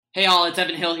Hey all, it's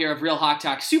Evan Hill here of Real Hawk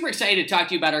Talk. Super excited to talk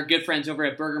to you about our good friends over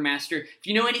at Burger Master. If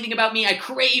you know anything about me, I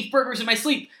crave burgers in my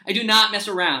sleep. I do not mess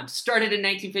around. Started in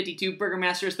 1952, Burger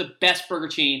Master is the best burger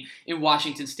chain in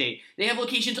Washington State. They have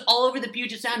locations all over the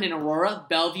Puget Sound in Aurora,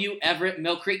 Bellevue, Everett,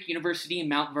 Mill Creek University, and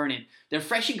Mount Vernon. Their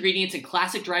fresh ingredients and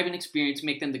classic drive-in experience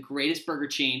make them the greatest burger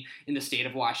chain in the state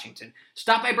of Washington.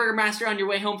 Stop by Burger Master on your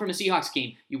way home from a Seahawks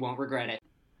game. You won't regret it.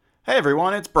 Hey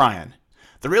everyone, it's Brian.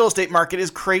 The real estate market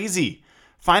is crazy.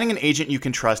 Finding an agent you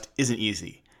can trust isn't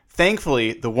easy.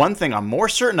 Thankfully, the one thing I'm more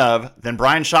certain of than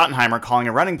Brian Schottenheimer calling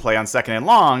a running play on 2nd and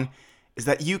Long is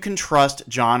that you can trust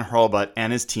John Hurlbut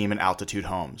and his team at Altitude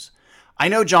Homes. I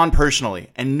know John personally,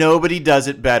 and nobody does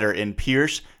it better in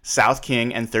Pierce, South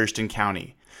King, and Thurston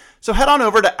County. So head on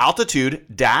over to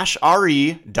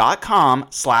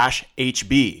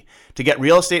altitude-re.com/HB to get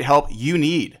real estate help you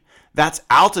need. That's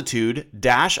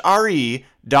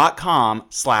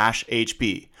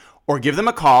altitude-re.com/HB. Or give them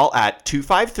a call at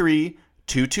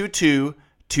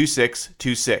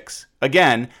 253-222-2626.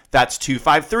 Again, that's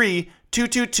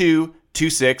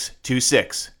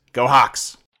 253-222-2626. Go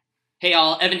Hawks! Hey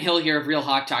all, Evan Hill here of Real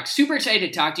Hawk Talk. Super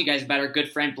excited to talk to you guys about our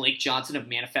good friend Blake Johnson of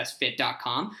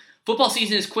ManifestFit.com. Football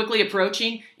season is quickly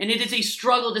approaching, and it is a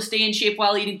struggle to stay in shape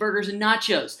while eating burgers and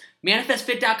nachos.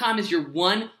 ManifestFit.com is your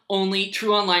one, only,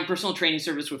 true online personal training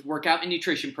service with workout and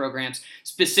nutrition programs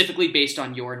specifically based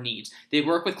on your needs. They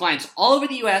work with clients all over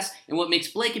the U.S., and what makes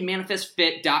Blake and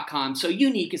ManifestFit.com so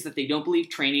unique is that they don't believe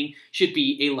training should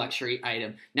be a luxury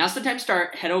item. Now's the time to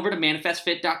start. Head over to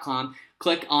ManifestFit.com,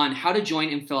 click on how to join,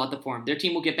 and fill out the form. Their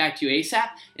team will get back to you ASAP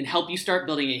and help you start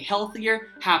building a healthier,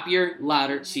 happier,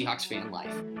 louder Seahawks fan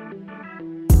life.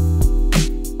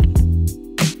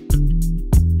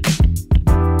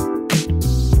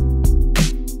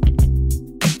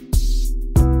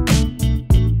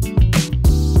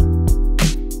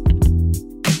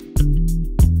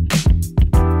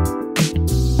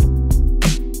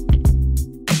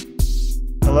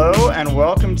 Hello and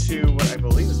welcome to what I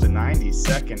believe is the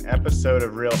 92nd episode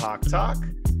of Real Hawk Talk.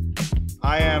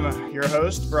 I am your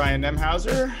host, Brian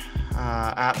Nemhauser,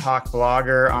 at Hawk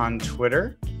Blogger on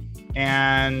Twitter.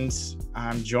 And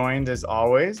I'm joined as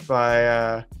always by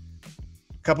a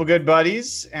couple good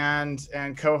buddies and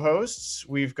co-hosts.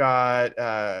 We've got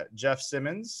Jeff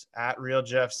Simmons at Real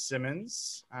Jeff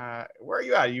Simmons. Where are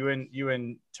you at? Are you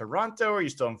in Toronto? Are you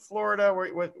still in Florida?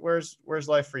 Where's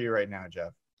life for you right now,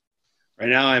 Jeff? Right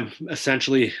now, I'm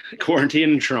essentially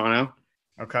quarantined in Toronto.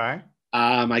 Okay.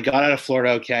 I got out of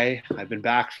Florida okay. I've been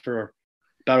back for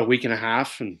about a week and a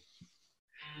half, and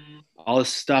all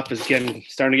this stuff is starting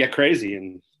to get crazy.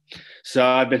 And so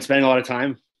I've been spending a lot of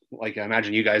time, like I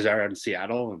imagine you guys are, out in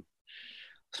Seattle, and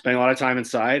spending a lot of time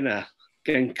inside,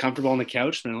 getting comfortable on the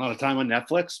couch, spending a lot of time on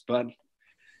Netflix. But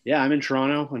yeah, I'm in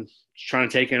Toronto and just trying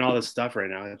to take in all this stuff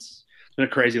right now. It's been a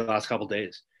crazy last couple of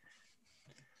days.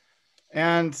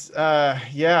 And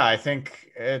I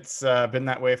think it's been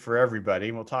that way for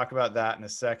everybody. We'll talk about that in a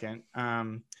second.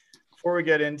 Before we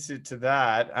get into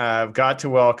that, I've got to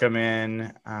welcome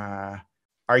in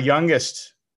our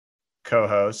youngest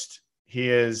co-host. He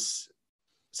is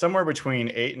somewhere between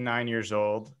 8 and 9 years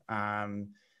old.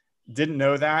 Didn't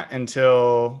know that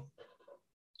until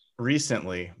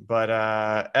recently, but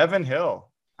Evan Hill,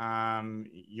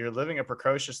 you're living a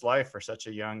precocious life for such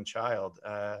a young child.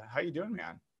 How you doing,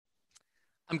 man?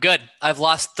 I'm good. I've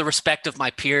lost the respect of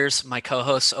my peers, my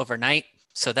co-hosts overnight.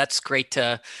 So that's great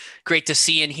to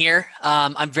see and hear.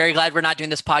 I'm very glad we're not doing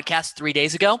this podcast 3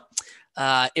 days ago.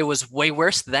 It was way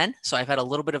worse then. So I've had a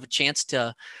little bit of a chance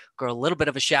to grow a little bit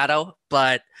of a shadow,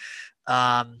 but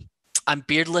I'm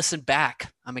beardless and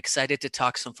back. I'm excited to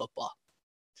talk some football.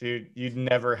 Dude, you'd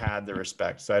never had the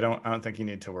respect. So I don't think you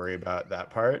need to worry about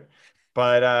that part.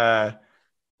 But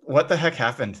what the heck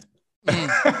happened?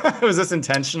 Was this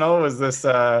intentional? Was this,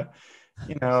 a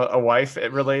wife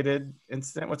related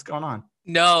incident? What's going on?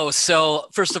 No. So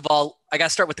first of all, I got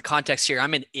to start with the context here.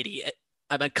 I'm an idiot.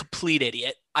 I'm a complete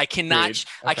idiot. I cannot,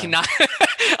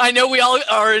 I know we all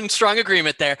are in strong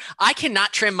agreement there. I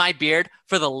cannot trim my beard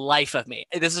for the life of me.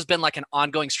 This has been like an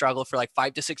ongoing struggle for like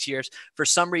 5 to 6 years. For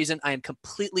some reason, I am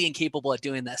completely incapable of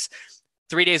doing this.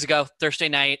 3 days ago, Thursday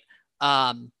night,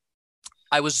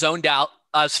 I was zoned out.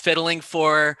 I was fiddling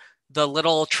for the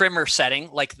little trimmer setting,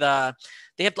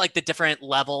 they have like the different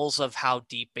levels of how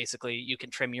deep basically you can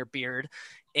trim your beard.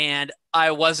 And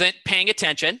I wasn't paying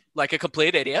attention like a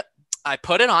complete idiot. I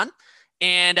put it on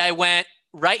and I went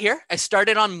right here. I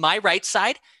started on my right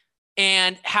side,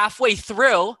 and halfway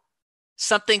through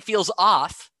something feels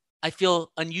off. I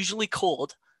feel unusually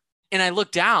cold, and I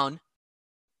look down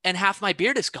and half my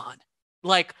beard is gone.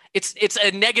 Like it's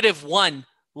a -1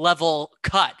 level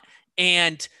cut.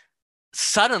 And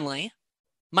suddenly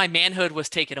my manhood was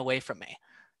taken away from me,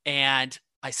 and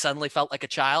I suddenly felt like a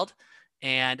child,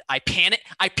 and I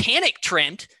panic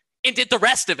trimmed and did the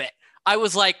rest of it. I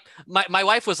was like, my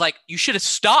wife was like, you should have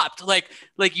stopped. Like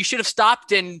you should have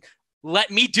stopped and let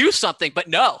me do something. But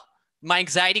no, my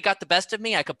anxiety got the best of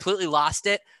me. I completely lost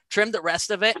it, trimmed the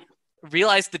rest of it,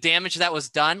 realized the damage that was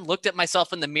done, looked at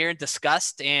myself in the mirror in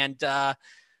disgust. And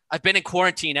I've been in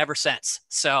quarantine ever since.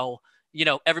 So,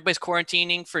 everybody's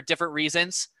quarantining for different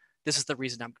reasons. This is the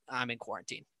reason I'm in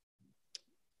quarantine.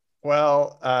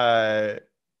 Well,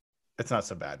 it's not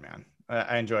so bad, man.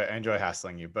 I enjoy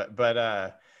hassling you, but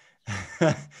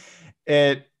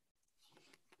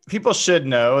people should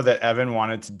know that Evan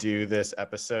wanted to do this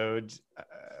episode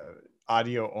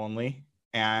audio only,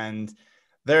 and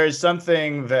there is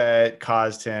something that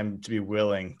caused him to be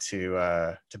willing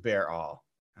to bear all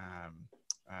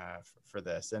for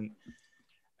this.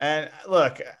 And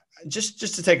look, just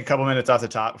to take a couple minutes off the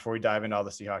top before we dive into all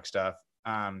the Seahawks stuff.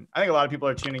 I think a lot of people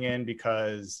are tuning in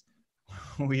because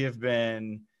we have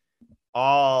been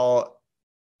all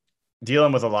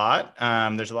dealing with a lot.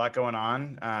 There's a lot going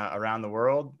on around the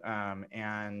world.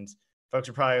 And folks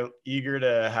are probably eager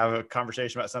to have a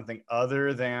conversation about something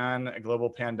other than a global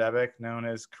pandemic known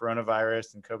as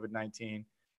coronavirus and COVID-19.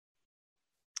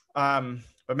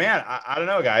 But man, I don't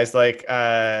know, guys, like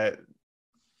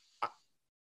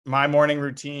my morning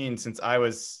routine since I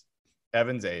was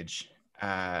Evan's age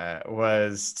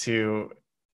was to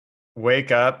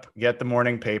wake up, get the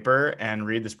morning paper, and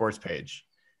read the sports page.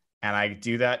 And I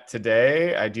do that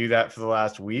today. I do that for the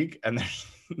last week, and there's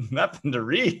nothing to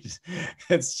read.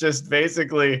 It's just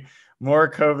basically more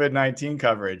COVID-19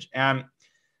 coverage. And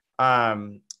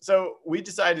so we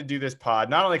decided to do this pod,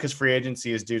 not only because free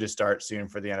agency is due to start soon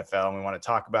for the NFL, and we want to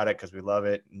talk about it because we love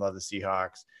it and love the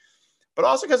Seahawks, but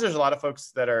also because there's a lot of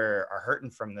folks that are hurting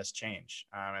from this change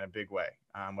in a big way,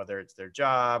 whether it's their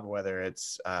job, whether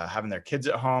it's having their kids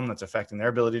at home that's affecting their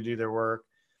ability to do their work.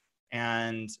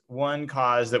 And one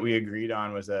cause that we agreed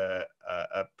on was a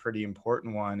pretty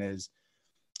important one is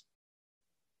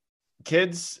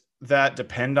kids that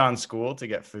depend on school to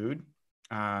get food,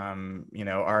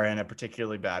 are in a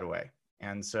particularly bad way.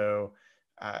 And so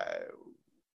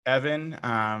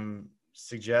Evan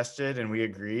suggested, and we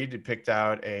agreed, picked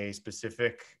out a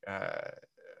specific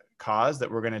cause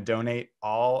that we're going to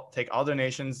take all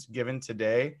donations given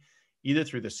today, either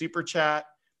through the super chat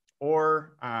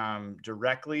or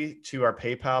directly to our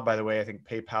PayPal. By the way, I think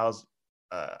PayPal's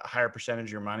a higher percentage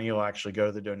of your money will actually go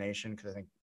to the donation, because I think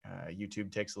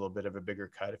YouTube takes a little bit of a bigger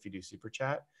cut if you do super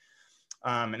chat.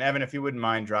 And Evan, if you wouldn't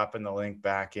mind dropping the link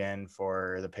back in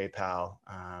for the PayPal,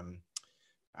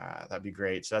 that'd be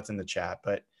great. So that's in the chat.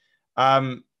 But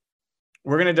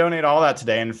we're going to donate all that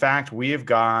today. In fact, we have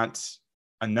got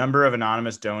a number of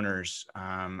anonymous donors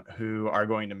who are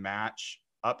going to match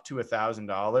up to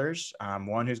 $1,000.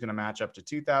 One who's going to match up to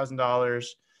 $2,000.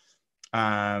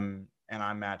 And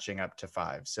I'm matching up to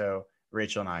 $5,000. So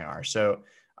Rachel and I are. So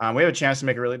we have a chance to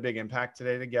make a really big impact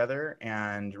today together,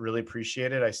 and really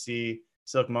appreciate it. I see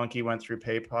Silk Monkey went through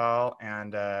PayPal,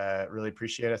 and really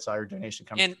appreciate it. I saw your donation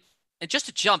come. And just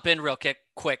to jump in real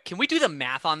quick, can we do the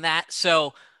math on that?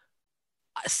 So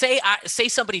say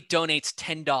somebody donates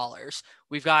 $10.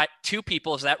 We've got two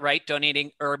people, is that right?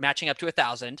 Donating or matching up to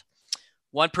 1,000.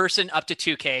 One person up to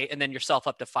 2K, and then yourself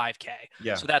up to 5K.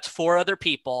 Yeah. So that's 4 other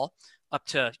people up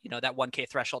to, that 1K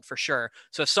threshold for sure.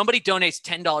 So if somebody donates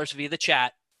 $10 via the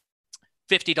chat,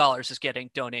 $50 is getting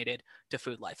donated to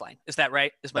Food Lifeline. Is that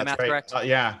right? Is my math correct?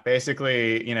 Yeah.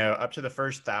 Basically, up to the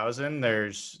first 1,000,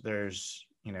 there's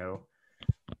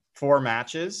 4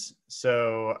 matches.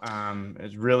 So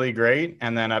it's really great.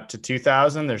 And then up to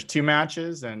 2,000, there's 2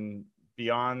 matches, and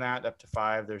beyond that, up to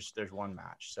 5, there's 1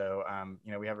 match. So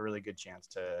we have a really good chance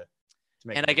to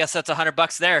make. And I guess that's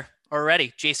 $100 there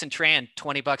already. Jason Tran,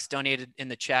 $20 donated in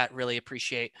the chat. Really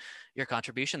appreciate your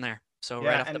contribution there. So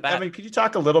right off the bat. Evan, could you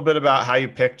talk a little bit about how you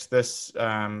picked this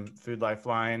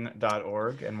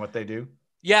foodlifeline.org and what they do?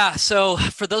 Yeah. So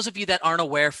for those of you that aren't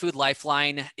aware, Food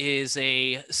Lifeline is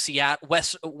a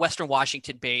Western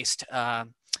Washington based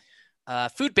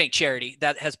food bank charity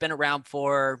that has been around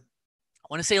for, I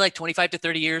want to say, like 25 to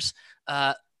 30 years.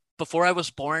 Before I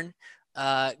was born,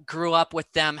 grew up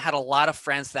with them, had a lot of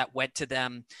friends that went to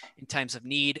them in times of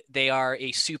need. They are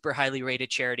a super highly rated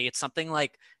charity. It's something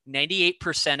like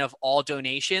 98% of all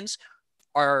donations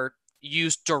are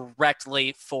used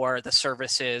directly for the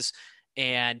services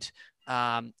and,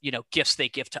 gifts they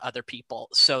give to other people.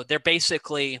 So they're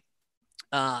basically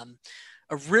a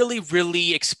really,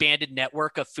 really expanded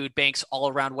network of food banks all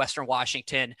around Western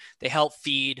Washington. They help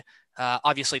feed,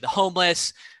 obviously, the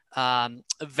homeless,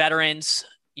 veterans,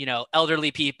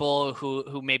 elderly people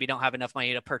who maybe don't have enough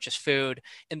money to purchase food,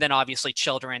 and then obviously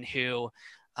children who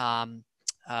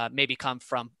maybe come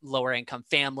from lower income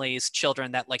families,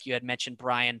 children that, like you had mentioned,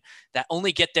 Brian, that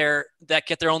only get their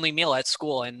only meal at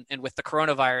school. And with the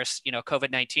coronavirus,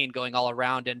 COVID-19 going all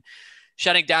around and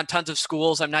shutting down tons of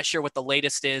schools. I'm not sure what the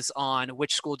latest is on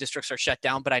which school districts are shut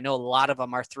down, but I know a lot of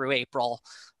them are through April.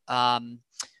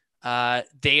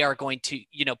 They are going to,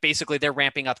 basically they're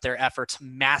ramping up their efforts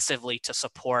massively to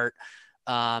support,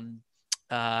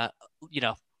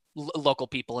 local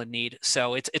people in need.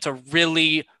 So it's a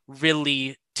really,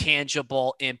 really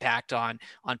tangible impact on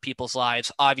people's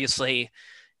lives. Obviously,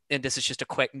 and this is just a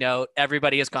quick note,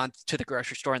 everybody has gone to the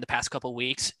grocery store in the past couple of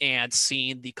weeks and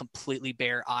seen the completely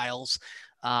bare aisles.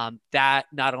 That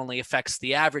not only affects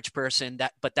the average person,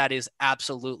 but that is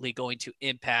absolutely going to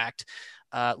impact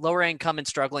lower income and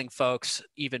struggling folks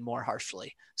even more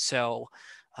harshly. So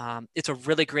it's a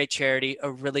really great charity, a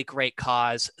really great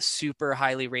cause, super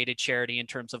highly rated charity in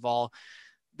terms of all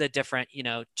the different,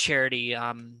 charity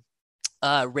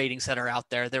ratings that are out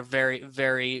there. They're very,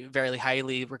 very, very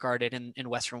highly regarded in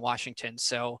Western Washington.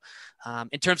 So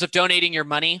in terms of donating your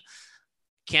money,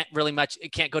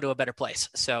 it can't go to a better place.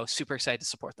 So super excited to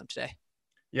support them today.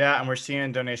 Yeah, and we're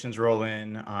seeing donations roll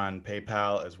in on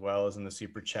PayPal as well as in the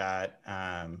Super Chat.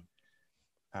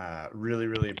 Really,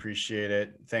 really appreciate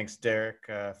it. Thanks, Derek,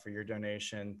 for your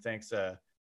donation. Thanks,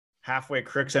 Halfway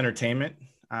Crooks Entertainment.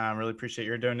 Really appreciate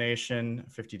your donation,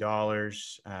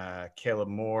 $50. Caleb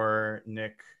Moore,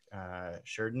 Nick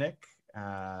Sherdnick,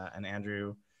 and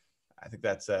Andrew. I think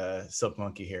that's Silk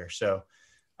Monkey here. So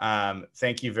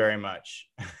thank you very much.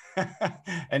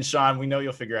 And Sean, we know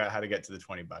you'll figure out how to get to the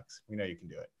 $20. We know you can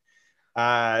do it.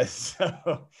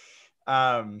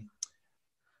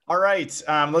 All right.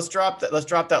 Let's drop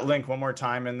that link one more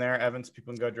time in there, Evan, so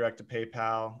people can go direct to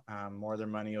PayPal. More of their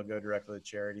money will go directly to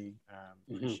charity.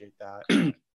 Appreciate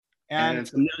that. And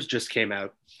some news just came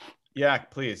out. Yeah,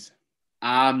 please.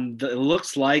 It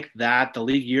looks like that the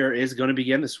league year is going to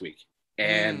begin this week,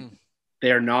 and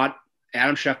they are not.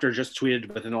 Adam Schefter just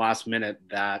tweeted within the last minute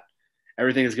that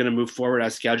everything is going to move forward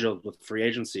as scheduled with free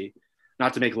agency.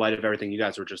 Not to make light of everything you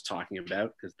guys were just talking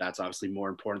about, because that's obviously more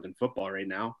important than football right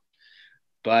now.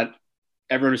 But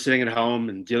everyone who's sitting at home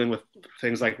and dealing with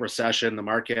things like recession, the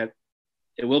market,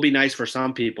 it will be nice for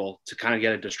some people to kind of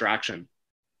get a distraction.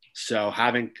 So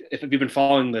if you've been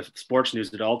following the sports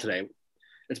news at all today,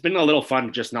 it's been a little fun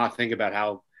to just not think about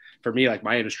how, for me, like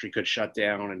my industry could shut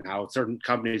down and how certain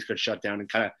companies could shut down, and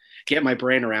kind of get my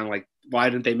brain around, like, why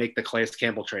didn't they make the Calais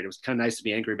Campbell trade? It was kind of nice to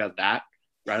be angry about that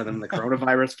rather than the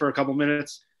coronavirus for a couple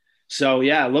minutes. So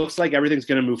yeah, it looks like everything's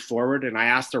going to move forward. And I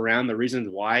asked around, the reasons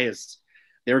why is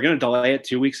they were going to delay it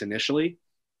 2 weeks initially,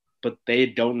 but they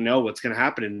don't know what's going to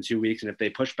happen in 2 weeks. And if they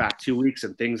push back 2 weeks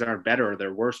and things aren't better or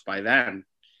they're worse by then,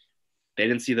 they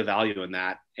didn't see the value in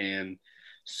that. And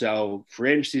so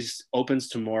free agency opens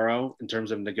tomorrow in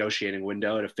terms of negotiating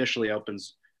window. It officially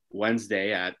opens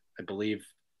Wednesday at, I believe,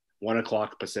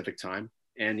 1:00 Pacific time.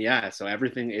 And yeah, so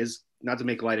everything is, not to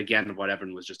make light again of what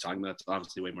Evan was just talking about, it's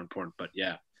obviously way more important, but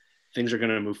yeah, things are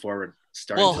going to move forward.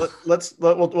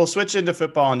 We'll switch into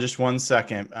football in just 1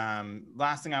 second.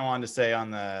 Last thing I wanted to say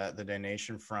on the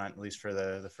donation front, at least for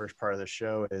the first part of the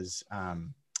show, is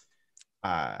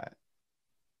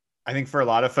I think for a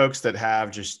lot of folks that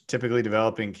have just typically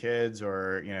developing kids,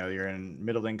 or you're in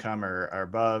middle income or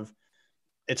above,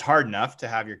 it's hard enough to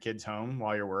have your kids home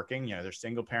while you're working. They're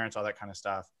single parents, all that kind of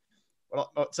stuff.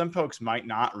 What some folks might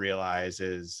not realize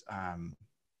is,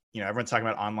 everyone's talking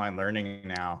about online learning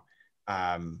now.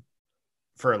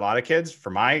 For a lot of kids, for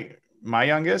my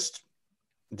youngest,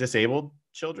 disabled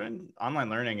children, online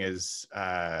learning is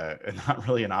not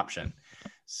really an option.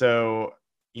 So,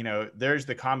 there's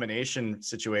the combination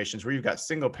situations where you've got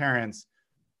single parents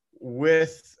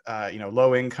with,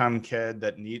 low income kid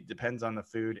that depends on the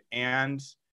food and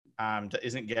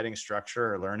isn't getting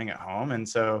structure or learning at home. And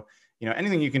so,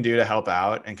 anything you can do to help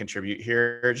out and contribute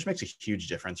here just makes a huge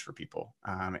difference for people.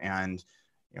 And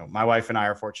my wife and I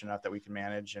are fortunate enough that we can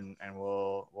manage and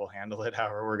we'll handle it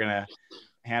however we're going to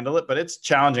handle it, but it's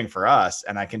challenging for us.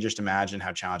 And I can just imagine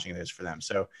how challenging it is for them.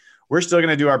 So we're still going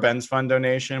to do our Ben's Fund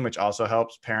donation, which also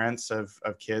helps parents of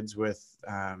kids with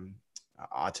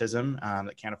autism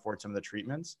that can't afford some of the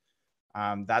treatments.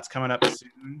 That's coming up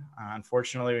soon.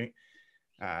 Unfortunately,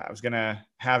 I was going to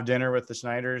have dinner with the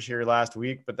Snyders here last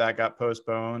week, but that got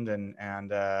postponed. And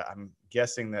I'm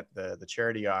guessing that the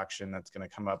charity auction that's going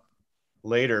to come up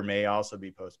later may also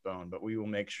be postponed, but we will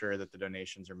make sure that the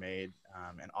donations are made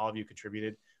and all of you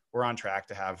contributed. We're on track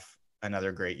to have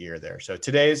another great year there. So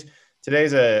today's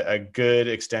today's a good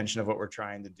extension of what we're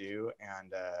trying to do,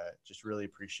 and just really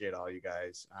appreciate all you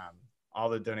guys. All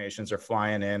the donations are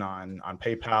flying in on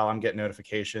PayPal. I'm getting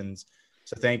notifications,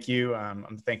 so thank you.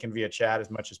 I'm thanking via chat as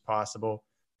much as possible.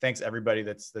 Thanks everybody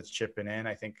that's chipping in.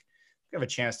 I think we have a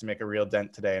chance to make a real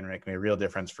dent today and make a real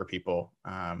difference for people.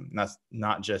 That's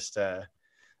not just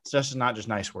not just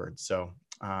nice words. So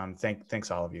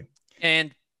thanks all of you.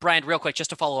 And Brian, real quick,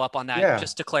 just to follow up on that,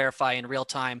 just to clarify in real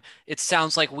time, it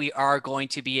sounds like we are going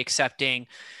to be accepting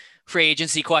free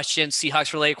agency questions,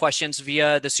 Seahawks related questions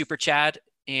via the super chat,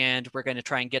 and we're going to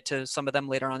try and get to some of them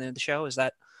later on in the show. Is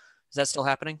that still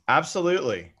happening?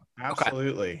 Absolutely. Okay.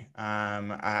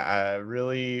 I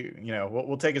really,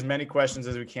 we'll take as many questions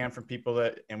as we can from people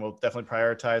and we'll definitely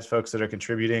prioritize folks that are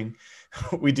contributing.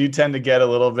 We do tend to get a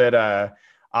little bit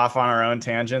off on our own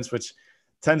tangents, which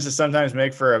tends to sometimes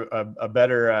make for a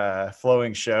better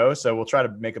flowing show. So we'll try to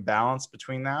make a balance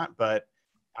between that, but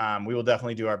we will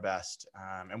definitely do our best.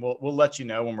 And we'll let you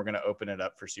know when we're going to open it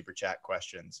up for super chat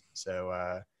questions.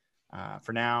 So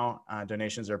for now,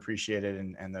 donations are appreciated,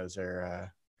 and those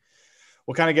are,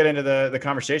 we'll kind of get into the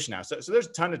conversation now. So there's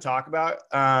a ton to talk about.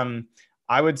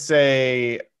 I would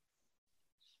say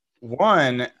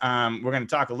one, we're going to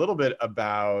talk a little bit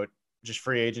about just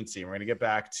free agency. We're going to get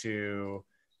back to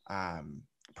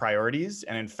priorities.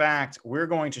 And in fact, we're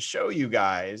going to show you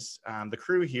guys, the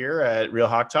crew here at Real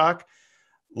Hawk Talk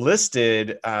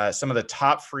listed some of the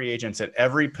top free agents at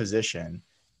every position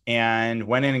and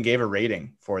went in and gave a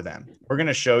rating for them. We're going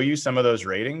to show you some of those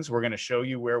ratings. We're going to show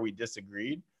you where we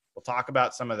disagreed. We'll talk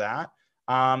about some of that.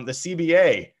 The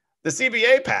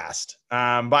CBA passed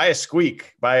by a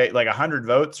squeak, by like 100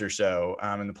 votes or so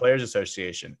in the Players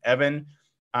Association. Evan,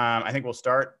 I think we'll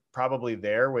start probably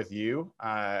there with you,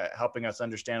 helping us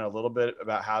understand a little bit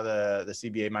about how the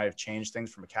CBA might have changed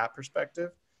things from a cap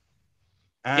perspective.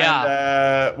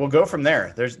 And we'll go from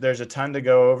there. There's a ton to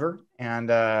go over, and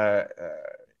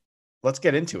let's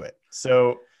get into it.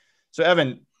 So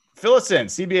Evan, fill us in.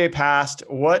 CBA passed.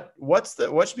 What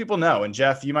should people know? And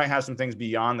Jeff, you might have some things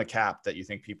beyond the cap that you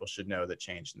think people should know that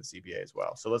changed in the CBA as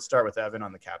well. So let's start with Evan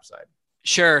on the cap side.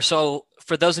 Sure. So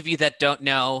for those of you that don't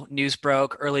know, news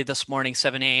broke early this morning,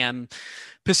 7 a.m.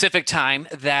 Pacific time,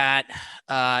 that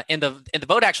and the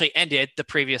vote actually ended the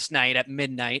previous night at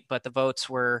midnight, but the votes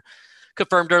were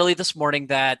confirmed early this morning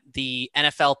that the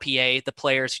NFLPA, the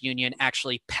Players Union,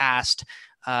 actually passed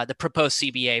the proposed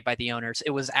CBA by the owners.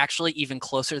 It was actually even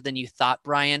closer than you thought,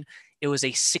 Brian. It was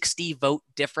a 60 vote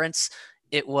difference.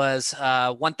 It was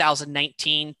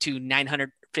 1,019 to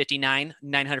 959,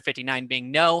 959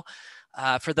 being no.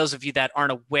 For those of you that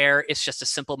aren't aware, it's just a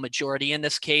simple majority in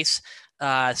this case.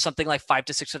 Something like 500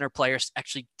 to 600 players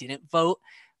actually didn't vote.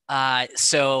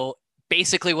 So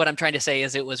basically what I'm trying to say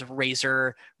is it was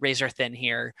razor thin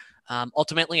here.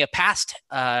 Ultimately, it passed.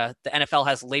 The NFL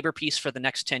has labor peace for the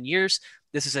next 10 years.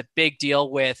 This is a big deal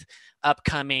with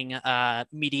upcoming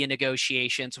media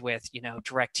negotiations with,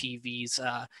 DirecTV's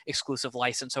exclusive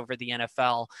license over the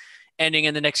NFL ending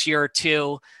in the next year or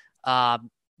two.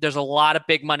 There's a lot of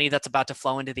big money that's about to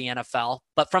flow into the NFL.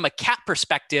 But from a cap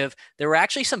perspective, there were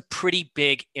actually some pretty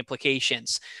big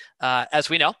implications. As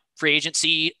we know, free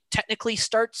agency technically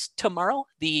starts tomorrow.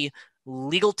 The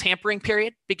legal tampering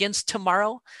period begins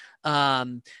tomorrow.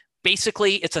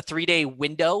 Basically, it's a 3-day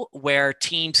window where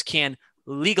teams can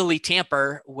legally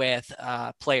tamper with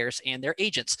players and their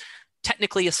agents.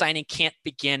 Technically, a signing can't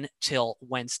begin till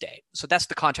Wednesday. So that's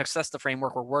the context. That's the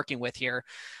framework we're working with here.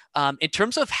 In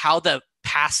terms of how the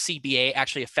past CBA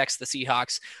actually affects the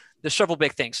Seahawks, there's several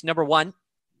big things. Number one,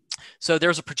 so there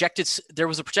was a projected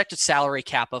salary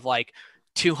cap of like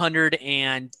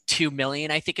 $202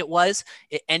 million, I think it was.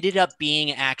 It ended up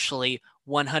being actually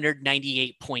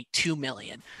 $198.2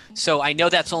 million. So I know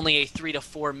that's only a $3 to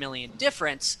 $4 million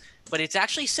difference, but it's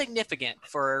actually significant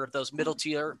for those middle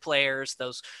tier players,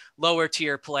 those lower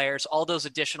tier players. All those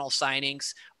additional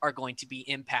signings are going to be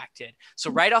impacted. So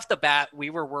right off the bat,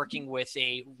 we were working with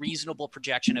a reasonable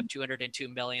projection of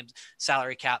 $202 million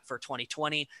salary cap for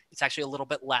 2020. It's actually a little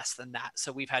bit less than that.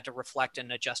 So we've had to reflect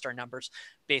and adjust our numbers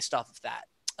based off of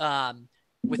that.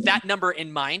 With that number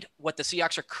in mind, what the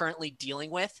Seahawks are currently dealing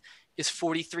with is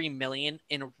 $43 million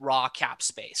in raw cap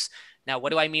space. Now,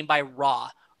 what do I mean by raw?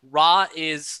 Raw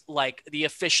is like the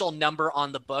official number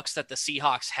on the books that the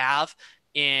Seahawks have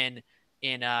in the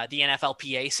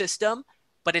NFLPA system,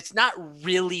 but it's not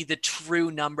really the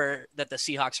true number that the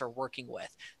Seahawks are working with.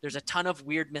 There's a ton of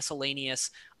weird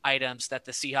miscellaneous items that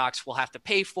the Seahawks will have to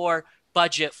pay for,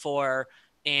 budget for,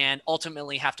 and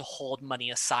ultimately have to hold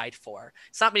money aside for.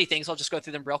 It's not many things. I'll just go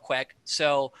through them real quick.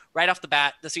 So right off the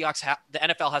bat, the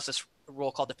NFL has this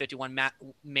rule called the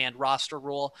 51-man roster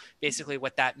rule. Basically,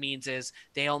 what that means is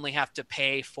they only have to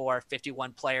pay for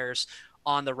 51 players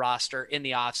on the roster in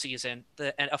the offseason.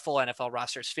 A full NFL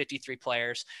roster is 53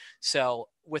 players. So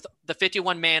with the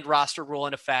 51-man roster rule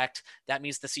in effect, that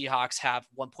means the Seahawks have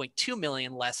 1.2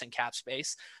 million less in cap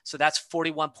space. So that's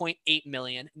 41.8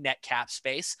 million net cap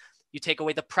space. You take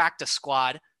away the practice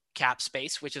squad cap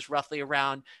space, which is roughly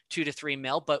around 2 to 3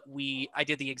 mil. But I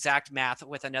did the exact math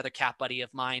with another cap buddy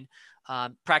of mine.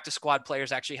 Practice squad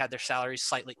players actually had their salaries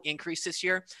slightly increased this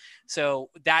year. So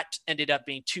that ended up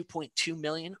being 2.2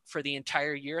 million for the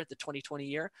entire year, the 2020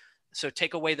 year. So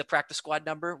take away the practice squad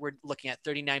number, we're looking at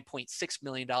 $39.6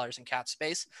 million in cap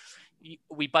space.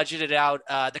 We budgeted out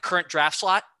the current draft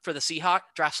slots for the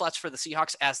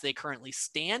Seahawks as they currently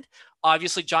stand.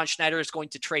 Obviously, John Schneider is going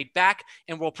to trade back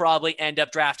and we'll probably end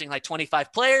up drafting like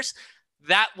 25 players.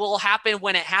 That will happen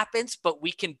when it happens, but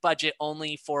we can budget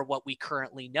only for what we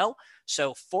currently know.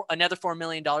 So for another $4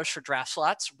 million for draft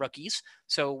slots, rookies.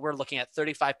 So we're looking at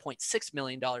 $35.6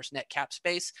 million net cap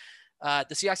space. The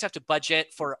Seahawks have to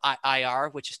budget for IR,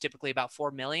 which is typically about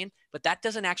 $4 million, but that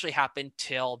doesn't actually happen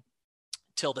till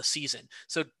the season.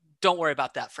 So don't worry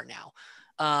about that for now.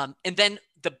 And then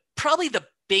probably the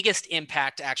biggest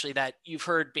impact actually that you've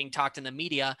heard being talked in the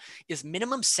media is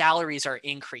minimum salaries are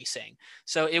increasing.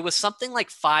 So it was something like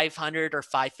 500 or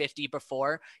 550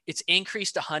 before. It's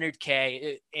increased to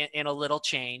 100K in a little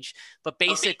change, but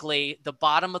basically the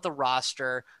bottom of the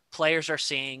roster players are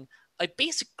seeing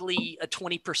basically a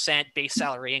 20% base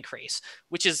salary increase,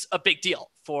 which is a big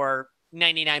deal for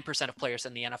 99% of players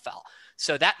in the NFL.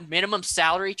 So that minimum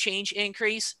salary change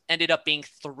increase ended up being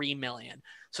 $3 million.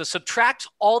 So subtract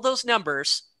all those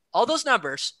numbers,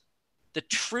 the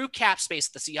true cap space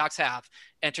the Seahawks have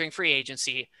entering free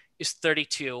agency is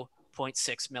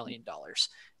 $32.6 million.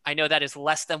 I know that is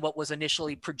less than what was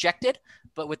initially projected,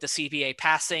 but with the CBA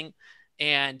passing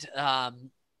and,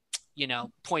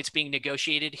 points being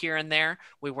negotiated here and there,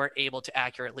 we weren't able to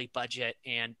accurately budget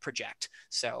and project.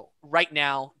 So right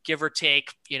now, give or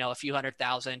take, a few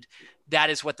 $100,000, that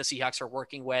is what the Seahawks are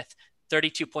working with.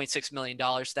 $32.6 million.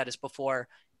 That is before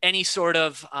any sort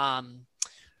of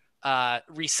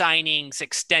re-signings,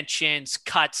 extensions,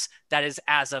 cuts. That is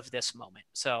as of this moment.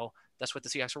 So that's what the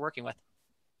Seahawks are working with.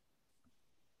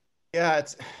 Yeah,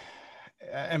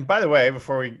 and by the way,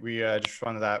 before we just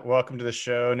respond to that, welcome to the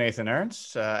show, Nathan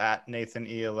Ernst, at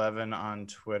NathanE11 on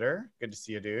Twitter. Good to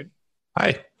see you, dude.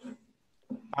 Hi.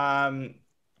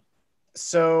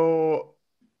 So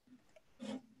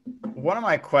one of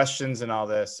my questions in all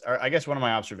this, or I guess one of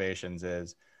my observations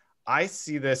is, I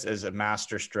see this as a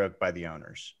masterstroke by the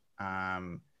owners.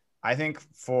 I think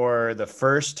for the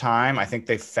first time, I think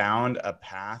they found a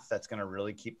path that's going to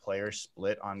really keep players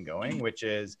split ongoing, which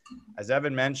is, as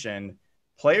Evan mentioned,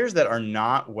 players that are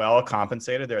not well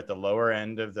compensated, they're at the lower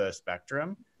end of the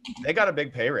spectrum, they got a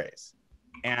big pay raise.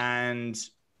 And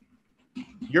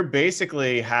you're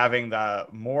basically having the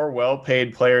more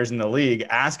well-paid players in the league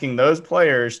asking those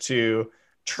players to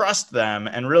trust them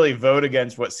and really vote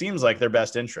against what seems like their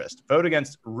best interest. Vote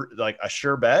against like a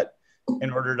sure bet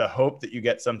in order to hope that you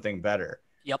get something better.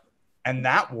 Yep. And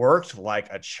that worked like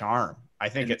a charm. I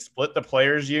think it split the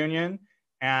players union,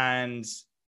 and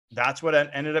that's what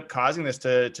ended up causing this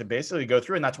to basically go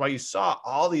through. And that's why you saw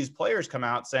all these players come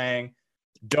out saying,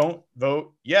 don't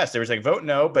vote yes. They were saying vote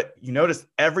no, but you notice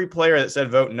every player that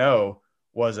said vote no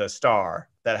was a star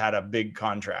that had a big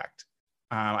contract.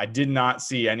 I did not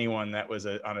see anyone that was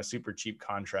on a super cheap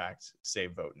contract say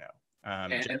vote no.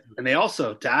 And they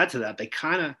also, to add to that,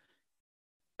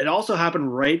 it also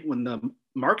happened right when the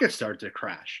market started to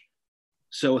crash.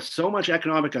 So with so much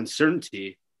economic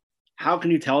uncertainty, how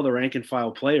can you tell the rank and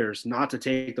file players not to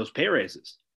take those pay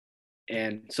raises?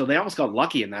 And so they almost got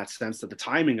lucky in that sense that the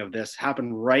timing of this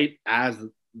happened right as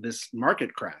this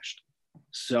market crashed.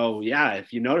 So yeah,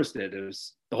 if you noticed it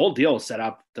was the whole deal set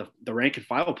up the rank and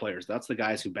file players. That's the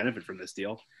guys who benefit from this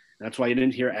deal. And that's why you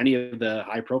didn't hear any of the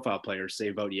high profile players say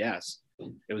vote yes.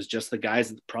 It was just the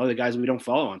guys, probably the guys we don't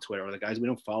follow on Twitter or the guys we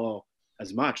don't follow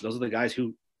as much. Those are the guys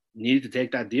who needed to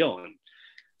take that deal. And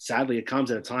sadly, it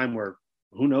comes at a time where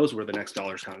who knows where the next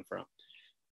dollar is coming from.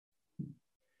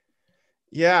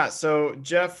 Yeah. So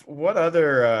Jeff, what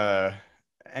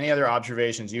any other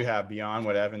observations you have beyond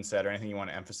what Evan said or anything you want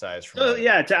to emphasize?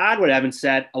 To add what Evan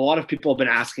said, a lot of people have been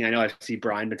asking, I know I see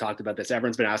Brian been talked about this.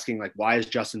 Everyone's been asking, like, why is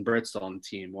Justin Britt still on the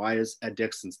team? Why is Ed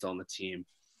Dickson still on the team?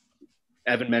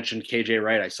 Evan mentioned KJ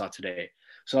Wright I saw today.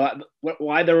 So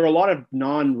why there were a lot of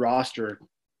non-roster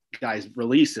guys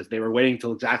released is they were waiting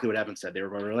till exactly what Evan said. They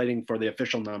were waiting for the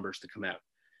official numbers to come out.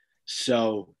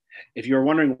 So if you're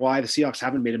wondering why the Seahawks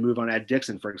haven't made a move on Ed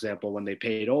Dickson, for example, when they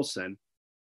paid Olsen,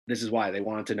 this is why. they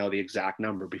wanted to know the exact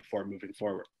number before moving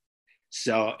forward.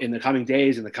 So in the coming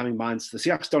days, in the coming months, the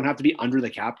Seahawks don't have to be under the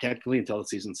cap technically until the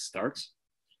season starts.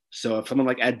 So if someone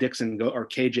like Ed Dickson or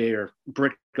KJ or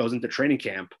Britt goes into training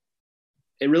camp,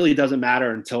 it really doesn't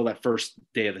matter until that first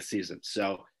day of the season.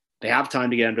 So they have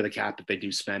time to get under the cap if they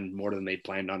do spend more than they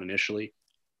planned on initially.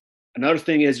 Another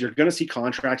thing is you're going to see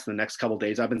contracts in the next couple of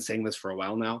days. I've been saying this for a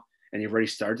while now, and you've already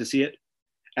started to see it.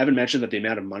 Evan mentioned that the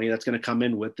amount of money that's going to come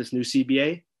in with this new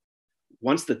CBA,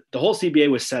 once the whole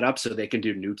CBA was set up so they can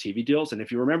do new TV deals. And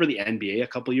if you remember the NBA a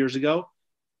couple of years ago,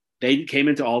 they came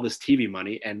into all this TV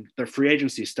money and their free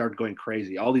agency started going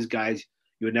crazy. All these guys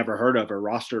you had never heard of or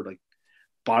roster, like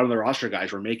bottom of the roster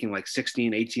guys, were making like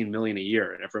 16, 18 million a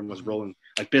year. And everyone was rolling.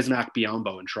 Like Bismack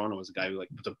Biyombo in Toronto was a guy who was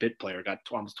a bit player, got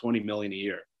almost 20 million a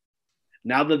year.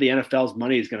 Now that the NFL's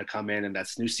money is going to come in and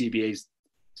that's new CBA's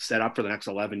set up for the next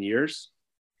 11 years,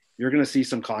 you're going to see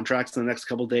some contracts in the next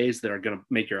couple of days that are going to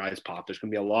make your eyes pop. There's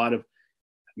going to be a lot of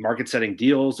market-setting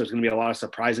deals. There's going to be a lot of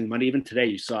surprising money. Even today,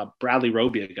 you saw Bradley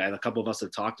Roby, a guy a couple of us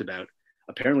have talked about,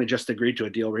 apparently just agreed to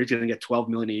a deal where he's going to get $12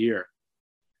 million a year.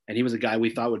 And he was a guy we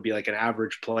thought would be like an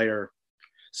average player.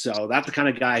 So that's the kind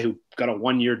of guy who got a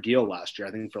one-year deal last year,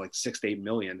 I think for like $6 to $8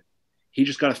 million. He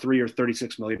just got a 3-year,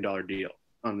 $36 million deal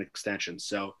on an extension.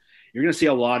 So you're going to see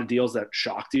a lot of deals that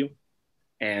shocked you.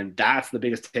 And that's the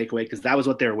biggest takeaway, because that was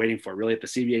what they were waiting for. Really, if the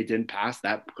CBA didn't pass,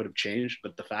 that could have changed.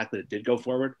 But the fact that it did go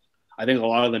forward, I think a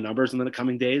lot of the numbers in the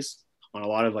coming days on a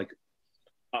lot of like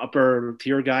upper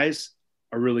tier guys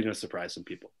are really going to surprise some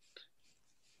people.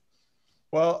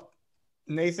 Well,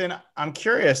 Nathan, I'm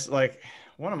curious, like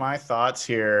one of my thoughts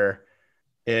here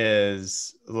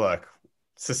is, look,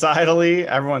 societally,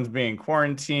 everyone's being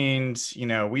quarantined. You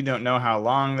know, we don't know how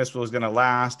long this was going to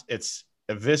last. It's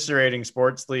eviscerating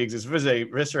sports leagues. It's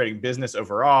eviscerating business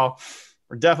overall.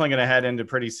 We're definitely going to head into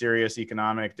pretty serious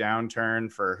economic downturn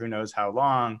for who knows how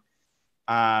long.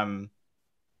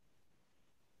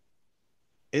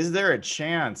 Is there a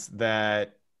chance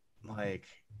that like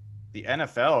the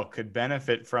NFL could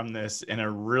benefit from this in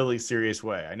a really serious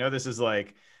way? I know this is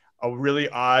like a really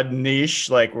odd niche,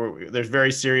 like there's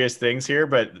very serious things here,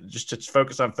 but just to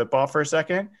focus on football for a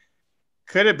second,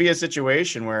 could it be a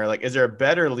situation where like, is there a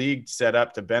better league set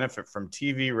up to benefit from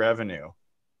TV revenue?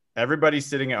 Everybody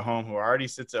sitting at home who already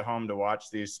sits at home to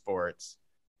watch these sports,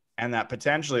 and that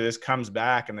potentially this comes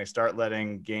back and they start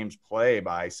letting games play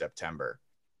by September.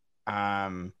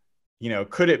 You know,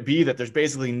 could it be that there's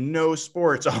basically no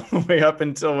sports all the way up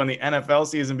until when the NFL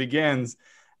season begins,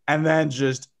 and then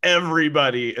just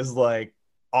everybody is like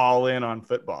all in on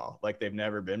football like they've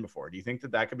never been before? Do you think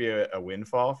that could be a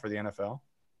windfall for the NFL?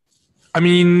 I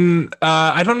mean,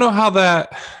 I don't know how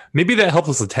that, maybe that helps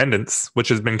with attendance, which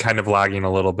has been kind of lagging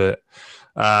a little bit.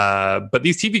 But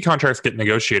these TV contracts get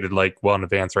negotiated like well in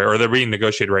advance, right? Or they're being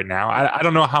negotiated right now. I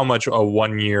don't know how much a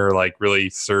 1 year like really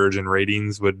surge in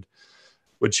ratings would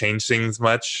change things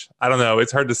much. I don't know.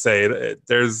 It's hard to say.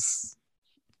 There's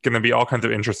going to be all kinds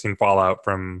of interesting fallout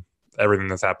from everything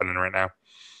that's happening right now.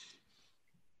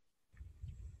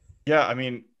 Yeah, I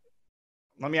mean,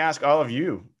 let me ask all of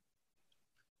you.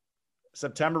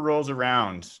 September rolls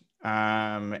around,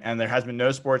 and there has been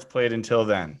no sports played until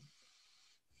then.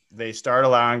 They start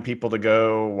allowing people to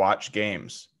go watch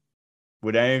games.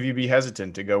 Would any of you be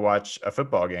hesitant to go watch a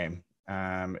football game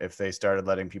if they started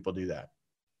letting people do that?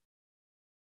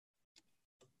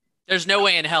 There's no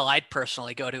way in hell I'd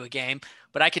personally go to a game,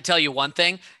 but I could tell you one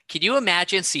thing. Can you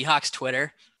imagine Seahawks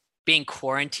Twitter being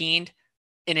quarantined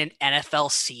in an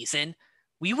NFL season?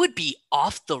 We would be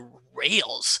off the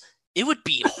rails. It would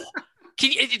be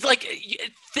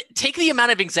take the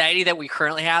amount of anxiety that we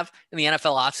currently have in the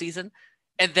NFL offseason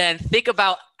and then think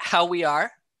about how we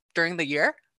are during the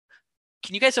year.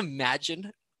 Can you guys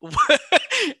imagine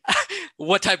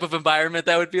what type of environment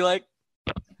that would be like?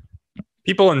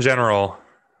 People in general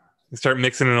start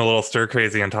mixing in a little stir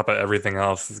crazy on top of everything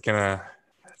else. It's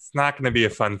not gonna be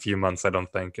a fun few months, I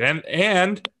don't think.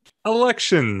 And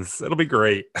elections, it'll be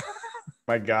great.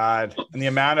 My God. And the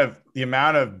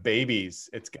amount of babies,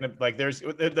 it's going to like, there's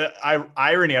the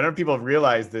irony. I don't know if people have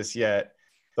realized this yet.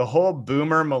 The whole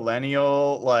boomer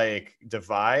millennial like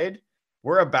divide,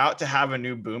 we're about to have a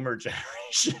new boomer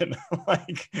generation.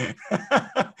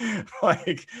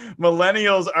 like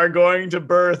millennials are going to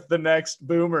birth the next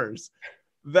boomers.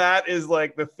 That is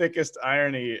like the thickest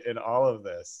irony in all of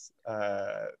this.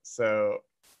 So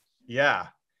yeah.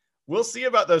 We'll see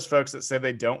about those folks that say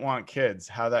they don't want kids,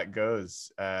 how that goes,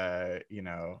 9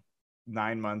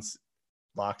 months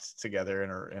locked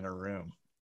together in a room.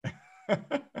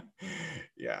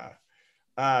 Yeah.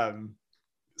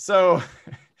 So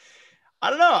I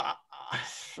don't know.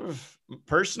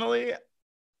 Personally,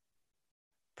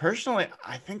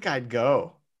 I think I'd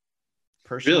go.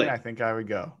 Personally, Really? I think I would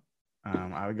go.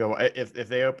 I would go if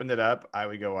they opened it up. I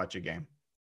would go watch a game.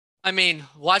 I mean,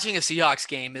 watching a Seahawks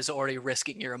game is already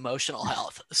risking your emotional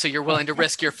health, so you're willing to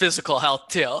risk your physical health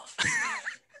too.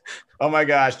 Oh my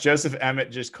gosh, Joseph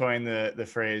Emmett just coined the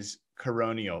phrase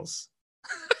 "coronials."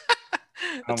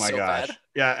 Oh my so gosh, bad.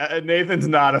 Yeah, Nathan's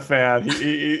not a fan.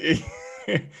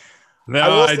 No, I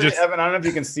will say, just Evan, I don't know if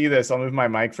you can see this. I'll move my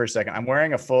mic for a second. I'm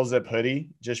wearing a full zip hoodie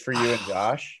just for you and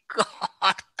Josh.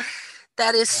 God,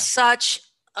 that is such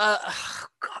a.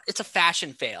 God, it's a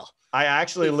fashion fail. I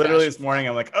actually literally this morning,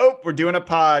 I'm like, oh, we're doing a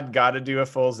pod. Got to do a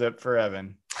full zip for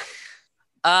Evan.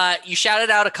 You shouted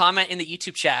out a comment in the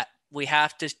YouTube chat. We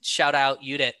have to shout out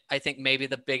Udit. I think maybe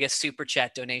the biggest super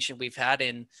chat donation we've had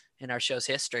in our show's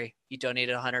history. You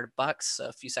donated $100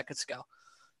 a few seconds ago.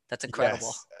 That's incredible.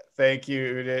 Yes. Thank you,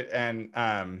 Udit. And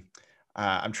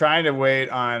I'm trying to wait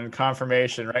on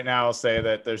confirmation. Right now, I'll say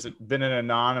that there's been an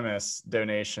anonymous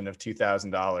donation of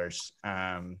 $2,000.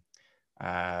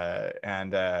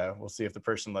 And we'll see if the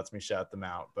person lets me shout them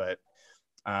out. But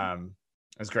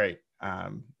it's great.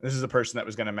 This is a person that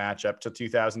was going to match up to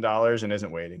 $2,000 and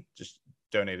isn't waiting. Just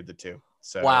donated the $2,000.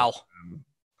 So wow.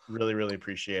 Really, really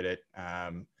appreciate it.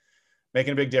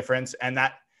 Making a big difference. And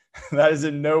that is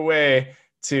in no way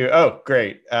to, oh,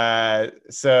 great.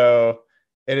 So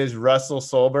it is Russell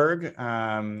Solberg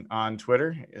on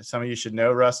Twitter. Some of you should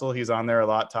know Russell. He's on there a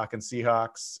lot talking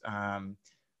Seahawks.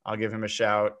 I'll give him a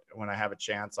shout when I have a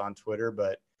chance on Twitter,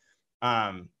 but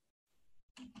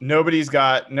nobody's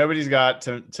got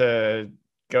to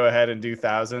go ahead and do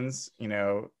thousands,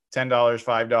 $10,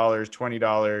 $5,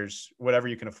 $20, whatever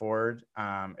you can afford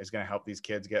is going to help these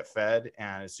kids get fed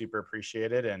and is super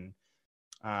appreciated. And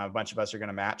a bunch of us are going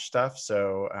to match stuff.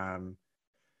 So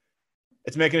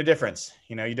it's making a difference.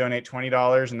 You donate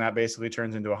 $20 and that basically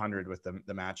turns into 100 with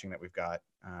the matching that we've got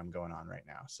going on right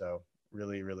now. So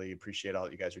really, really appreciate all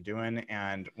that you guys are doing.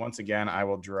 And once again, I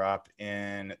will drop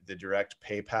in the direct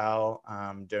PayPal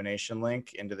donation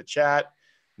link into the chat.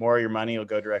 More of your money will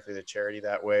go directly to charity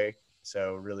that way.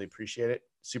 So really appreciate it.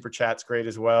 Super chat's great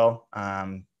as well.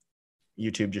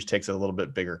 YouTube just takes a little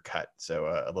bit bigger cut. So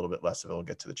a little bit less of it will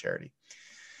get to the charity.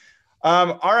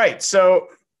 All right. So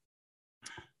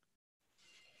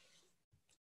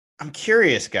I'm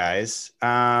curious, guys.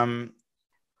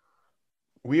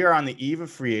 We are on the eve of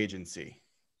free agency.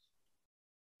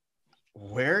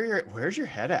 Where's your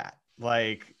head at?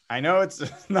 Like, I know it's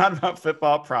not about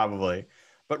football probably,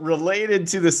 but related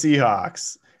to the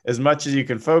Seahawks as much as you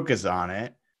can focus on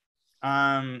it.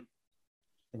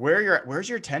 Where's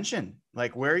your attention?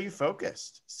 Like, where are you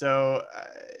focused? So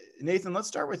Nathan, let's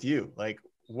start with you. Like,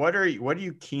 what are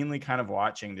you keenly kind of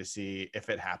watching to see if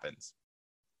it happens?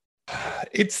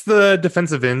 It's the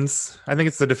defensive ends. I think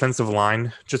it's the defensive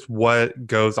line, just what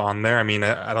goes on there. I mean,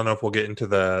 I don't know if we'll get into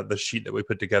the sheet that we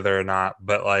put together or not,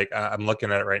 but like I'm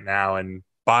looking at it right now, and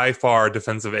by far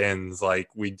defensive ends, like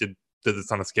we did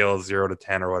this on a scale of 0 to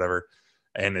 10 or whatever.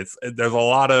 And there's a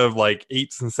lot of like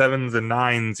 8s and 7s and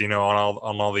 9s,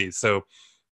 on all these. So,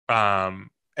 and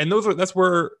that's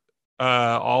where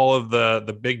all of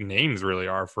the big names really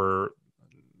are for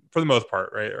the most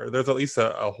part, right? Or there's at least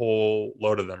a whole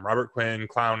load of them. Robert Quinn,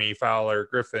 Clowney, Fowler,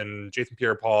 Griffin, Jason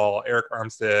Pierre-Paul, Eric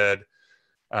Armstead,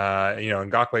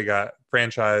 Ngakoue got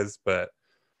franchised, but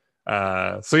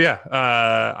so yeah,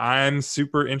 I'm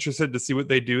super interested to see what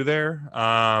they do there.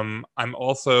 I'm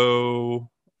also,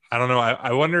 I don't know.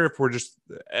 I wonder if we're just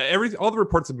all the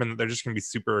reports have been that they're just going to be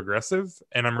super aggressive,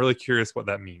 and I'm really curious what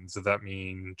that means. Does that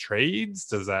mean trades?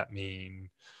 Does that mean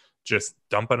just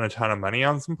dumping a ton of money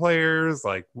on some players?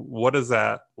 Like, what does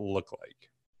that look like?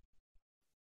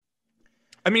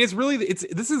 I mean,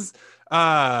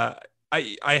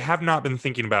 I have not been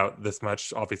thinking about this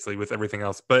much, obviously, with everything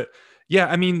else, but yeah,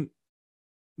 I mean,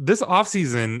 this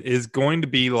offseason is going to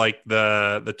be like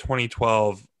the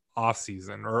 2012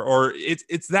 offseason, or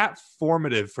it's that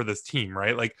formative for this team,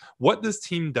 right? Like what this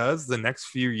team does the next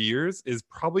few years is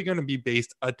probably going to be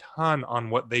based a ton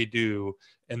on what they do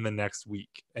in the next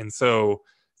week. And so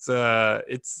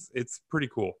it's pretty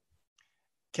cool.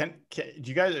 Can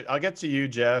you guys, I'll get to you,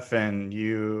 Jeff, and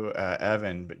you,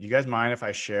 Evan, but you guys mind if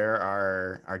I share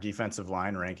our defensive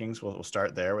line rankings? We'll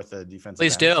start there with the defensive.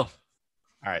 Please do.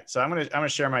 All right. So I'm gonna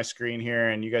share my screen here,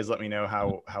 and you guys let me know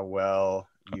how well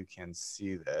you can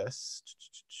see this.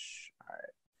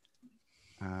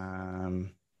 All right.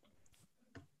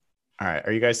 All right.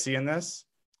 Are you guys seeing this?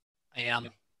 I am.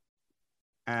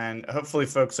 And hopefully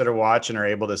folks that are watching are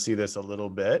able to see this a little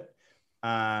bit.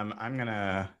 I'm going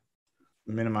to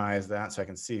minimize that so I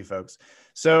can see, folks.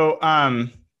 So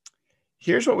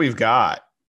here's what we've got.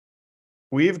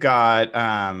 We've got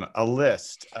a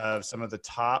list of some of the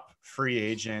top free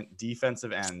agent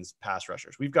defensive ends, pass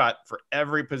rushers. We've got for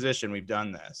every position, we've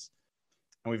done this.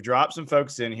 And we've dropped some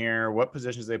folks in here, what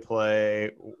positions they play,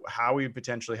 how we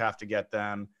potentially have to get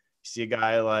them. You see a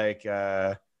guy like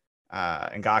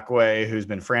Ngakoue, who's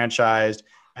been franchised.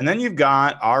 And then you've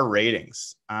got our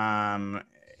ratings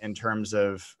in terms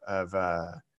of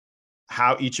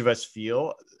how each of us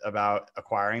feel about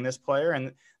acquiring this player.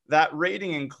 And that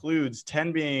rating includes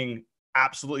 10 being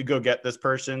absolutely go get this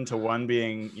person to 1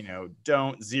 being,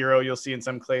 don't, 0 you'll see in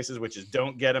some places, which is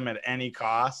don't get them at any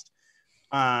cost.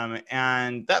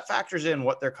 And that factors in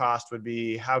what their cost would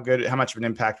be, how much of an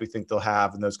impact we think they'll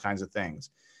have, and those kinds of things.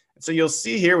 And so you'll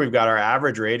see here, we've got our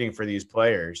average rating for these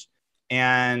players.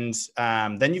 And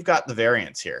then you've got the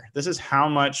variance here. This is how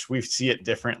much we see it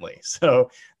differently.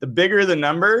 So the bigger the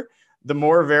number, the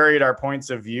more varied our points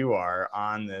of view are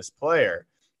on this player.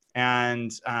 And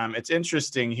it's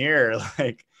interesting here,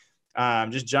 like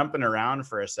just jumping around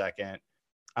for a second.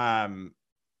 Ngakoue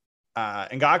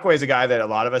is a guy that a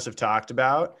lot of us have talked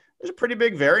about. There's a pretty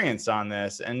big variance on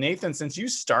this. And Nathan, since you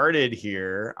started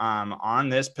here on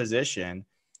this position,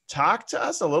 talk to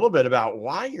us a little bit about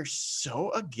why you're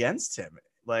so against him.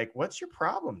 Like, what's your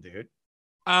problem, dude?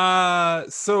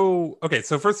 So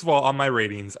first of all, on my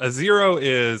ratings, a 0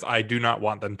 is I do not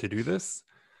want them to do this.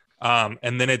 And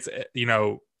then it's,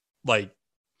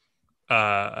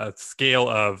 a scale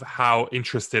of how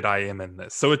interested I am in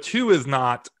this. So a 2 is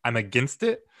not, I'm against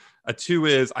it. A 2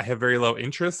 is I have very low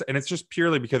interest, and it's just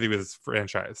purely because he was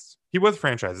franchised. He was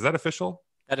franchised. Is that official?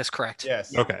 That is correct.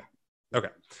 Yes. Okay.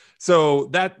 So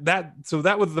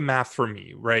that was the math for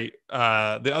me, right?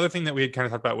 The other thing that we had kind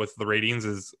of talked about with the ratings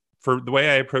is, for the way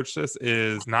I approach this,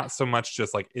 is not so much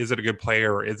just like, is it a good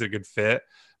player or is it a good fit,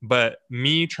 but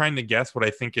me trying to guess what I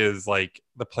think is like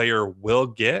the player will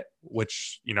get,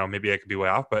 which, maybe I could be way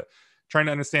off, but trying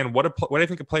to understand what I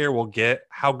think a player will get,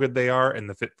 how good they are, and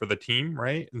the fit for the team,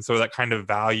 right? And so that kind of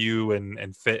value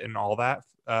and fit and all that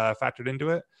factored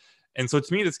into it. And so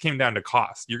to me, this came down to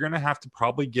cost. You're going to have to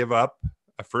probably give up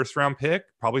a first round pick,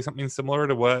 probably something similar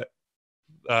to what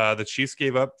the Chiefs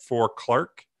gave up for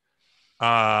Clark,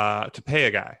 to pay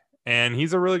a guy. And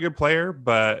he's a really good player,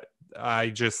 but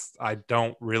I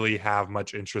don't really have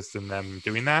much interest in them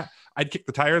doing that. I'd kick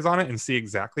the tires on it and see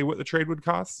exactly what the trade would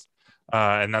cost.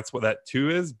 And that's what that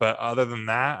 2 is. But other than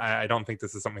that, I don't think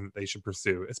this is something that they should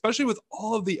pursue, especially with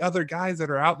all of the other guys that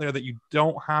are out there that you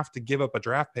don't have to give up a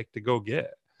draft pick to go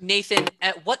get. Nathan,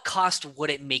 at what cost would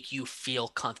it make you feel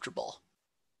comfortable?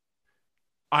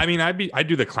 I mean, I'd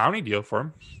do the Clowney deal for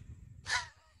him.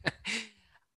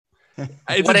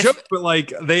 It's a joke, but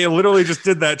like they literally just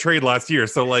did that trade last year,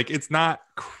 so like it's not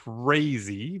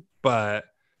crazy. But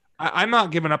I'm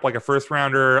not giving up like a first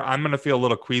rounder. I'm gonna feel a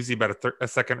little queasy about a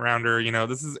second rounder.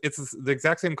 It's the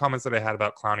exact same comments that I had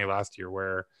about Clowney last year,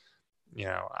 where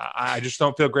I just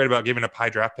don't feel great about giving up high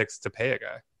draft picks to pay a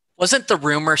guy. Wasn't the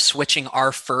rumor switching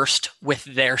our first with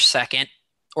their second,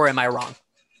 or am I wrong?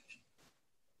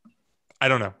 I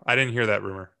don't know. I didn't hear that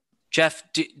rumor. Jeff,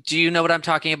 do you know what I'm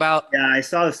talking about? Yeah, I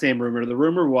saw the same rumor. The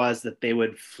rumor was that they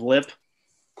would flip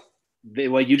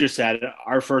what you just said,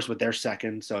 our first with their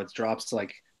second, so it drops to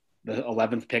like the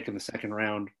 11th pick in the second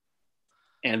round.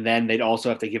 And then they'd also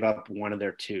have to give up one of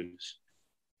their 2s.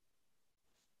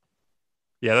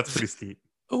 Yeah, that's pretty steep.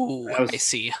 Oh, I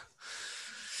see.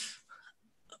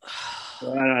 I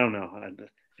don't know.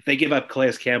 If they give up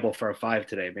Calais Campbell for a 5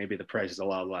 today, maybe the price is a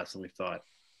lot less than we thought.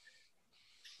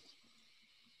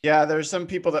 Yeah, there's some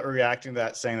people that were reacting to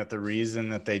that, saying that the reason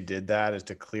that they did that is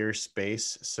to clear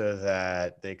space so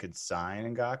that they could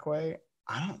sign Ngakoue.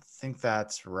 I don't think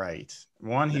that's right.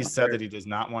 One, he said that he does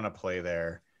not want to play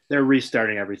there. They're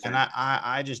restarting everything. And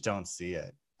I just don't see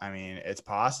it. I mean, it's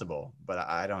possible, but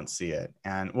I don't see it.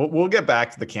 And we'll get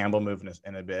back to the Campbell move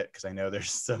in a bit, because I know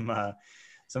there's some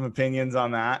opinions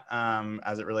on that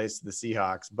as it relates to the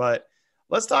Seahawks. But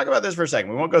let's talk about this for a second.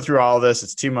 We won't go through all of this.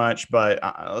 It's too much, but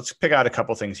let's pick out a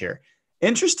couple things here.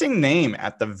 Interesting name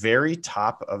at the very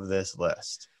top of this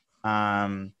list.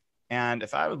 And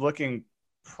if I was looking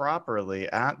properly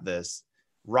at this,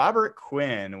 Robert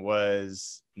Quinn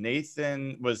was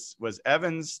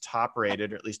Evan's top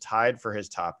rated, or at least tied for his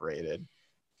top rated.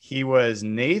 He was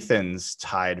Nathan's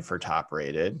tied for top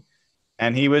rated,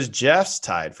 and he was Jeff's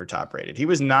tied for top rated. He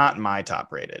was not my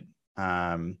top rated.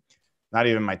 Not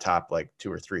even my top like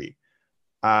 2 or 3.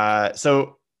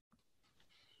 So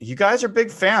you guys are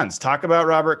big fans. Talk about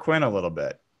Robert Quinn a little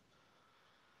bit.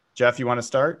 Jeff, you want to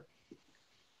start?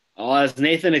 Well, as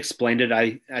Nathan explained it,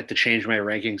 I had to change my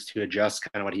rankings to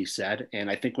adjust kind of what he said. And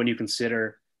I think when you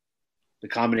consider the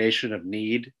combination of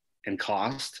need and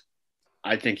cost,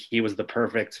 I think he was the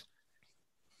perfect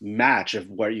match of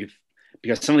where you,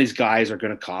 because some of these guys are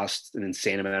going to cost an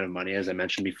insane amount of money, as I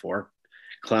mentioned before.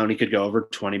 Clowney could go over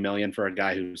 20 million for a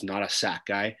guy who's not a sack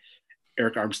guy.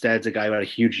 Eric Armstead's a guy who had a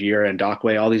huge year, and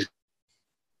Dockway, all these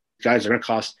guys are going to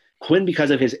cost. Quinn, because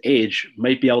of his age,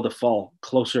 might be able to fall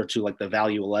closer to like the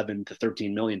value $11 to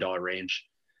 $13 million range.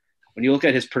 When you look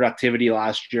at his productivity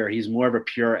last year, he's more of a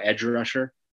pure edge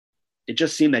rusher. It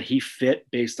just seemed that he fit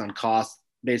based on cost,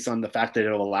 based on the fact that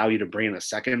it'll allow you to bring in a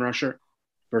second rusher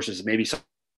versus maybe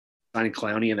signing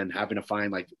Clowney and then having to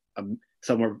find like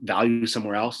somewhere value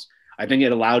somewhere else. I think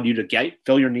it allowed you to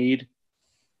fill your need.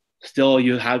 Still,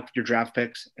 you have your draft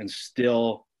picks and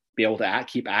still be able to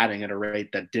keep adding at a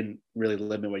rate that didn't really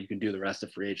limit what you can do the rest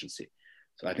of free agency.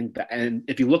 So I think that, and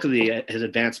if you look at his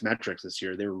advanced metrics this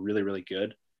year, they were really, really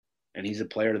good. And he's a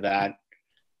player that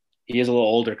he is a little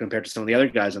older compared to some of the other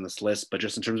guys on this list, but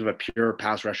just in terms of a pure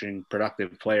pass rushing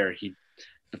productive player,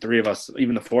 the three of us,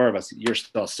 even the four of us, you're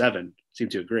still 7, seem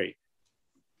to agree.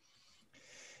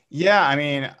 Yeah. I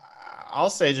mean, I'll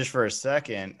say just for a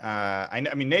second, I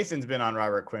mean, Nathan's been on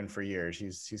Robert Quinn for years.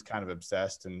 He's kind of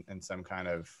obsessed in some kind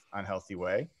of unhealthy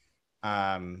way.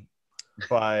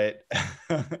 But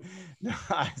no,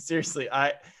 seriously,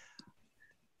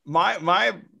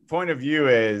 my point of view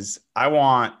is I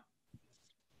want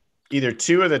either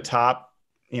 2 of the top,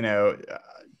 mid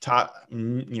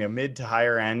to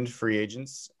higher end free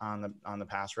agents on the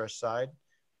pass rush side,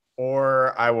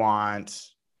 or I want,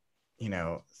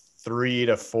 3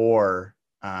 to 4,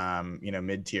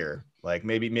 mid-tier, like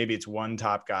maybe it's 1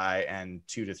 top guy and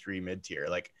 2 to 3 mid-tier.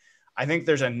 Like, I think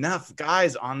there's enough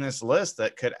guys on this list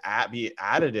that could be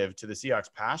additive to the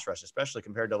Seahawks pass rush, especially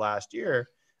compared to last year.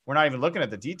 We're not even looking at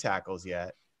the D tackles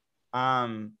yet.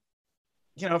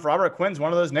 If Robert Quinn's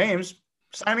one of those names,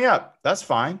 sign me up. That's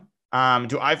fine.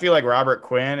 Do I feel like Robert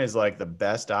Quinn is like the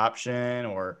best option,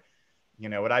 or,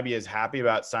 would I be as happy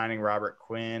about signing Robert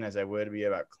Quinn as I would be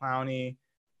about Clowney?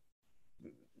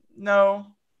 No,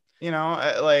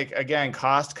 again,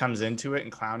 cost comes into it,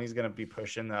 and Clowney's going to be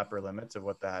pushing the upper limits of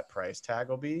what that price tag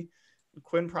will be.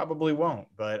 Quinn probably won't,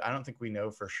 but I don't think we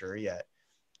know for sure yet.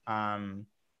 I'll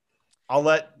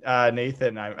let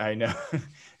Nathan, I know,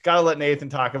 got to let Nathan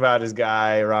talk about his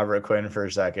guy, Robert Quinn, for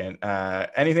a second.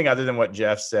 Anything other than what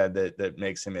Jeff said that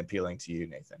makes him appealing to you,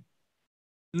 Nathan?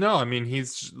 No, I mean,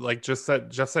 he's like Jeff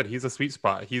said, he's a sweet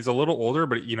spot. He's a little older,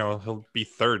 but he'll be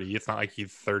 30. It's not like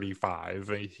he's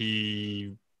 35.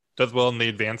 He does well in the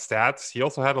advanced stats. He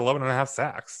also had 11.5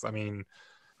 sacks. I mean,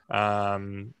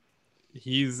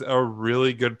 he's a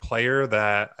really good player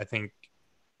that I think,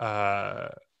 I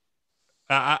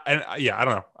don't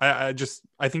know. I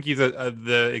think he's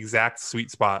the exact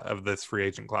sweet spot of this free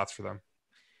agent class for them.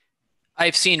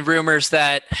 I've seen rumors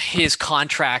that his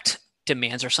contract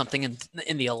demands are something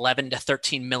in the $11 to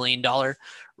 $13 million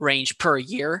range per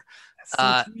year.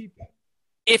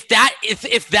 If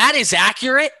that is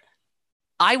accurate,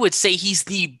 I would say he's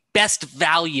the best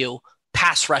value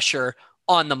pass rusher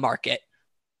on the market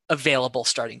available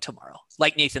starting tomorrow.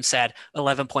 Like Nathan said,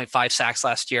 11.5 sacks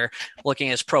last year. Looking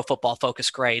at his Pro Football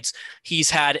Focus grades, he's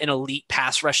had an elite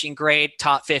pass rushing grade,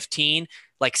 top 15,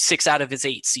 like 6 out of his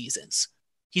 8 seasons.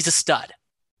 He's a stud.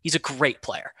 He's a great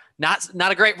player. Not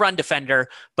a great run defender,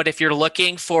 but if you're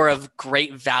looking for a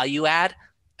great value add,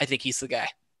 I think he's the guy.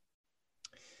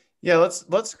 Yeah,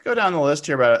 let's go down the list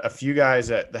here about a few guys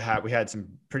that we had some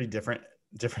pretty different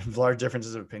large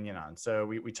differences of opinion on. So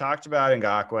we talked about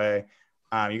Ngakoue.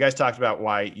 You guys talked about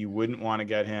why you wouldn't want to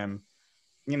get him.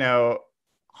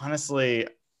 Honestly,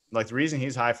 like the reason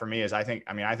he's high for me is I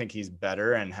think he's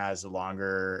better and has a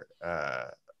longer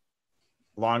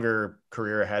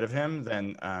career ahead of him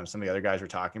than some of the other guys we're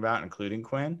talking about, including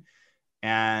Quinn.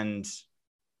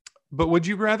 But would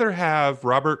you rather have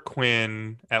Robert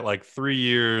Quinn at like 3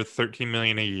 years, $13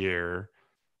 million a year,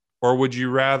 or would you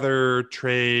rather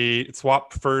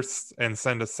swap first and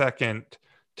send a second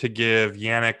to give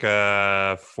Yannick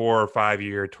a 4 or 5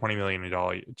 year,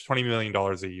 $20 million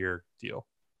a year deal?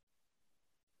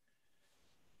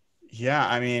 Yeah,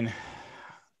 I mean,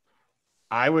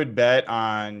 I would bet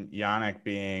on Yannick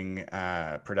being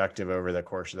productive over the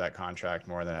course of that contract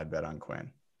more than I'd bet on Quinn.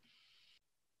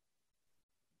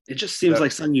 It just seems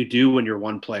like something you do when you're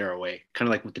one player away, kind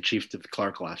of like with the Chiefs of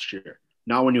Clark last year.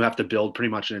 Not when you have to build pretty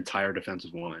much an entire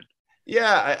defensive line.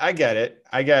 Yeah, I get it.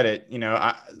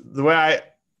 The way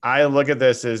I look at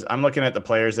this is I'm looking at the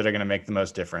players that are going to make the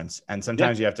most difference. And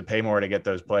sometimes you have to pay more to get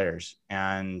those players.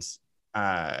 And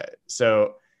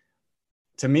so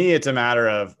to me, it's a matter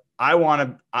of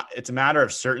it's a matter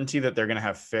of certainty that they're going to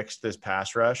have fixed this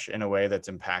pass rush in a way that's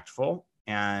impactful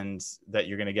and that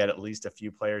you're going to get at least a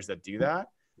few players that do that.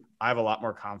 I have a lot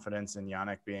more confidence in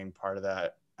Yannick being part of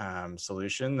that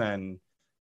solution than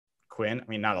Quinn. I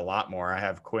mean, not a lot more. I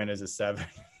have Quinn as a 7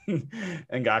 and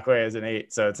Ngakoue as an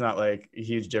 8. So it's not like a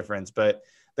huge difference, but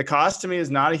the cost to me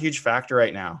is not a huge factor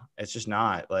right now. It's just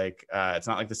not like, it's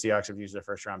not like the Seahawks have used their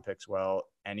first round picks well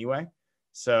anyway.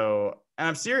 So, and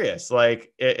I'm serious,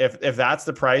 like if that's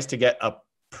the price to get a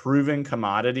proven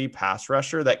commodity pass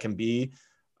rusher that can be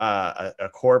a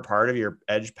core part of your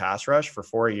edge pass rush for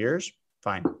 4 years,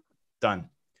 fine, done.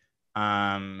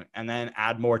 And then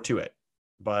add more to it.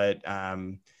 But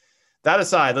that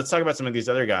aside, let's talk about some of these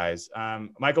other guys.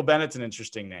 Michael Bennett's an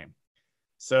interesting name.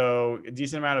 So a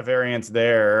decent amount of variance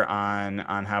there on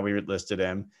how we listed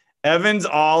him. Evan's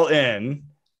all in.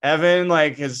 Evan,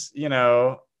 like,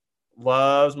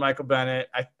 loves Michael Bennett.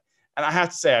 And I have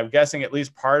to say, I'm guessing at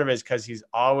least part of it is because he's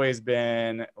always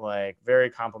been like very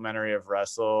complimentary of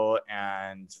Russell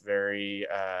and very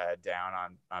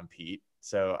down on Pete.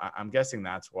 So I'm guessing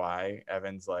that's why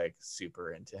Evan's like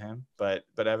super into him. But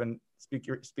Evan, speak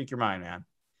your mind, man.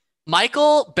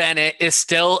 Michael Bennett is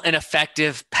still an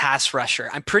effective pass rusher.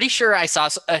 I'm pretty sure I saw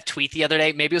a tweet the other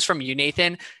day, maybe it was from you,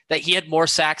 Nathan, that he had more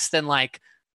sacks than like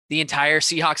the entire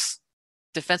Seahawks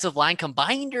defensive line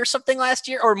combined or something last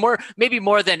year, or maybe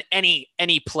more than any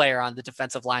player on the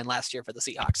defensive line last year for the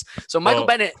Seahawks. So Michael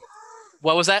Bennett,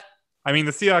 what was that? I mean,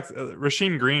 the Seahawks,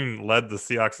 Rasheem Green led the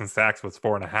Seahawks in sacks with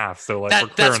 4.5. So like we're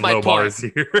that's clearing my low point. bars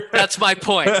here. That's my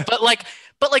point. But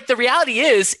like the reality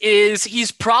is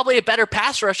he's probably a better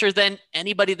pass rusher than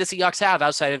anybody the Seahawks have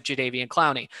outside of Jadeveon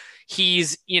Clowney.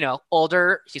 He's,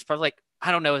 older. He's probably like,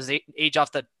 I don't know his age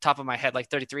off the top of my head, like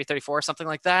 33, 34, something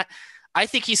like that. I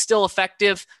think he's still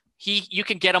effective. You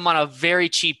can get him on a very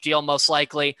cheap deal, most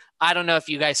likely. I don't know if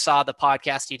you guys saw the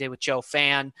podcast he did with Joe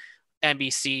Fan,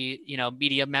 NBC,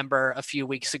 media member a few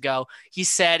weeks ago. He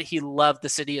said he loved the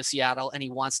city of Seattle and he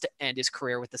wants to end his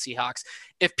career with the Seahawks.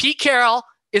 If Pete Carroll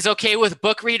is okay with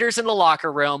book readers in the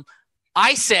locker room,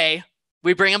 I say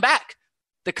we bring him back.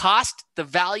 The cost, the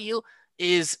value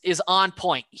is on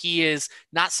point. He is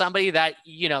not somebody that,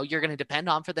 you're going to depend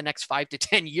on for the next 5 to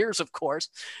 10 years, of course,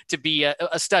 to be a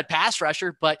stud pass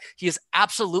rusher, but he is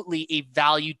absolutely a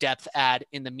value depth add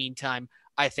in the meantime.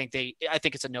 I think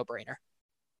it's a no-brainer.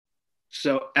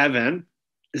 So Evan,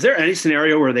 is there any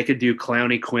scenario where they could do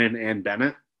Clowney, Quinn, and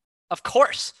Bennett? Of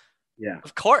course. Yeah.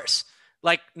 Of course.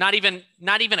 Like not even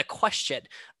a question.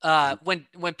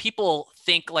 When people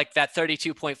think like that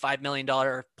 $32.5 million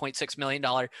or $0.6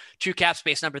 million true cap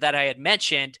space number that I had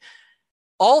mentioned,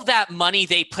 all that money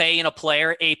they pay in a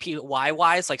player APY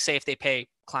wise, like say if they pay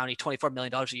Clowney $24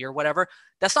 million a year, whatever,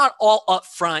 that's not all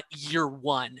upfront year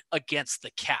one against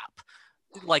the cap.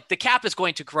 Like the cap is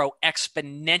going to grow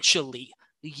exponentially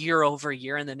year over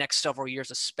year in the next several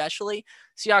years, especially.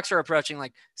 Seahawks are approaching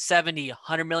like $70,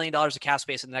 $100 million of cap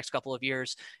space in the next couple of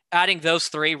years. Adding those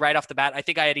three right off the bat, I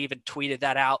think I had even tweeted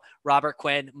that out. Robert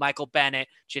Quinn, Michael Bennett,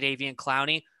 Jadeveon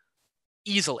Clowney,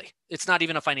 easily. It's not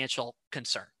even a financial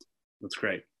concern. That's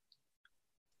great.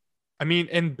 I mean,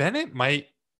 and Bennett might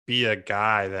be a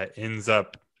guy that ends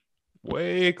up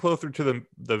way closer to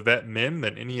the vet min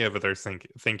than any of us are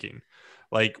thinking.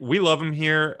 Like, we love him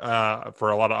here for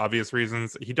a lot of obvious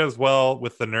reasons. He does well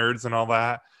with the nerds and all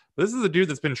that. But this is a dude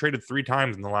that's been traded 3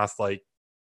 times in the last,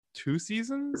 2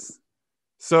 seasons.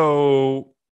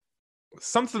 So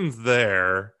something's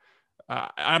there.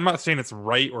 I'm not saying it's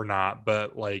right or not,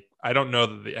 but, I don't know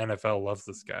that the NFL loves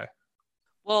this guy.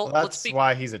 Well, that's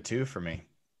why he's a 2 for me.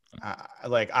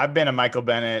 I've been a Michael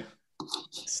Bennett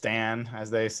stan, as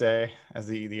they say, as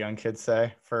the young kids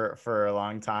say, for a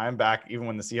long time, back even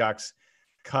when the Seahawks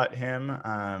cut him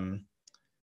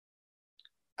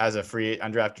as a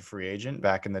undrafted free agent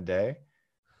back in the day.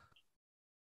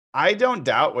 I don't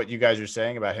doubt what you guys are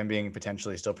saying about him being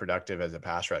potentially still productive as a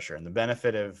pass rusher. And the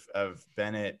benefit of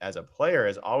Bennett as a player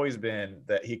has always been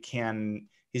that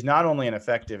he's not only an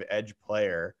effective edge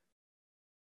player,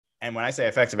 and when I say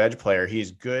effective edge player, he's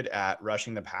good at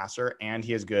rushing the passer and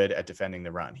he is good at defending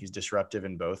the run. He's disruptive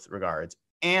in both regards,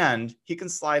 and he can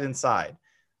slide inside.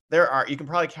 You can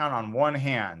probably count on one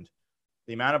hand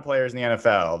the amount of players in the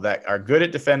NFL that are good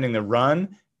at defending the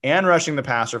run and rushing the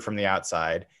passer from the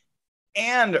outside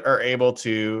and are able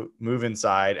to move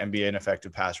inside and be an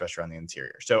effective pass rusher on the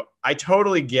interior. So I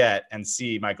totally get and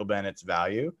see Michael Bennett's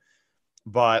value,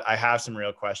 but I have some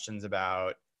real questions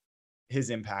about his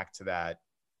impact to that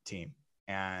team.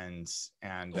 And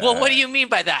well, what do you mean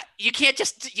by that? You can't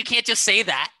just say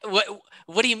that.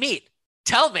 What do you mean?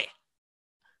 Tell me.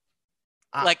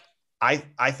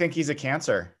 I think he's a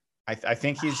cancer. I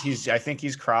think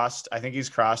he's crossed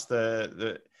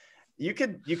the you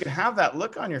could have that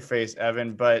look on your face,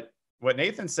 Evan, but what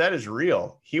Nathan said is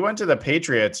real. He went to the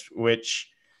Patriots, which,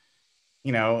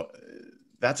 you know,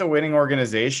 that's a winning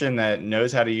organization that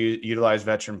knows how to utilize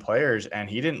veteran players, and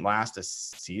he didn't last a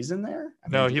season there.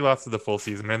 No, he lasted the full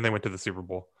season, and they went to the Super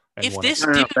Bowl. If this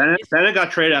dude, Bennett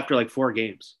got traded after like 4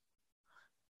 games.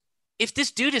 If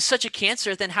this dude is such a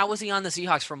cancer, then how was he on the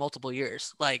Seahawks for multiple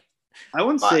years? Like, I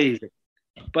wouldn't say,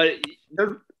 but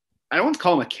I don't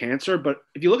call him a cancer. But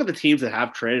if you look at the teams that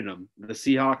have traded him, the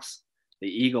Seahawks, the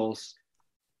Eagles,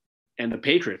 and the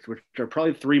Patriots, which are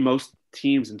probably 3 most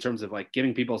teams in terms of like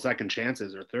giving people second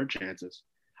chances or third chances.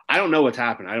 I don't know what's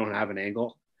happened. I don't have an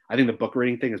angle. I think the book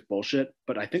reading thing is bullshit,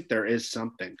 but I think there is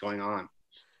something going on.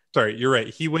 Sorry, you're right.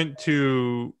 He went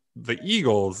to the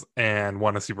Eagles and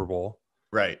won a Super Bowl.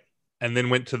 Right. And then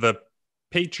went to the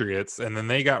Patriots, and then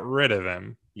they got rid of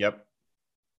him. Yep.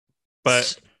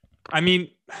 But I mean,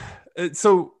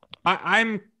 so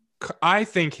I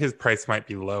think his price might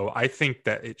be low. I think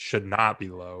that it should not be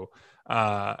low.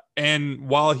 And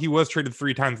while he was traded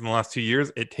 3 times in the last 2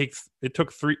 years, it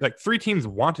took 3 teams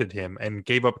wanted him and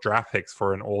gave up draft picks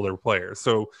for an older player.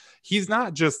 So he's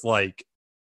not just like,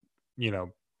 you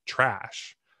know,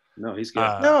 trash. No, he's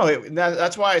good.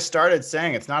 That's why I started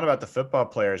saying it's not about the football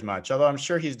player as much, although I'm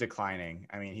sure he's declining.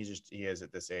 I mean, he is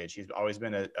at this age. He's always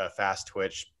been a fast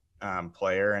twitch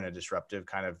player and a disruptive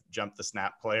kind of jump the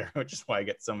snap player, which is why I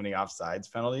get so many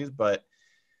offsides penalties. But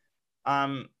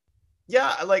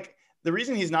yeah, like the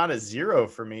reason he's not a 0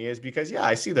 for me is because,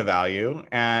 I see the value.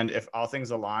 And if all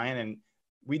things align, and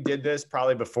we did this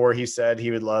probably before he said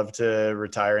he would love to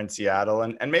retire in Seattle,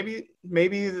 and maybe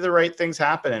the right things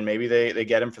happen and maybe they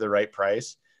get him for the right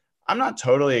price. I'm not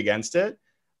totally against it,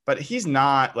 but he's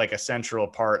not like a central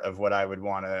part of what I would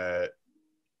want to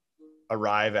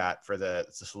arrive at for the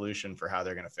solution for how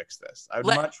they're going to fix this. I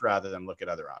would much rather them look at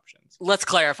other options. Let's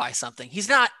clarify something. He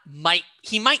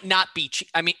might not be cheap.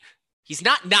 I mean, he's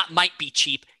not might be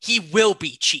cheap. He will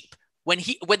be cheap. When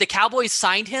the Cowboys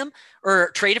signed him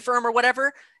or traded for him or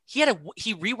whatever, he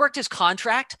reworked his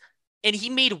contract and he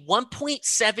made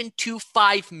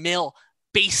 $1.725 million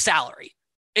base salary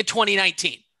in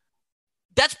 2019.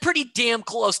 That's pretty damn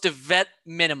close to vet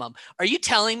minimum. Are you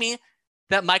telling me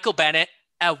that Michael Bennett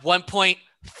at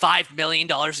 $1.5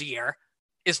 million a year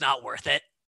is not worth it?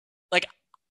 Like,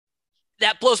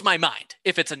 that blows my mind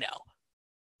if it's a no.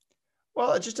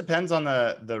 Well, it just depends on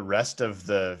the rest of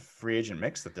the free agent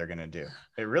mix that they're going to do.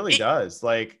 It really does.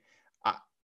 Like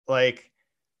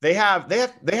they have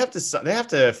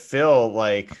to fill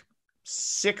like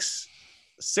six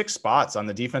spots on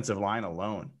the defensive line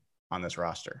alone on this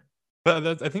roster.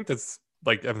 But I think that's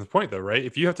like Evan's point, though, right?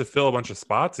 If you have to fill a bunch of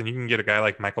spots and you can get a guy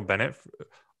like Michael Bennett,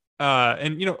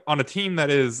 and you know, on a team that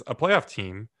is a playoff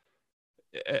team.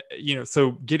 You know,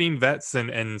 so getting vets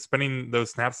and spending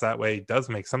those snaps that way does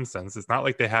make some sense. It's not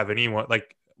like they have anyone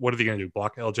like, what are they going to do?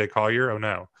 Block LJ Collier? Oh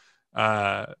no.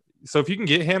 So if you can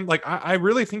get him, like, I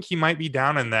really think he might be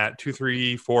down in that 2,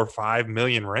 3, 4, 5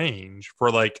 million range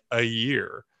for like a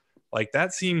year. Like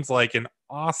that seems like an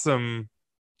awesome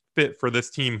fit for this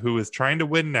team who is trying to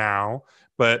win now,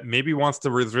 but maybe wants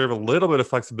to reserve a little bit of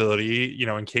flexibility, you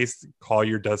know, in case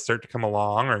Collier does start to come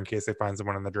along or in case they find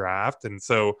someone in the draft. And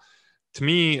so, to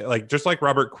me, like just like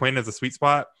Robert Quinn is a sweet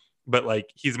spot, but like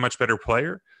he's a much better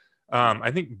player.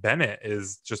 I think Bennett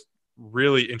is just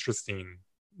really interesting,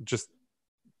 just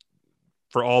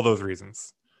for all those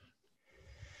reasons.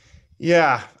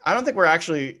 Yeah, I don't think we're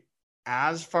actually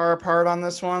as far apart on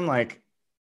this one. Like,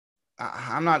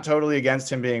 I'm not totally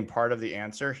against him being part of the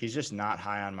answer. He's just not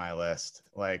high on my list.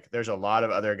 Like, there's a lot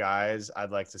of other guys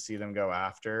I'd like to see them go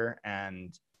after,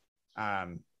 and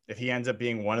if he ends up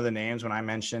being one of the names when I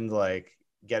mentioned like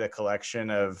get a collection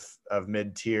of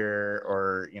mid-tier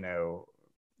or, you know,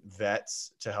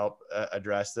 vets to help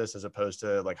address this as opposed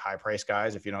to like high price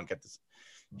guys, if you don't get this,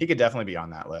 he could definitely be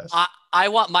on that list. I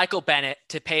want Michael Bennett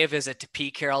to pay a visit to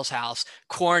Pete Carroll's house,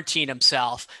 quarantine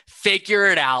himself, figure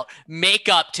it out, make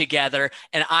up together.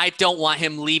 And I don't want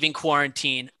him leaving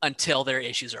quarantine until their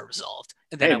issues are resolved.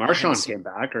 And then Marshawn came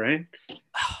back, right?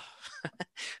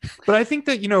 But I think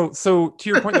that, you know, so to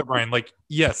your point, Brian, like,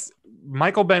 yes,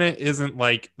 Michael Bennett isn't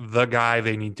like the guy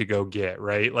they need to go get,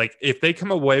 right? Like, if they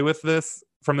come away with this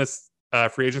from this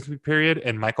free agency period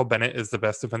and Michael Bennett is the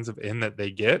best defensive end that they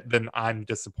get, then I'm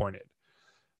disappointed.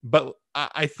 But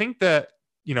I think that,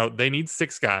 you know, they need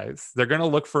 6 guys. They're going to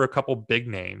look for a couple big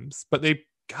names, but they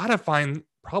got to find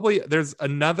probably there's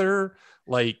another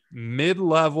like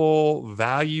mid-level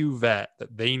value vet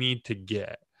that they need to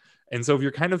get. And so if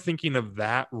you're kind of thinking of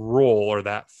that role or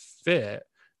that fit,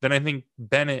 then I think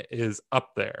Bennett is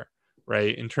up there,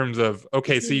 right? In terms of,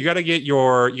 okay, so you got to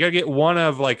get one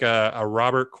of like a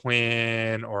Robert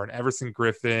Quinn or an Everson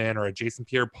Griffin or a Jason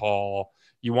Pierre-Paul.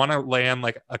 You want to land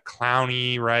like a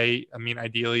Clowney, right? I mean,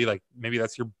 ideally, like maybe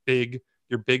that's your big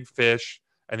fish,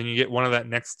 and then you get one of that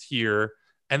next tier.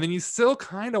 And then you still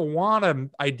kind of want to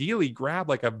ideally grab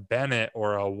like a Bennett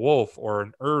or a Wolf or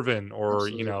an Irvin or,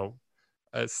 Absolutely.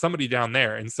 Somebody down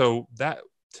there. And so that,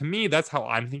 to me, that's how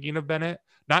I'm thinking of Bennett,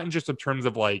 not in just in terms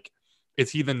of like,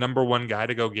 is he the number one guy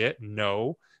to go get?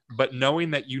 No, but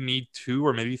knowing that you need 2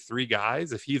 or maybe 3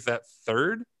 guys, if he's that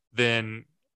third, then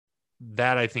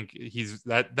that I think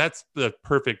that's the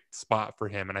perfect spot for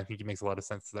him. And I think he makes a lot of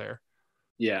sense there.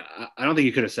 Yeah, I don't think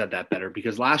you could have said that better,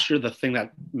 because last year, the thing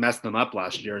that messed them up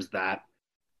last year is that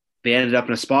they ended up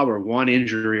in a spot where one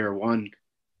injury or one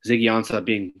Ziggy Ansah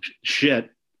being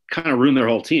shit kind of ruined their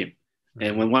whole team. Mm-hmm.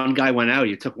 And when one guy went out,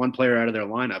 you took one player out of their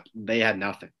lineup, they had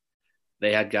nothing.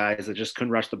 They had guys that just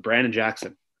couldn't rush. The Brandon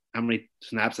Jackson, how many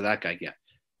snaps did that guy get?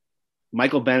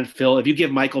 Michael Bennett, Phil, if you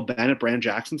give Michael Bennett Brandon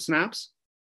Jackson snaps,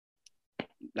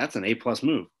 that's an A+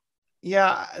 move.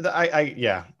 Yeah,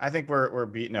 I think we're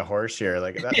beating a horse here.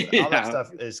 Like all that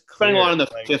stuff is clear. Spending a lot on the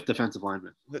fifth defensive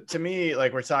lineman. To me,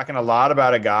 like we're talking a lot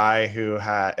about a guy who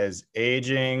is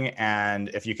aging, and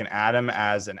if you can add him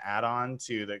as an add-on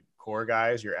to the core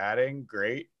guys you're adding,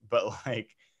 great. But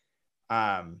like,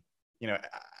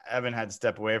 Evan had to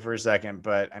step away for a second,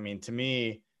 but I mean, to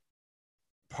me,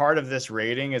 part of this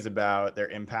rating is about their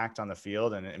impact on the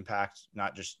field and impact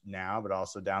not just now, but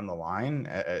also down the line.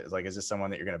 Like, is this someone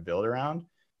that you're going to build around?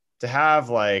 To have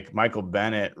like Michael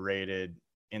Bennett rated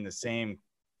in the same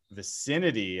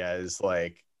vicinity as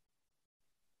like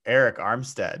Eric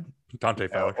Armstead, Dante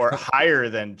Fowler, or higher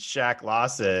than Shaq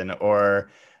Lawson, or,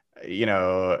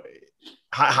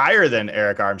 higher than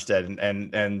Eric Armstead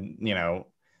and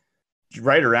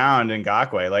right around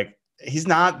Ngakoue, like, he's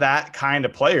not that kind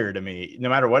of player to me, no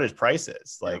matter what his price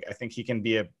is. Like, I think he can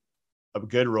be a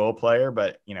good role player,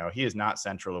 but he is not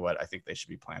central to what I think they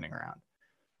should be planning around.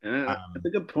 That's a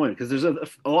good point, because there's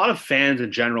a lot of fans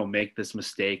in general make this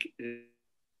mistake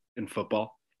in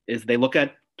football, is they look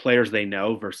at players they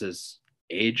know versus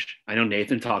age. I know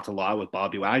Nathan talked a lot with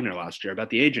Bobby Wagner last year about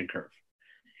the aging curve.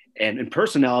 And in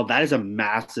personnel, that is a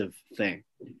massive thing.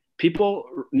 People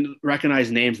recognize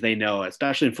names they know,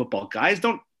 especially in football. Guys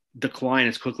don't decline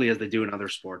as quickly as they do in other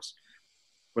sports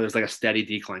where there's like a steady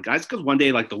decline. Guys, because one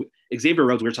day, like the Xavier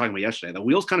Rhodes we were talking about yesterday, the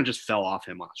wheels kind of just fell off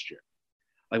him last year.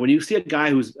 Like when you see a guy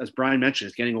who's, as Brian mentioned,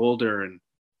 is getting older, and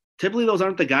typically those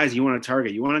aren't the guys you want to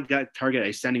target. You want to target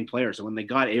ascending players. So when they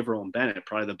got Averill and Bennett,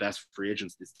 probably the best free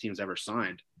agents this team's ever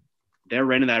signed, they're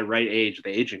right in that right age, the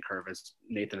aging curve, as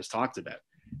Nathan has talked about.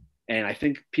 And I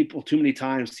think people too many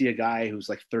times see a guy who's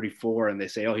like 34 and they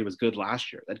say, oh, he was good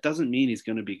last year. That doesn't mean he's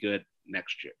going to be good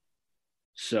next year.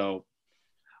 So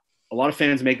a lot of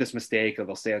fans make this mistake of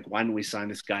they'll say, like, why didn't we sign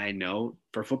this guy? No,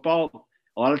 for football,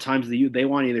 a lot of times they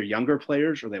want either younger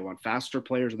players, or they want faster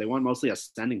players, or they want mostly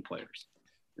ascending players.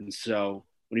 And so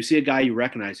when you see a guy you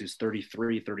recognize who's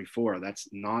 33, 34, that's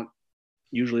not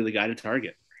usually the guy to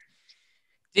target.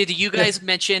 Did you guys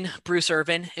mention Bruce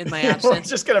Irvin in my absence? I was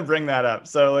just going to bring that up.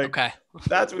 So like, okay,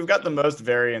 we've got the most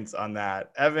variance on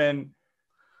that. Evan,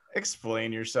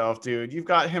 explain yourself, dude. You've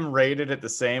got him rated at the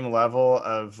same level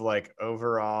of like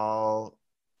overall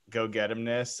go get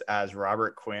himness as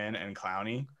Robert Quinn and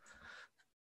Clowney.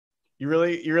 You're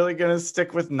really gonna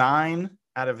stick with 9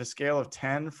 out of a scale of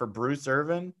 10 for Bruce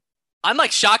Irvin? I'm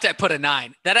like shocked I put a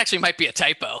 9. That actually might be a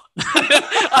typo.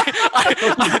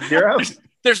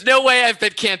 There's no way I've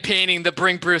been campaigning to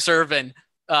bring Bruce Irvin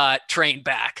train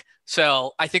back.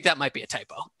 So I think that might be a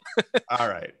typo. All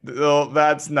right. Well,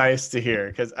 that's nice to hear,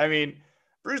 because I mean,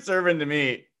 Bruce Irvin to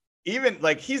me, even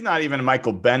like, he's not even a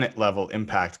Michael Bennett level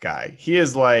impact guy. He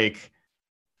is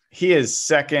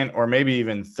second or maybe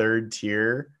even third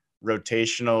tier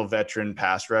rotational veteran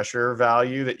pass rusher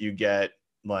value that you get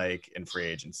like in free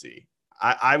agency.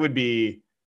 I would be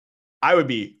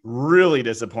really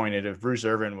disappointed if Bruce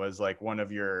Irvin was like one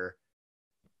of your,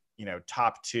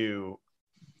 top 2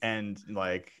 and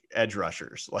like edge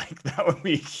rushers. Like, that would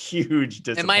be huge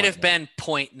disappointment. It might have been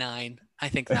 0.9. I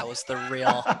think that was the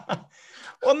real.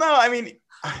 Well, no, I mean,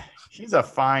 he's a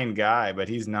fine guy, but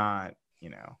he's not,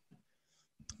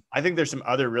 I think there's some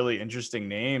other really interesting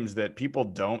names that people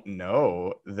don't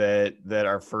know that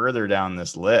are further down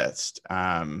this list.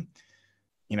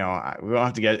 We won't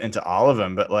have to get into all of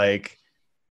them, but like,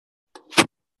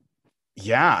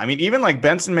 yeah, I mean, even like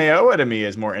Benson Mayowa to me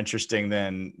is more interesting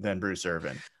than Bruce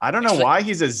Irvin. I don't know why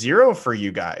he's a 0 for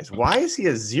you guys. Why is he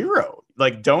a 0?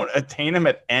 Like, don't attain him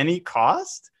at any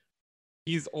cost?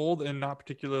 He's old and not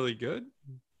particularly good.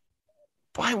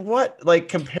 By what? Like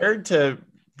compared to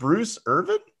Bruce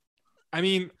Irvin? I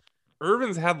mean,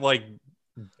 Irvin's had like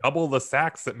double the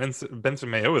sacks that Benson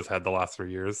Mayowa's had the last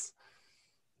 3 years.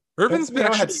 Irvin's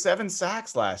Mayo had 7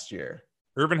 sacks last year.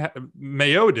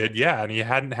 Mayo did, yeah, and he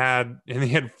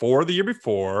had 4 the year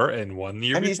before and 1 the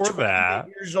year before that.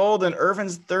 He's years old, and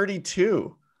Irvin's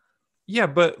 32. Yeah,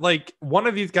 but like one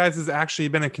of these guys has actually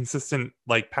been a consistent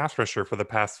like pass rusher for the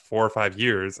past 4 or 5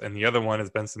 years, and the other one is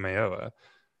Benson Mayowa.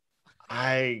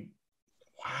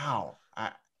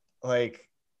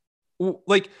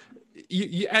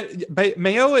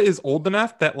 Mayowa is old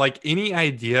enough that like any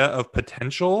idea of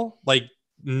potential, like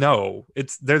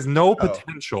there's no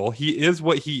potential. He is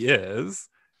what he is,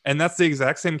 and that's the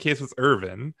exact same case with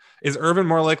Irvin. Is Irvin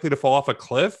more likely to fall off a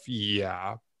cliff?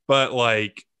 Yeah, but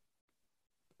like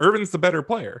Irvin's the better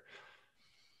player.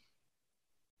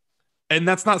 And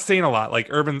that's not saying a lot.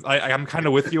 Like Irvin's, I'm kind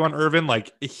of with you on Irvin.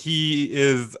 Like he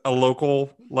is a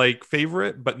local like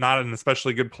favorite, but not an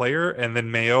especially good player. And then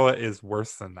Mayowa is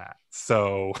worse than that.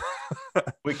 So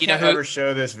we can't ever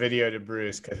show this video to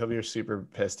Bruce because he'll be super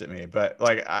pissed at me. But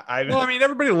like I mean,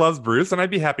 everybody loves Bruce, and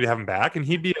I'd be happy to have him back, and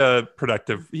he'd be a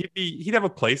productive. He'd have a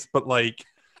place, but like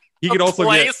he could also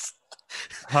get,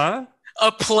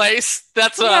 a place.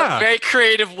 That's a very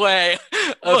creative way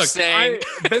of saying.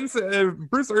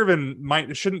 Bruce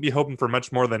Irvin shouldn't be hoping for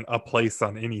much more than a place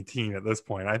on any team at this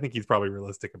point. I think he's probably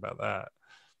realistic about that.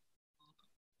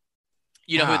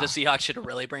 You know who the Seahawks should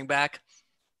really bring back?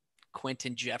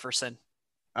 Quentin Jefferson.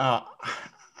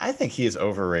 I think he is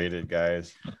overrated,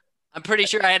 guys. I'm pretty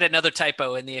sure I had another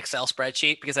typo in the Excel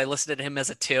spreadsheet because I listed him as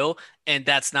a 2, and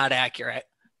that's not accurate.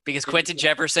 Because Quentin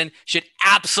Jefferson should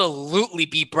absolutely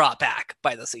be brought back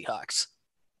by the Seahawks.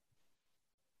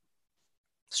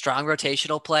 Strong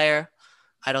rotational player.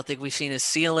 I don't think we've seen his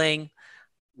ceiling.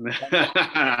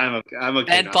 I'm okay.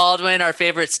 Ben Baldwin, our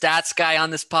favorite stats guy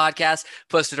on this podcast,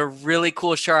 posted a really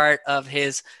cool chart of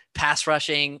his pass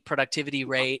rushing productivity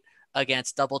rate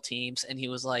against double teams, and he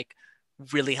was like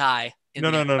really high.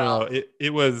 No.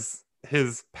 It was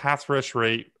his pass rush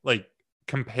rate, like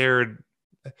compared.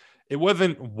 It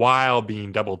wasn't while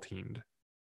being double teamed.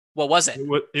 What was it?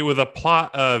 It was a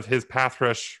plot of his pass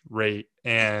rush rate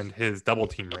and his double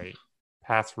team rate.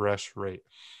 Pass rush rate.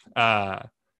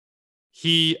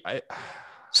 He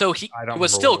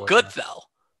was still good though.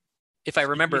 If I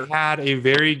remember, he had a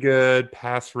very good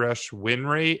pass rush win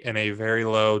rate and a very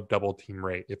low double team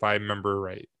rate, if I remember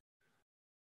right.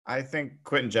 I think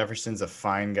Quentin Jefferson's a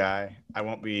fine guy. I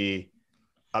won't be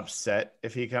upset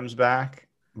if he comes back,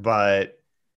 but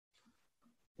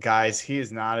guys, he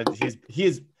is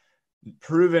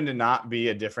proven to not be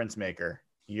a difference maker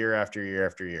year after year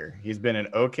after year. He's been an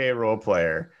okay role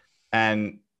player,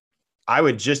 and I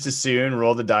would just as soon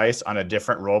roll the dice on a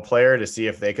different role player to see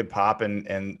if they could pop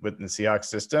in within the Seahawks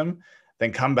system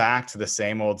than come back to the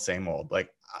same old. Like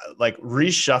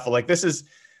reshuffle. Like this is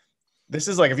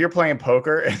like if you're playing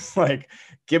poker, it's like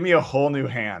give me a whole new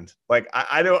hand. Like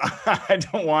I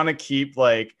don't want to keep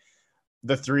like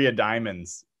the 3 of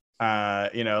diamonds.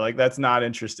 Like that's not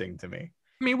interesting to me.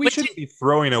 I mean, we shouldn't be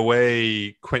throwing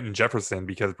away Quentin Jefferson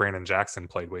because Brandon Jackson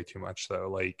played way too much, though.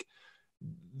 Like,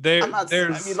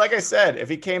 like I said, if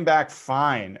he came back,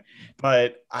 fine.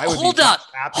 But I would hold up.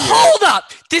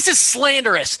 This is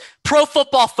slanderous. Pro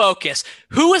Football Focus.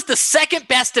 Who was the second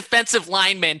best defensive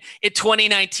lineman in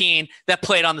 2019 that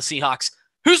played on the Seahawks?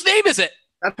 Whose name is it?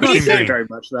 That's not saying very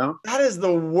much, though. That is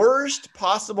the worst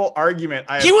possible argument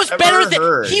I have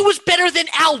heard. He was better than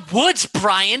Al Woods,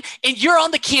 Brian, and you're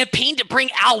on the campaign to bring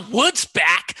Al Woods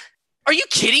back. Are you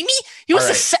kidding me? He was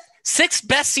the sixth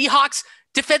best Seahawks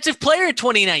defensive player in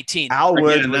 2019. Al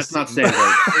Woods was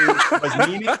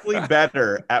meaningfully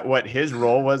better at what his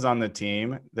role was on the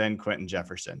team than Quentin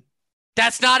Jefferson.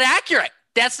 That's not accurate.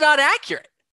 Who has a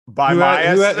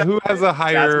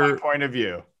higher? That's my point of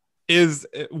view. Is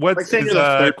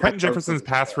Quentin Jefferson's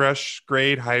pass rush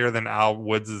grade higher than Al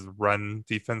Woods' run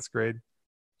defense grade?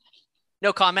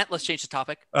 No comment. Let's change the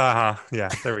topic. Yeah,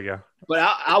 there we go. But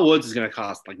Al Woods is going to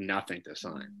cost like nothing to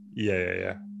sign.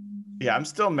 Yeah. Yeah, I'm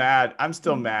still mad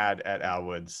at Al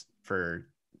Woods for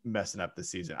messing up the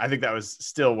season. I think that was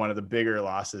still one of the bigger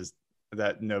losses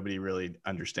that nobody really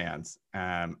understands.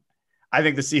 I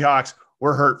think the Seahawks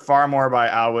were hurt far more by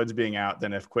Al Woods being out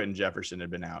than if Quentin Jefferson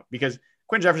had been out, because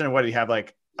Quentin Jefferson, what did he have,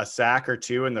 like a sack or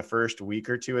 2 in the first week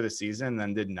or 2 of the season, and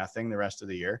then did nothing the rest of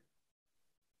the year?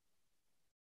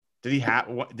 Did he have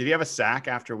a sack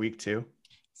after week 2?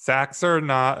 Sacks are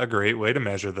not a great way to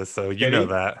measure this, though. You know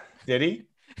that. Did he?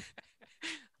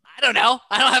 I don't know.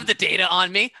 I don't have the data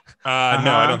on me. No,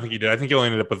 I don't think he did. I think he only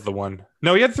ended up with the one.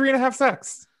 No, he had 3.5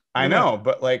 sacks. I know,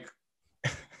 but like,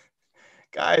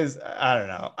 guys, I don't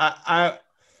know.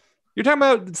 You're talking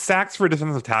about sacks for a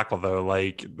defensive tackle, though.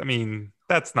 Like, I mean,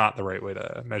 that's not the right way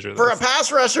to measure this. For a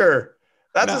pass rusher,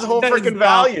 that's his whole freaking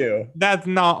value. That's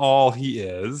not all he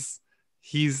is.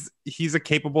 He's a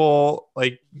capable,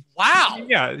 like, wow.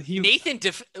 Yeah, Nathan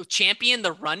champion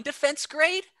the run defense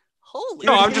grade. Holy!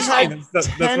 No, I'm just saying that's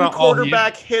 10 not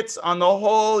quarterback hits on the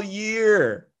whole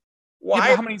year.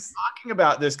 Why are we talking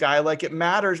about this guy like it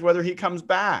matters whether he comes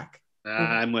back?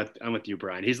 I'm with you,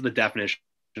 Brian. He's the definition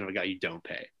of a guy you don't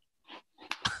pay.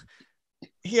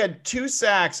 He had 2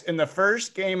 sacks in the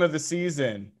first game of the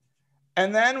season,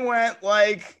 and then went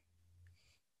like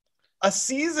a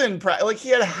season. Like he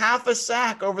had half a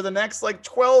sack over the next like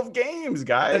 12 games,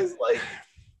 guys. Like,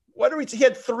 what are we? He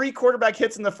had 3 quarterback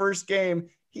hits in the first game.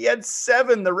 He had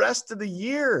 7 the rest of the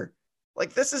year.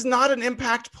 Like, this is not an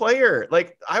impact player.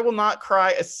 Like, I will not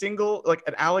cry a single, like,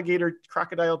 an alligator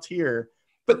crocodile tear.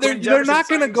 But they're not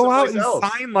going to go out and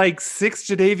sign like 6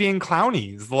 Jadeveon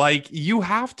Clowneys. Like, you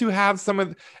have to have some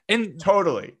of, and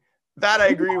totally that I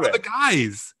agree with. The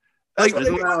guys, like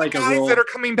the guys that are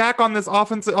coming back on this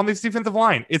offense, on this defensive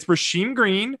line, it's Rasheem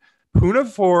Green, Poona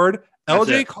Ford,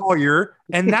 LJ Collier,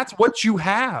 and that's what you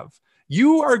have.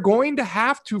 You are going to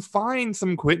have to find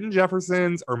some Quentin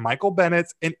Jeffersons or Michael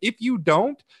Bennett's. And if you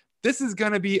don't, this is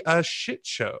going to be a shit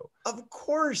show. Of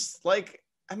course. Like,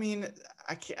 I mean,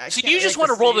 I can't. So you just want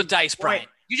to roll the dice, Brian.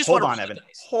 You just want to roll the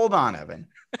dice. Hold on, Evan.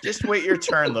 Just wait your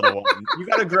turn, little one. You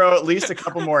got to grow at least a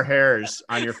couple more hairs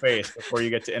on your face before you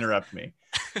get to interrupt me.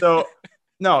 So,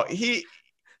 no,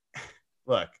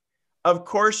 look, of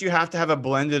course you have to have a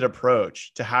blended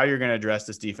approach to how you're going to address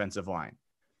this defensive line.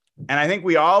 And I think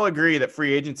we all agree that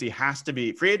free agency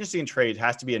and trades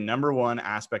has to be a number one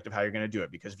aspect of how you're going to do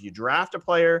it. Because if you draft a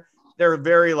player, they're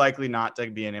very likely not to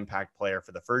be an impact player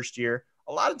for the first year.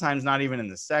 A lot of times, not even in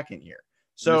the second year.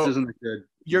 So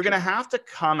you're going to have to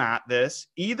come at this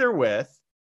either with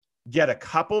get a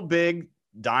couple big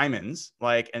diamonds,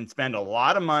 and spend a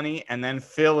lot of money and then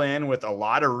fill in with a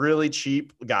lot of really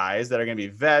cheap guys that are going to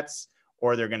be vets,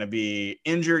 or they're going to be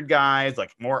injured guys,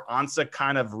 like more Ansah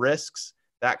kind of risks.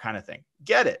 That kind of thing.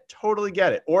 Get it. Totally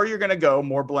get it. Or you're going to go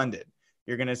more blended.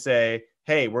 You're going to say,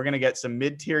 hey, we're going to get some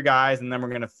mid-tier guys and then we're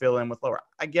going to fill in with lower.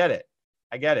 I get it.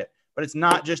 But it's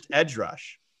not just edge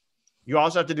rush. You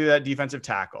also have to do that defensive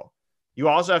tackle. You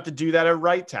also have to do that at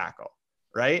right tackle,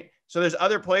 right? So there's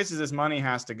other places this money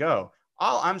has to go.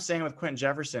 All I'm saying with Quentin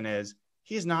Jefferson is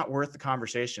he's not worth the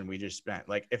conversation we just spent.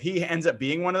 Like, if he ends up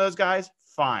being one of those guys,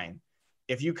 fine.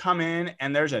 If you come in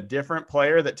and there's a different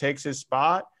player that takes his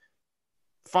spot,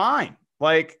 fine.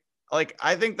 Like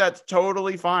I think that's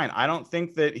totally fine. I don't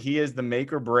think that he is the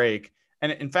make or break.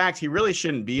 And in fact, he really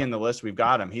shouldn't be in the list we've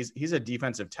got him. He's a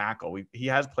defensive tackle. He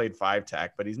has played 5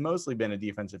 tech, but he's mostly been a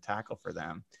defensive tackle for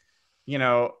them. You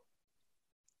know,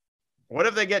 what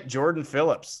if they get Jordan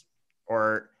Phillips,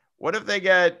 or what if they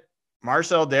get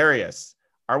Marcel Darius?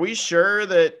 Are we sure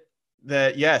that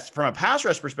yes, from a pass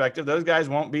rush perspective, those guys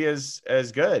won't be as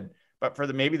good, but for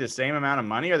maybe the same amount of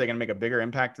money, are they going to make a bigger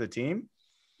impact to the team?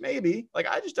 Maybe. Like,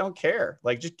 I just don't care.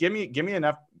 Like, just give me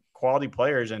enough quality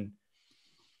players and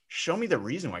show me the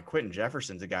reason why Quentin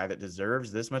Jefferson's a guy that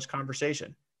deserves this much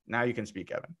conversation. Now you can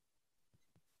speak, Evan.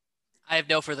 I have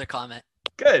no further comment.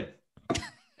 Good.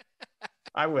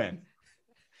 I win.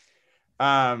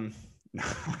 I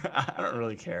don't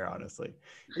really care, honestly.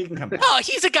 He can come back. No,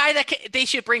 he's a guy that they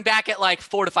should bring back at like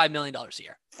 $4 to $5 million a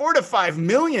year. $4 to $5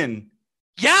 million.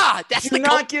 Yeah, that's do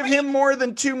not give him more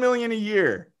than $2 million a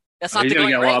year. That's not he's the going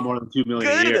to going get rate. a lot more than $2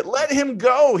 million good. a year. Let him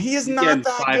go. He is not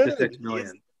that 5 good. to 6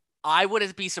 million. I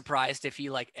wouldn't be surprised if he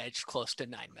edged close to $9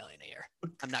 million a year.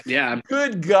 I'm not kidding. Yeah.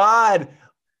 Good God.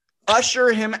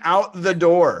 Usher him out the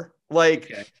door.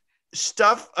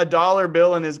 Stuff a dollar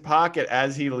bill in his pocket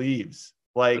as he leaves.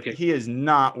 He is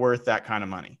not worth that kind of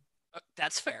money.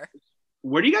 That's fair.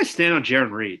 Where do you guys stand on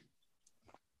Jarran Reed?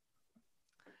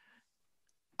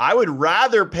 I would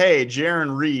rather pay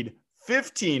Jarran Reed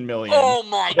 $15 million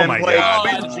than play God.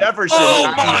 Quentin Jefferson.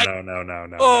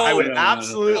 No. I would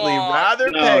absolutely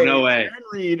rather pay Jarran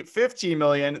Reed $15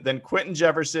 million than Quentin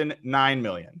Jefferson $9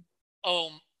 million.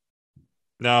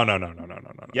 No.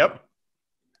 Yep.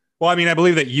 Well, I mean, I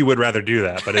believe that you would rather do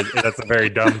that, but that's a very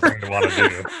dumb thing to want to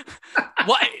do.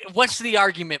 What's the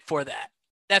argument for that?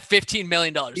 That $15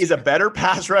 million. He's a better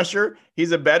pass rusher.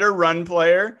 He's a better run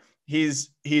player. He's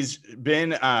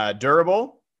been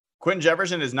durable. Quentin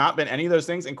Jefferson has not been any of those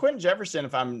things. And Quentin Jefferson,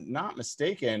 if I'm not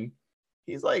mistaken,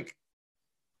 he's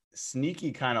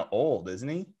sneaky kind of old, isn't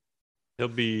he? He'll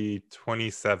be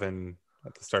 27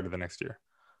 at the start of the next year.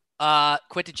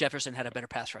 Quentin Jefferson had a better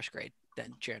pass rush grade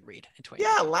than Jaron Reed in 20.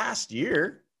 Yeah, last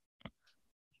year.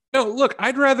 No, look,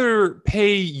 I'd rather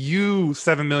pay you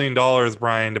 $7 million,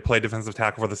 Brian, to play defensive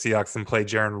tackle for the Seahawks than play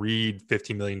Jaron Reed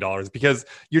 $15 million because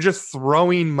you're just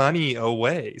throwing money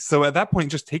away. So at that point,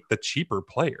 just take the cheaper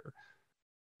player.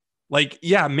 Like,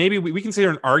 yeah, maybe we can sit here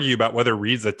and argue about whether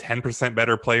Reed's a 10%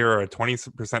 better player or a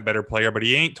 20% better player, but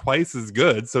he ain't twice as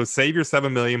good. So save your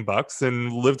 $7 million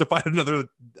and live to fight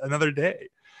another day.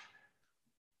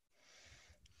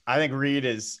 I think Reed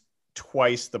is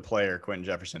twice the player Quentin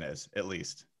Jefferson is, at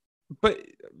least. But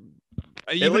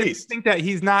at least think that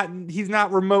he's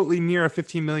not remotely near a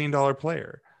 $15 million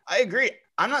player. I agree.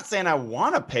 I'm not saying I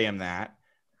want to pay him that,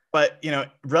 but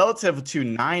relative to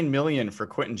 $9 million for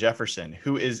Quentin Jefferson,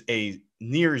 who is a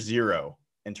near zero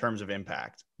in terms of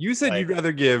impact. You said you'd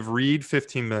rather give Reed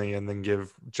 $15 million than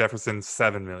give Jefferson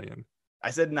 $7 million.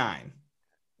 I said 9.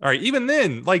 All right. Even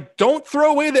then, don't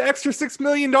throw away the extra $6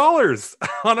 million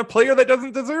on a player that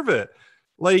doesn't deserve it.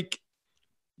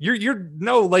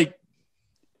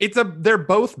 They're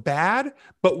both bad,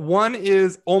 but one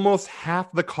is almost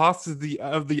half the cost of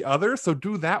the other. So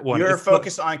do that one. You're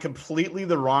focused on completely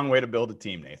the wrong way to build a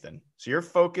team, Nathan. So you're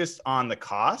focused on the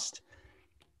cost.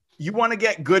 You want to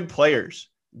get good players.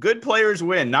 Good players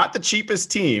win, not the cheapest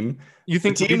team. You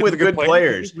think the team with good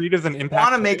players? Reed is an impact.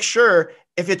 You want to make sure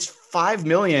if it's $5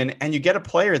 million and you get a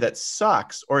player that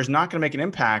sucks or is not going to make an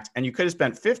impact, and you could have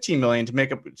spent $15 million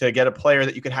to get a player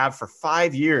that you could have for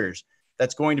 5 years.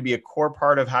 That's going to be a core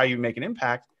part of how you make an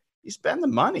impact. You spend the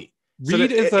money.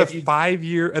 Reed is a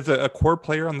 5-year as a core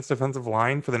player on this defensive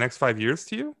line for the next 5 years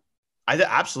to you? I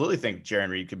absolutely think Jaron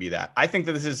Reed could be that. I think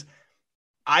that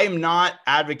I am not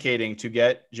advocating to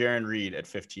get Jaron Reed at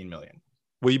 $15 million.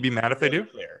 Will you be mad if they do?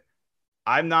 Clear.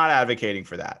 I'm not advocating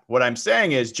for that. What I'm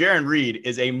saying is Jaron Reed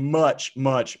is a much,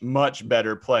 much, much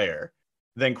better player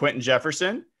than Quentin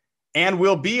Jefferson and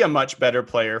will be a much better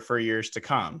player for years to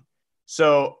come.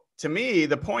 So to me,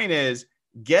 the point is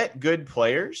get good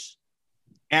players.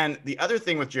 And the other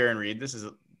thing with Jaron Reed, this is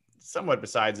somewhat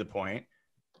besides the point,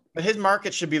 but his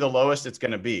market should be the lowest it's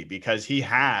going to be because he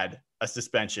had a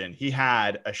suspension. He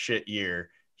had a shit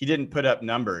year. He didn't put up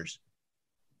numbers.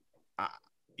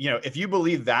 If you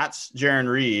believe that's Jaron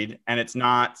Reed and it's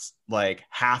not like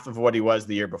half of what he was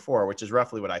the year before, which is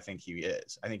roughly what I think he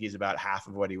is. I think he's about half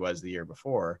of what he was the year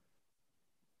before.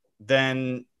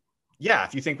 Then yeah,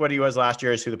 if you think what he was last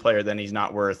year is who the player, then he's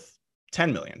not worth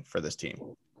 $10 million for this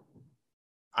team.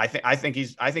 I think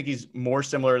he's more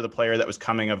similar to the player that was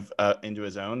coming into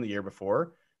his own the year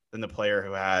before than the player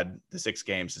who had the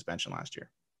 6-game suspension last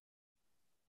year.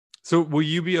 So will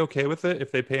you be okay with it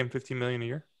if they pay him $15 million a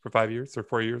year for 5 years or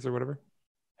 4 years or whatever?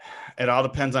 It all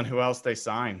depends on who else they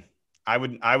sign. I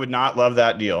would not love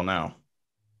that deal. No.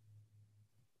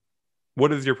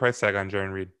 What is your price tag on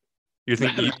Jaron Reed? You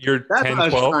think you're 10,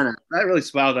 12? That really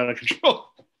spiraled out of control.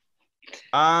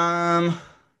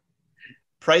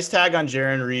 Price tag on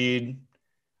Jaron Reed.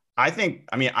 I think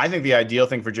the ideal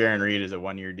thing for Jaron Reed is a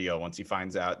 1-year deal once he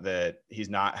finds out that he's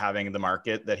not having the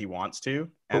market that he wants to.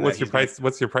 But what's your price?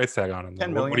 What's your price tag on him?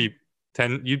 $10 million. What do you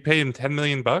 10? You'd pay him $10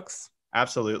 million?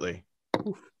 Absolutely.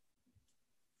 Oof.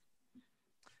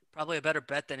 Probably a better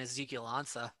bet than Ezekiel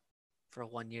Ansah for a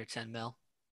 1-year $10 million.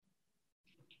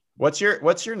 What's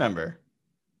your number?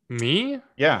 Me?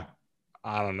 Yeah.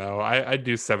 I don't know. I'd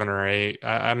do 7 or 8.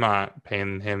 I'm not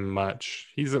paying him much.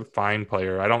 He's a fine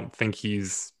player. I don't think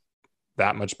he's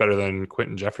that much better than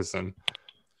Quentin Jefferson.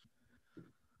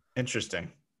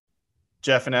 Interesting.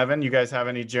 Jeff and Evan, you guys have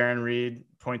any Jaron Reed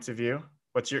points of view?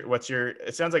 What's your?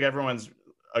 It sounds like everyone's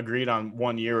agreed on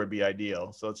 1 year would be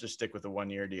ideal. So let's just stick with the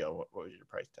 1-year deal. What would your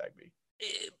price tag be?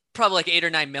 Probably like 8 or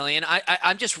 9 million.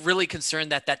 I'm just really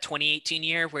concerned that 2018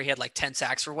 year where he had like 10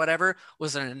 sacks or whatever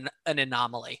was an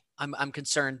anomaly. I'm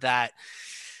concerned that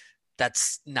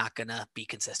that's not gonna be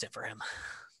consistent for him.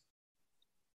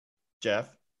 Jeff,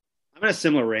 I'm in a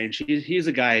similar range. He's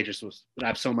a guy who just would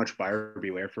have so much buyer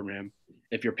beware from him.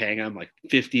 If you're paying him like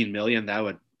 15 million, that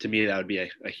would be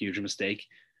a huge mistake.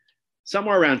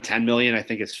 Somewhere around 10 million, I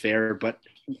think is fair. But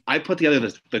I put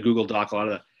together the Google Doc. A lot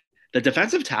of the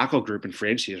defensive tackle group in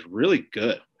free agency is really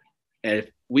good. And if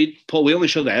we only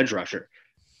show the edge rusher.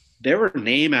 There were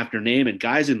name after name and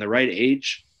guys in the right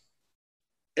age.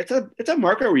 It's a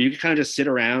market where you can kind of just sit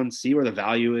around, see where the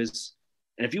value is.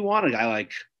 And if you want a guy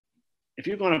if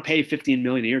you're going to pay 15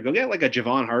 million a year, go get like a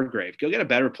Javon Hargrave. Go get a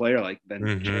better player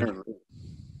than Jaron Reed.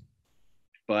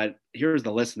 But here's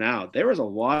the list now. There was a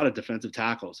lot of defensive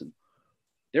tackles, and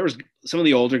there was some of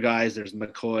the older guys. There's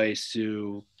McCoy,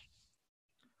 Sue.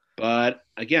 But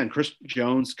again, Chris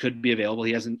Jones could be available.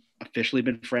 He hasn't officially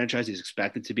been franchised. He's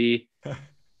expected to be.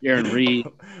 Aaron Reed.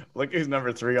 Look who's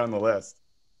number 3 on the list.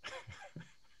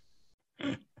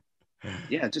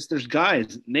 Yeah, just there's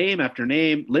guys, name after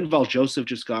name. Linval Joseph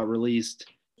just got released.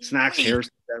 Snacks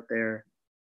Harrison's out there.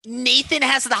 Nathan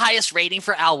has the highest rating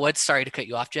for Al Woods. Sorry to cut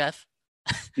you off, Jeff.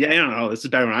 Yeah, I don't know. This is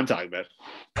better than I'm talking about.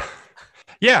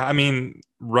 Yeah, I mean,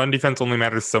 run defense only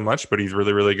matters so much, but he's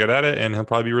really, really good at it, and he'll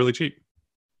probably be really cheap.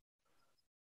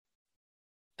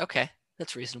 Okay,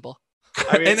 that's reasonable.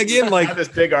 I mean, and again, I have this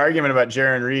big argument about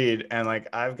Jaron Reed, and like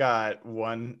I've got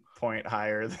 1 point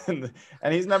higher than,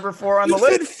 and he's number 4 on the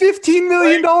list. $15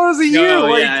 million a year.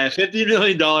 No, yeah, $50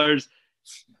 million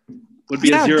would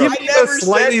be a zero. I never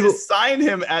said to sign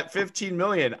him at $15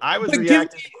 million. I was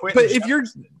reacting to Quentin. But if you're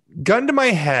gun to my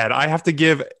head, I have to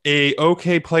give a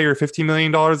okay player $15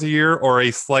 million a year or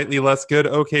a slightly less good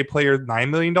okay player $9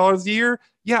 million a year.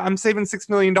 Yeah, I'm saving $6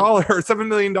 million or $7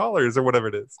 million or whatever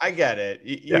it is. I get it.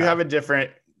 You have a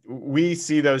different. We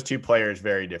see those two players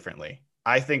very differently.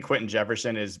 I think Quentin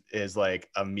Jefferson is like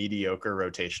a mediocre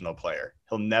rotational player.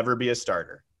 He'll never be a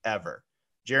starter ever.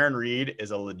 Jaron Reed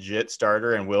is a legit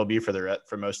starter and will be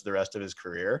for most of the rest of his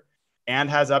career, and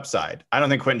has upside. I don't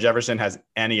think Quentin Jefferson has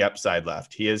any upside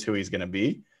left. He is who he's going to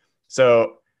be.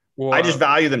 So I just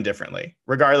value them differently,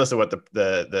 regardless of what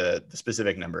the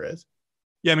specific number is.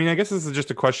 Yeah, I mean, I guess this is just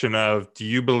a question of, do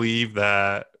you believe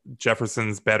that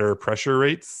Jefferson's better pressure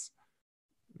rates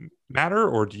matter,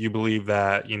 or do you believe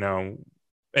that,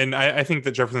 and I think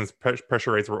that Jefferson's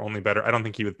pressure rates were only better. I don't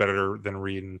think he was better than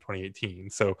Reed in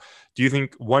 2018. So do you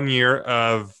think 1 year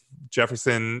of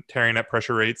Jefferson tearing up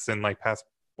pressure rates and like pass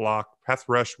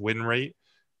rush win rate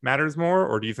matters more?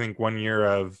 Or do you think 1 year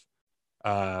of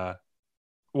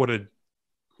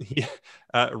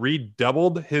Reed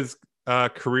doubled his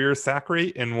career sack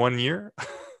rate in 1 year?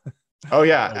 Oh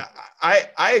yeah.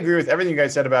 I agree with everything you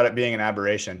guys said about it being an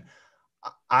aberration.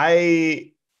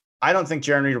 I don't think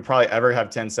Jaron Reed will probably ever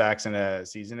have 10 sacks in a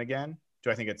season again.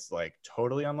 Do I think it's like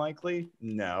totally unlikely?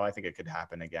 No, I think it could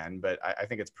happen again, but I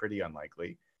think it's pretty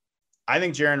unlikely. I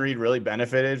think Jaron Reed really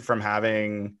benefited from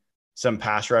having some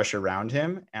pass rush around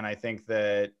him. And I think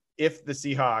that if the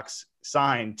Seahawks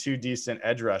sign 2 decent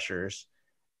edge rushers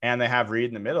and they have Reed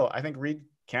in the middle, I think Reed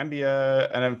can be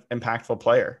an impactful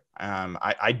player.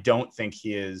 I don't think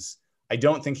he is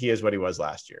what he was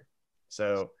last year.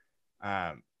 So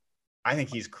I think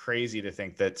he's crazy to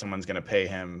think that someone's going to pay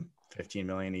him $15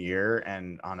 million a year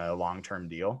and on a long-term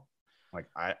deal. Like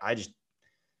I think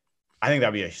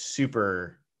that'd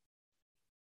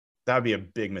be a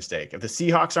big mistake. If the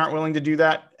Seahawks aren't willing to do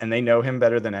that and they know him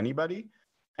better than anybody,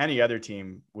 any other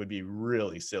team would be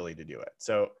really silly to do it.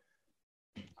 So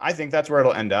I think that's where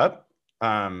it'll end up.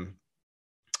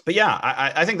 But yeah,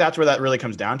 I think that's where that really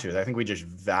comes down to. I think we just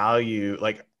value,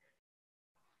 like,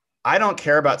 I don't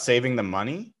care about saving the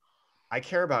money. I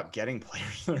care about getting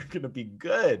players that are going to be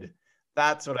good.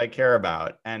 That's what I care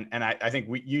about. And I think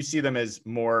you see them as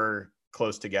more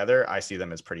close together. I see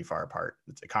them as pretty far apart.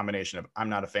 It's a combination of, I'm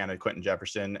not a fan of Quentin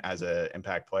Jefferson as an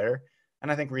impact player,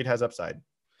 and I think Reed has upside.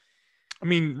 I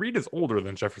mean, Reed is older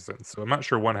than Jefferson, so I'm not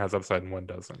sure one has upside and one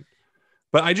doesn't.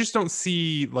 But I just don't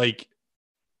see, like,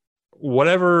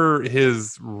 whatever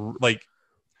his, like,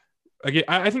 again,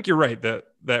 I think you're right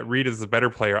that Reed is a better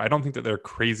player. I don't think that they're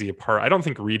crazy apart. I don't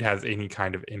think Reed has any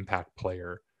kind of impact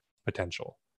player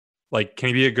potential. Like, can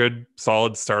he be a good,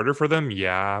 solid starter for them?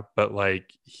 Yeah, but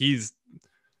like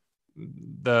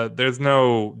there's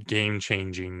no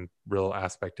game-changing real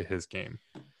aspect to his game.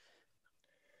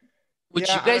 I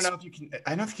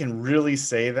don't know if you can really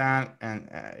say that. And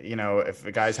if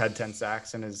a guy's had 10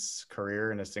 sacks in his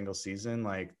career in a single season,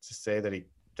 like, to say that he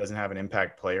doesn't have an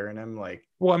impact player in him, like,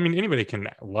 well, I mean, anybody can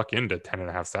luck into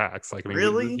 10.5 sacks. Like, I mean,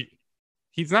 really,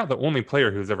 he's not the only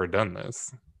player who's ever done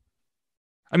this.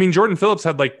 I mean, Jordan Phillips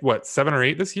had 7 or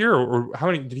 8 this year, or how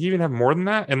many? Did he even have more than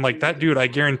that? And like, that dude, I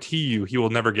guarantee you, he will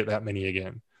never get that many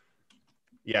again.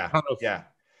 Yeah, yeah.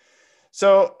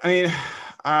 So, I mean,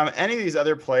 any of these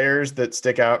other players that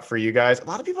stick out for you guys? A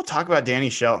lot of people talk about Danny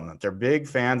Shelton. They're big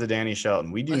fans of Danny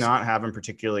Shelton. We do not have him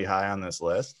particularly high on this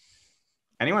list.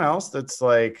 Anyone else that's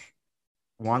like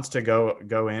wants to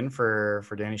go in for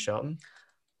Danny Shelton?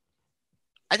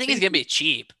 I think he's gonna be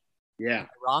cheap. Yeah. Am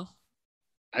I wrong?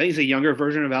 I think he's a younger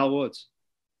version of Al Woods.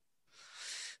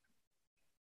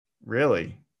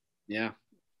 Really? Yeah.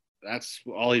 That's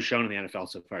all he's shown in the NFL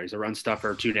so far. He's a run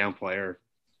stuffer, 2-down player.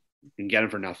 You can get him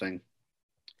for nothing.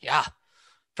 Yeah.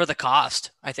 For the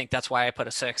cost. I think that's why I put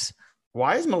a 6.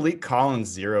 Why is Malik Collins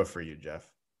 0 for you, Jeff?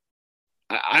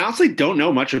 I honestly don't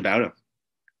know much about him.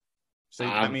 So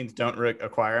that means don't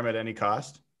acquire him at any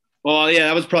cost? Well, yeah,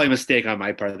 that was probably a mistake on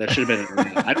my part. That should have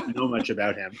been – I don't know much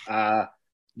about him.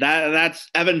 That's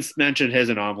Evans mentioned his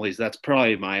anomalies. That's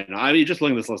probably mine. I mean, just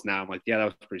looking at this list now, I'm like, yeah, that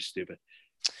was pretty stupid.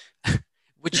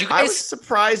 Would you I was guys?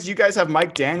 surprised you guys have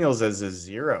Mike Daniels as a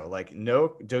 0. Like,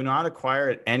 no, do not acquire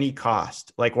at any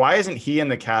cost. Like, why isn't he in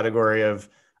the category of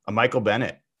a Michael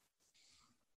Bennett?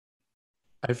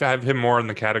 I have him more in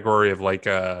the category of like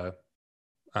an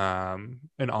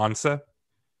Ansah,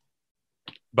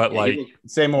 but like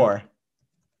say more.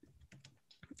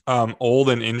 Old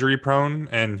and injury prone,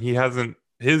 and he hasn't.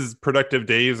 His productive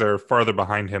days are farther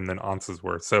behind him than Ansah's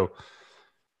were. So,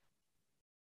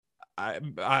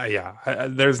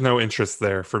 there's no interest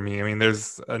there for me. I mean,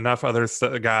 there's enough other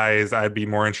guys I'd be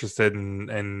more interested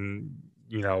in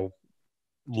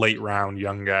late round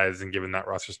young guys and given that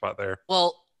roster spot there.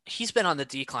 Well, he's been on the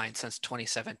decline since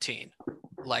 2017.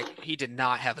 Like, he did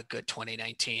not have a good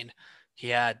 2019. He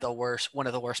had one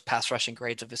of the worst pass rushing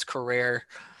grades of his career.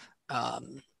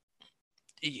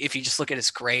 If you just look at his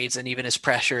grades and even his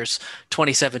pressures,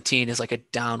 2017 is like a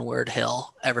downward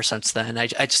hill ever since then. I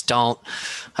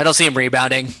don't see him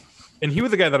rebounding. And he was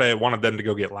the guy that I wanted them to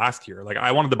go get last year. Like,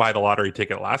 I wanted to buy the lottery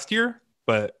ticket last year,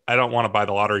 but I don't want to buy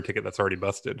the lottery ticket that's already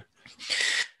busted.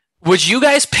 Would you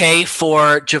guys pay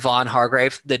for Javon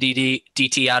Hargrave, the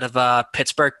DT out of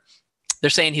Pittsburgh?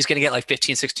 They're saying he's going to get like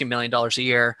 $15-16 million a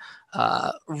year.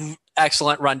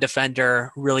 Excellent run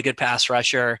defender, really good pass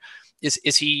rusher.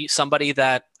 Is he somebody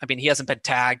that, I mean, he hasn't been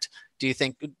tagged. Do you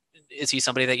think, is he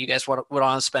somebody that you guys would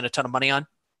want to spend a ton of money on?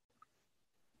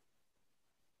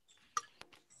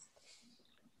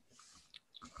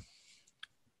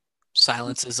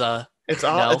 Silence is it's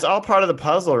all part of the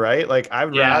puzzle, right? Like, I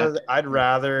would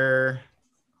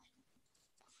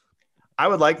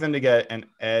like them to get an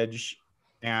edge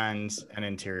and an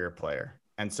interior player.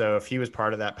 And so if he was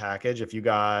part of that package, if you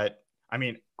got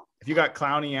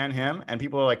Clowney and him, and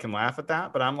people like can laugh at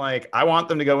that, but I'm like, I want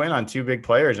them to go in on 2 big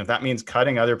players. And if that means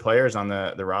cutting other players on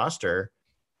the roster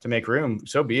to make room,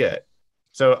 so be it.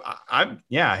 So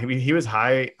he was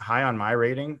high on my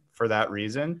rating for that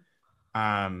reason.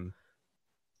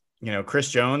 Chris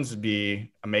Jones would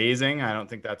be amazing. I don't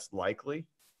think that's likely.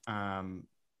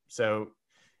 So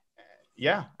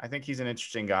yeah, I think he's an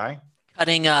interesting guy.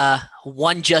 Cutting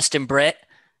one Justin Britt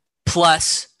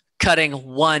plus cutting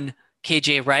one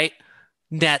KJ Wright,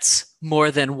 nets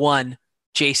more than one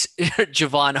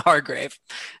Javon Hargrave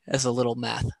as a little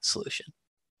math solution.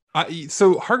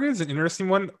 So Hargrave's an interesting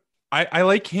one. I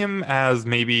like him as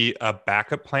maybe a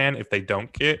backup plan if they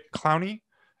don't get Clowney.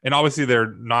 And obviously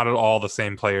they're not at all the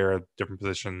same player at different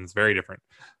positions, very different.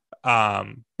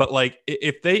 But like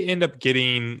if they end up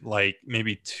getting like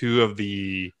maybe 2 of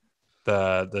the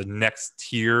next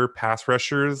tier pass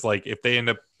rushers, like if they end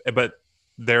up, but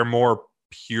they're more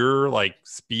pure like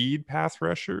speed pass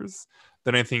rushers,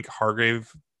 then I think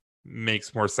Hargrave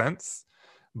makes more sense.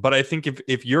 But I think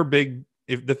if you're big,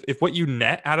 if what you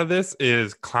net out of this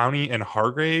is Clowney and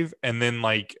Hargrave, and then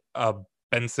like a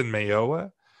Benson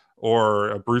Mayowa or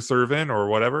a Bruce Irvin or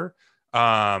whatever,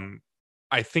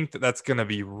 I think that's going to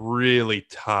be really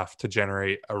tough to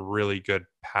generate a really good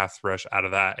pass rush out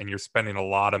of that. And you're spending a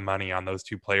lot of money on those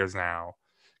 2 players now.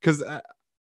 Because,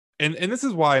 and this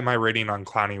is why my rating on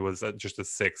Clowney was just a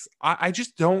 6. I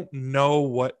just don't know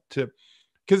what to,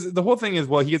 because the whole thing is,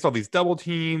 well, he gets all these double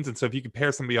teams. And so if you could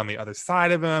pair somebody on the other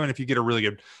side of him, and if you get a really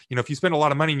good, if you spend a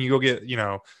lot of money and you go get,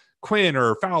 Quinn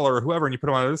or Fowler or whoever, and you put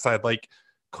them on the other side, like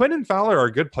Quinn and Fowler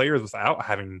are good players without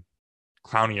having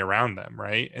Clowney around them,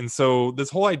 right? And so this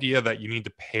whole idea that you need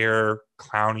to pair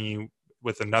Clowney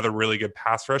with another really good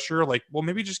pass rusher, like, well,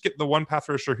 maybe just get the one pass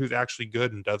rusher who's actually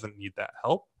good and doesn't need that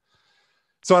help.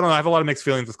 So I don't know. I have a lot of mixed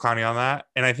feelings with Clowney on that,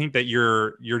 and I think that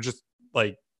you're just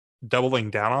like doubling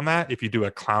down on that if you do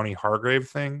a Clowney Hargrave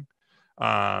thing.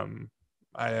 I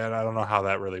don't know how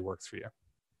that really works for you.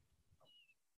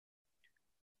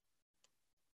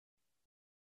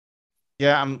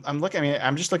 Yeah, I'm looking. I mean,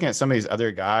 I'm just looking at some of these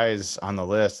other guys on the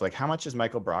list. Like, how much is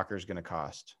Michael Brockers going to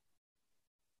cost?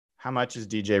 How much is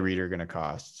DJ Reader going to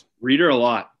cost? Reader a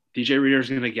lot. DJ Reader is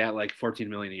going to get like $14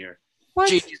 million a year. What?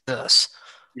 Jesus.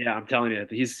 Yeah, I'm telling you,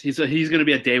 he's going to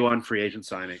be a day one free agent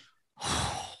signing.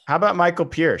 How about Michael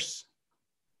Pierce?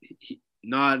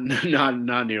 Not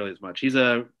nearly as much. He's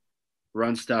a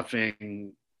run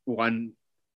stuffing one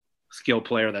skill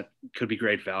player that could be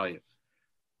great value.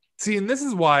 See, and this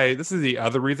is the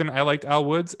other reason I liked Al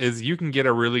Woods is you can get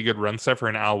a really good run stuffer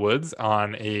in Al Woods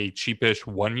on a cheapish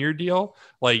 1-year deal.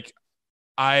 Like,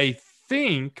 I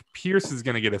think Pierce is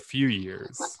going to get a few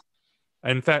years.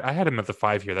 In fact, I had him at the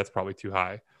 5-year. That's probably too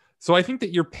high. So I think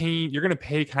that you're going to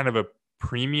pay kind of a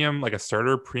premium, like a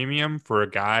starter premium for a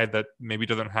guy that maybe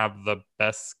doesn't have the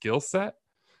best skill set.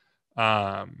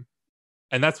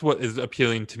 And that's what is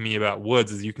appealing to me about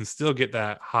Woods is you can still get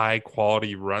that high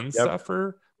quality run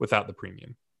stuffer without the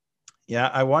premium. Yeah,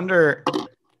 I wonder,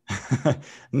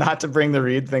 not to bring the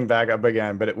Reed thing back up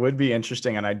again, but it would be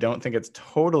interesting, and I don't think it's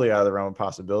totally out of the realm of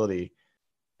possibility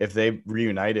if they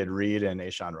reunited Reed and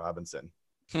A'Shawn Robinson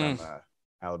from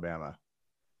Alabama.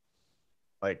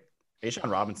 Like,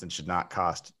 A'Shawn Robinson should not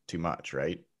cost too much,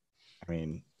 right? I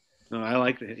mean, no, I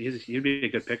like it. He'd be a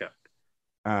good pickup.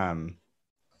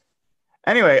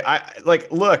 Anyway,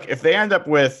 look, if they end up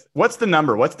with, what's the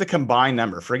number? What's the combined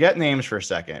number? Forget names for a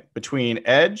second. Between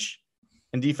edge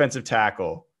and defensive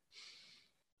tackle,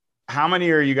 how many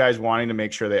are you guys wanting to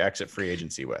make sure they exit free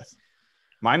agency with?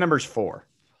 My number's 4.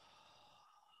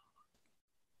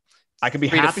 I could be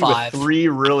happy with 3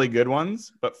 really good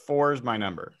ones, but 4 is my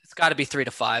number. It's got to be 3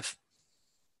 to 5.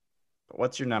 But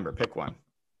what's your number? Pick one.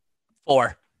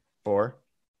 4. 4?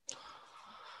 I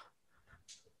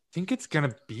think it's going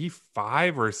to be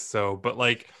 5 or so, but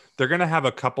like they're going to have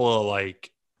a couple of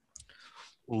like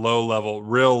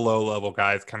real low level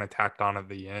guys kind of tacked on at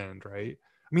the end, right?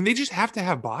 I mean, they just have to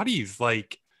have bodies.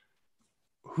 Like,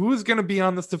 who is going to be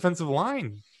on this defensive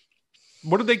line?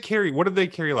 What did they carry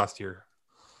last year?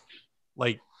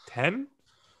 Like 10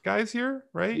 guys here,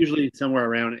 right? Usually somewhere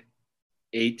around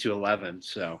 8 to 11.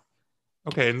 So,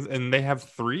 okay, and they have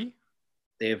 3.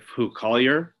 They have who?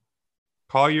 Collier,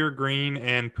 Green,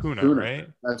 and Puna, right?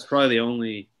 That's probably the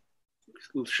only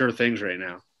sure things right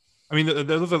now. I mean,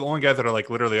 those are the only guys that are like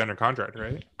literally under contract,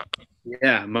 right?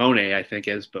 Yeah, Monet, I think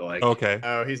is, but like, okay.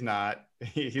 Oh, he's not.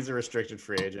 He's a restricted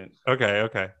free agent.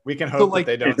 Okay. We can hope that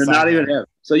they don't. They're not even him.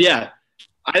 So yeah,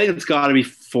 I think it's got to be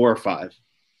 4 or 5.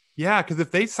 Yeah, because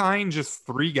if they sign just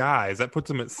 3 guys, that puts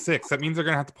them at 6. That means they're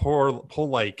gonna have to pull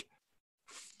like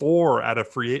 4 out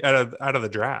of the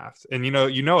draft, and you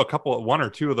know a couple, 1 or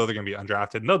 2 of those are gonna be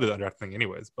undrafted, and they'll do the undrafted thing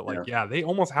anyways. But like, yeah, they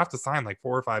almost have to sign like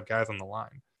 4 or 5 guys on the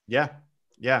line. Yeah,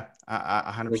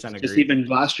 I 100% agree. Just even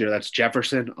last year, that's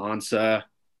Jefferson, Ansah.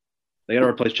 They got to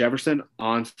replace Jefferson,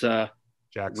 Ansah,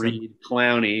 Jackson, Reed,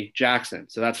 Clowney, Jackson.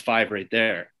 So that's 5 right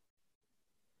there.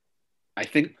 I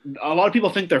think a lot of people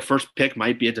think their first pick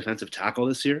might be a defensive tackle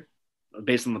this year,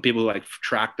 based on the people who like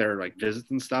track their like visits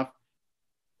and stuff.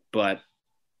 But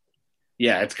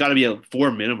yeah, it's got to be a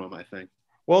 4 minimum, I think.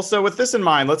 Well, so with this in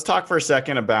mind, let's talk for a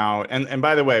second about, and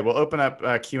by the way, we'll open up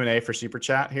Q&A for Super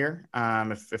Chat here.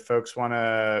 If folks want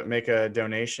to make a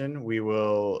donation, we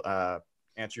will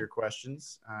answer your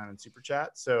questions in Super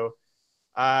Chat. So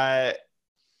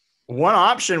one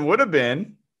option would have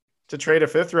been to trade a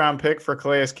 5th round pick for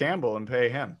Calais Campbell and pay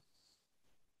him.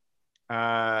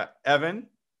 Evan,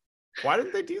 why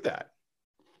didn't they do that?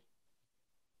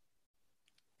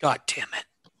 God damn it.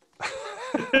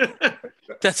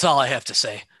 That's all I have to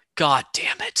say. God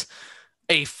damn it.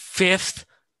 A 5th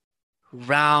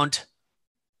round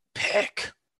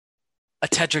pick. A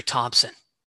Tedrick Thompson.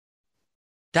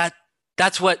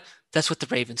 That's what the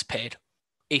Ravens paid.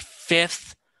 A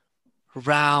 5th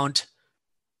round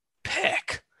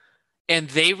pick. And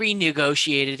they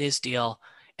renegotiated his deal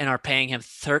and are paying him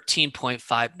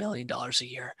 $13.5 million a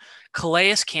year.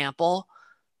 Calais Campbell,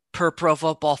 per Pro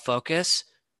Football Focus,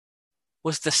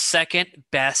 was the 2nd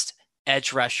best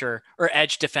edge rusher or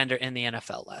edge defender in the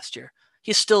NFL last year.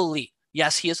 He's still elite.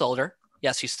 Yes, he is older.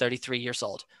 Yes, he's 33 years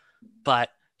old, but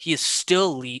he is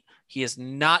still elite. He is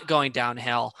not going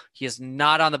downhill. He is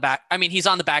not on the back. I mean, he's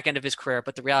on the back end of his career,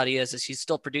 but the reality is he's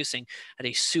still producing at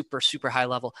a super, super high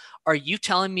level. Are you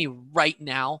telling me right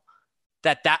now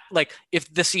that like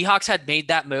if the Seahawks had made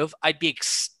that move, I'd be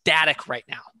ecstatic right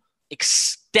now.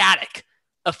 Ecstatic.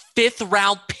 A 5th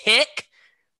round pick?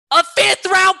 A 5th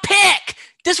round pick.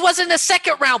 This wasn't a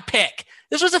 2nd round pick.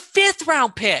 This was a 5th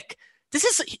round pick. This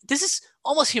is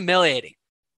almost humiliating.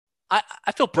 I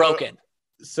feel broken.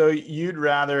 So you'd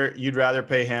rather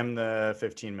pay him the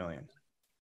 $15 million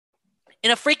in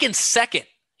a freaking second?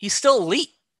 He's still elite.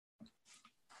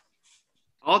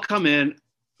 I'll come in.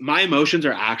 My emotions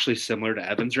are actually similar to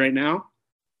Evan's right now,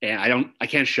 and I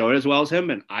can't show it as well as him,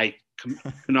 and I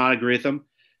cannot agree with him.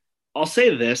 I'll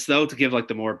say this though to give like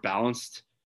the more balanced.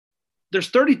 There's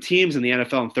 30 teams in the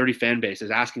NFL and 30 fan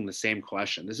bases asking the same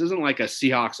question. This isn't like a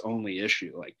Seahawks only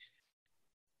issue. Like,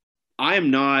 I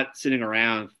am not sitting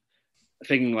around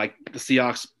thinking like the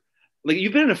Seahawks, like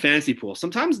you've been in a fantasy pool.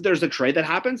 Sometimes there's a trade that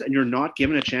happens and you're not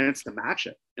given a chance to match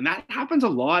it. And that happens a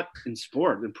lot in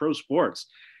sport, in pro sports.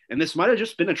 And this might've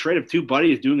just been a trade of 2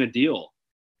 buddies doing a deal.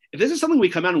 If this is something we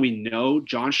come out and we know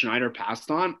John Schneider passed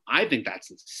on, I think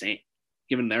that's insane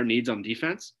given their needs on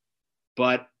defense.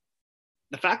 But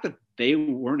the fact that they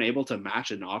weren't able to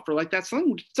match an offer like that,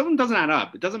 something doesn't add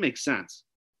up. It doesn't make sense.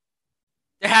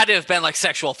 There had to have been like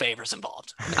sexual favors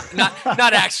involved.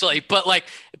 Not actually, but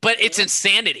it's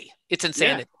insanity. It's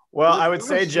insanity. Yeah. Well, I would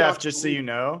say, Jeff, just so you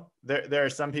know, there are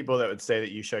some people that would say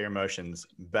that you show your emotions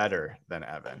better than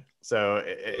Evan. So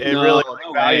it really,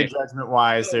 value judgment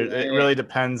wise, it really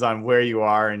depends on where you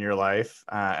are in your life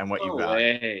and what you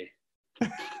value.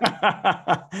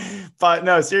 But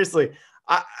no, seriously,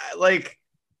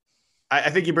 I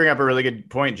think you bring up a really good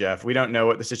point, Jeff. We don't know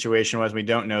what the situation was. We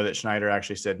don't know that Schneider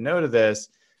actually said no to this.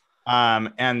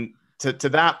 And to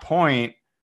that point,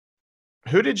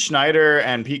 who did Schneider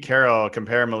and Pete Carroll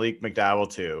compare Malik McDowell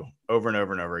to over and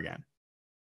over and over again?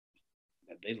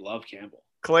 They love Campbell.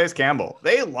 Calais Campbell.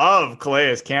 They love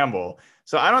Calais Campbell.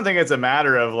 So I don't think it's a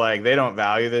matter of like they don't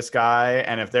value this guy.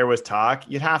 And if there was talk,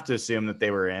 you'd have to assume that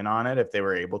they were in on it if they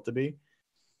were able to be.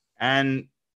 And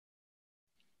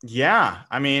yeah,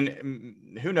 I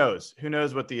mean, who knows? Who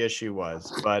knows what the issue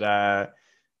was? But,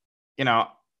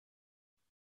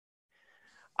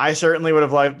 I certainly would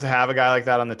have liked to have a guy like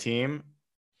that on the team.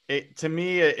 To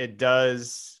me, it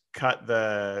does cut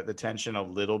the tension a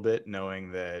little bit,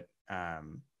 knowing that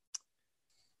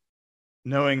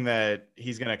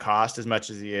he's going to cost as much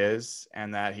as he is,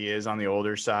 and that he is on the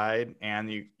older side, and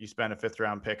you spend a 5th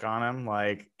round pick on him,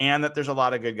 and that there's a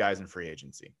lot of good guys in free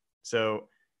agency. So,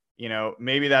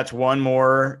 maybe that's one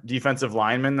more defensive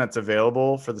lineman that's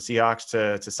available for the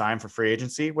Seahawks to sign for free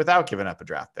agency without giving up a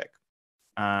draft pick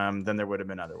than there would have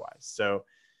been otherwise. So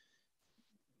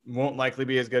won't likely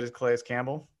be as good as Calais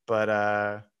Campbell, but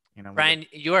Brian,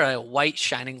 you are a white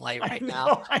shining light right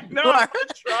now. I know. I'm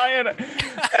trying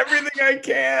everything I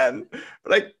can,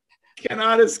 but I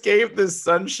cannot escape this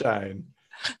sunshine.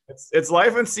 It's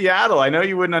life in Seattle. I know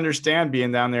you wouldn't understand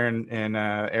being down there in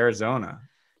Arizona.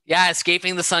 Yeah,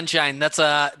 escaping the sunshine. That's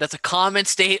a common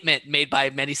statement made by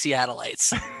many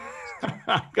Seattleites.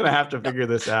 I'm gonna have to figure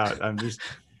this out.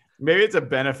 Maybe it's a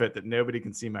benefit that nobody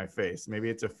can see my face. Maybe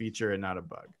it's a feature and not a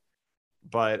bug.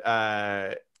 But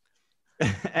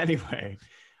anyway,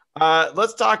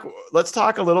 let's talk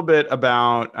a little bit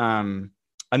about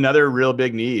another real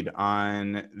big need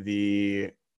on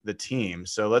the team.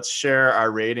 So let's share our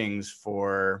ratings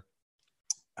for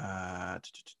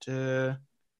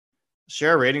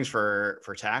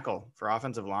tackle, for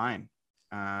offensive line.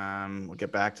 We'll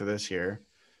get back to this here.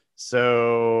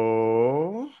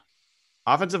 So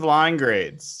offensive line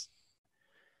grades.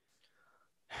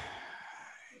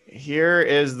 Here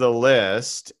is the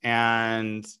list,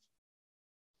 and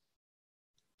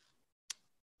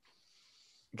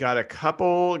got a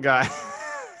couple guys.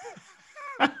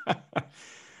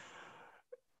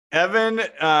 Evan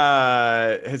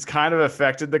has kind of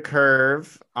affected the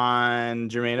curve on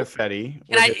Germain Ifedi.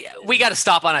 We got to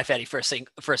stop on Ifedi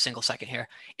for a single second here.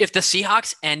 If the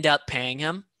Seahawks end up paying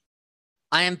him,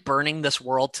 I am burning this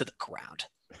world to the ground.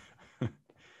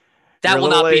 That will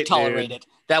not be tolerated. Dude.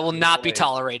 That will not be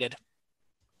tolerated.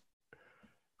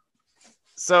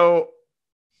 So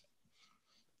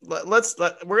we're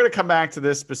going to come back to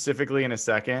this specifically in a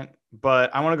second,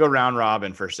 but I want to go round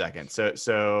robin for a second.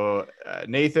 So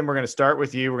Nathan, we're going to start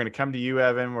with you. We're going to come to you,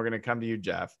 Evan. We're going to come to you,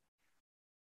 Jeff.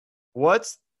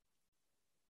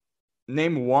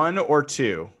 Name one or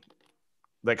two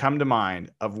that come to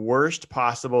mind of worst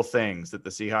possible things that the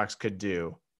Seahawks could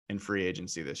do in free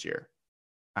agency this year.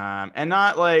 And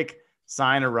not like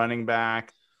sign a running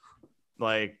back,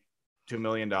 like $2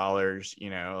 million, or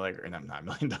not $1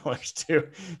 million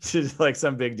to like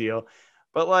some big deal,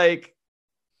 but like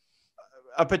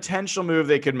a potential move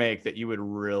they could make that you would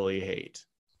really hate.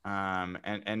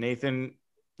 And Nathan,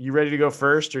 you ready to go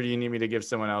first, or do you need me to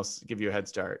give you a head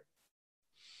start?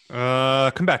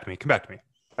 Come back to me.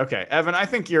 Okay, Evan, I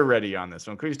think you're ready on this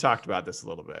one. We've talked about this a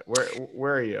little bit.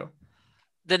 Where are you?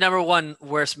 The number one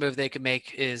worst move they could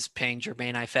make is paying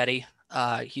Germain Ifedi.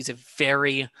 He's a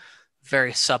very,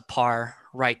 very subpar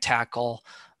right tackle.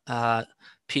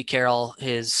 Pete Carroll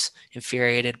is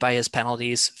infuriated by his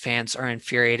penalties. Fans are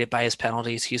infuriated by his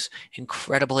penalties. He's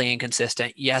incredibly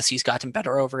inconsistent. Yes, he's gotten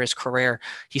better over his career.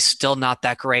 He's still not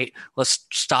that great. Let's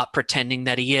stop pretending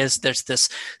that he is. There's this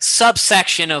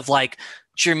subsection of like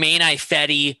Germain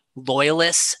Ifedi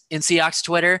loyalists in Seahawks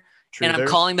Twitter, and I'm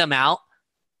calling them out.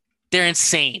 They're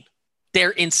insane.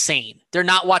 They're insane. They're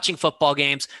not watching football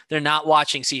games. They're not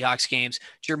watching Seahawks games.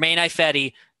 Germain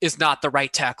Ifedi is not the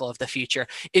right tackle of the future.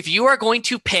 If you are going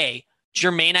to pay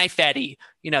Germain Ifedi,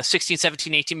 $16,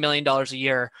 $17, $18 million a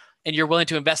year, and you're willing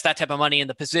to invest that type of money in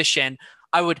the position,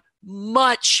 I would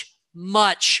much,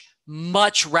 much,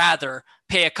 much rather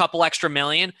pay a couple extra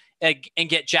million and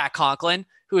get Jack Conklin,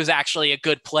 who is actually a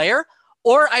good player,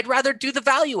 Or I'd rather do the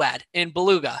value add in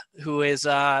Beluga, who is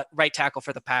right tackle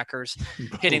for the Packers,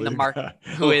 hitting the mark.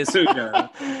 Who is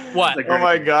what? Oh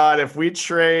my God! If we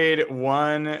trade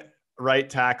one right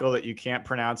tackle that you can't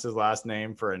pronounce his last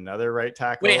name for another right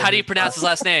tackle. Wait, how do you pronounce his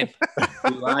last name?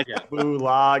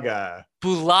 Bulaga.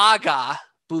 Beluga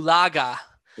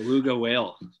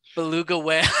whale.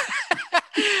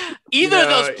 Either of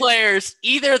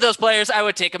those players, I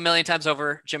would take a million times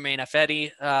over Jermaine Ifedi.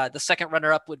 The second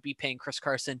runner-up would be paying Chris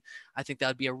Carson. I think that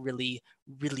would be a really,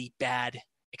 really bad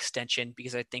extension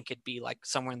because I think it'd be like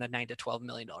somewhere in the $9 to $12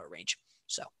 million range.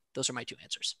 So those are my two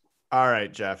answers. All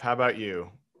right, Jeff, how about you?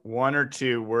 One or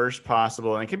two worst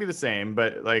possible, and it could be the same,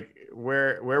 but like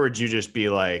where would you just be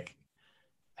like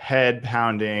head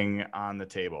pounding on the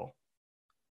table?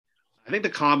 I think the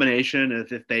combination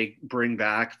is if they bring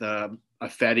back the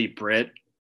Ifedi Britt,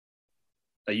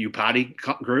 a Upati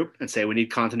group, and say we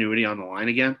need continuity on the line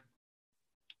again.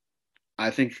 I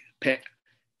think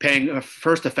paying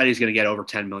first Ifedi's going to get over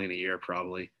 $10 million a year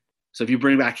probably. So if you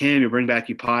bring back him, you bring back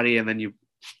Upati, and then you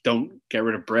don't get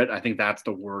rid of Britt, I think that's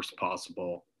the worst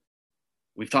possible.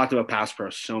 We've talked about pass pro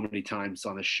so many times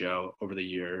on this show over the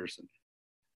years.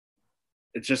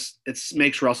 It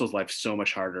makes Russell's life so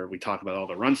much harder. We talk about all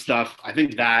the run stuff. I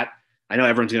think that I know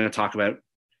everyone's going to talk about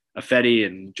Ifedi,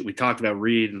 and we talked about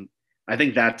Reed, and I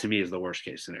think that to me is the worst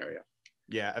case scenario.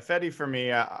 Yeah, Ifedi for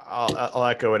me, I'll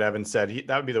echo what Evan said.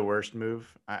 That would be the worst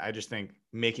move. I just think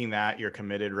making that your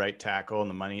committed right tackle and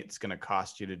the money it's going to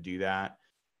cost you to do that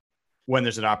when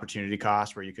there's an opportunity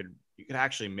cost where you could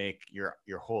actually make your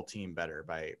whole team better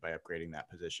by upgrading that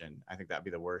position. I think that'd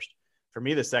be the worst. For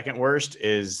me, the second worst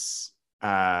is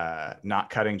not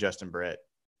cutting Justin Britt.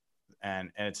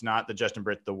 And it's not that Justin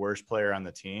Britt's the worst player on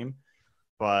the team,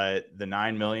 but the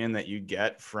 $9 million that you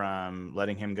get from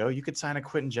letting him go, you could sign a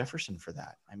Quentin Jefferson for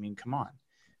that. I mean, come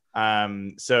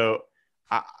on. So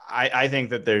I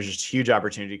think that there's just huge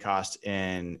opportunity cost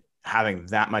in having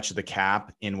that much of the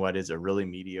cap in what is a really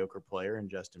mediocre player in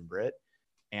Justin Britt.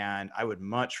 And I would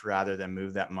much rather than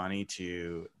move that money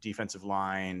to defensive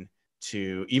line,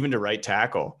 to even to right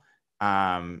tackle,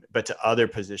 but to other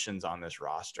positions on this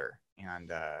roster.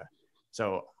 And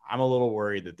so I'm a little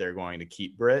worried that they're going to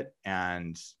keep Britt,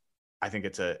 and I think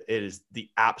it is the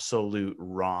absolute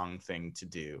wrong thing to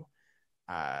do,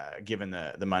 given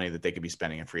the money that they could be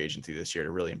spending in free agency this year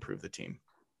to really improve the team.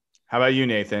 How about you,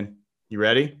 Nathan? You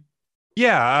ready?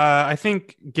 Yeah, I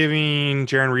think giving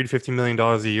Jarran Reed $50 million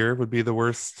a year would be the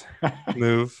worst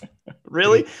move.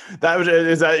 Really?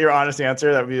 Is that your honest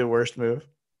answer? That would be the worst move?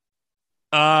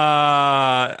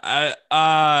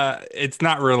 It's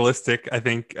not realistic, I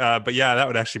think. But yeah, that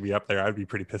would actually be up there. I'd be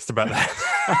pretty pissed about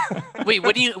that. Wait,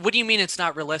 what do you mean it's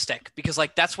not realistic? Because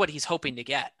like that's what he's hoping to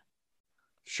get.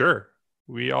 Sure.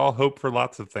 We all hope for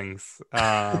lots of things. No,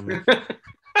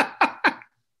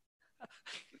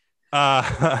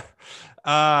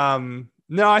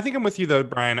 I think I'm with you though,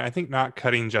 Brian. I think not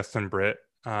cutting Justin Britt.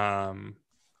 I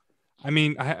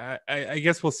mean, I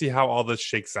guess we'll see how all this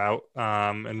shakes out,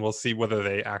 and we'll see whether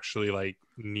they actually like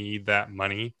need that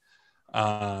money.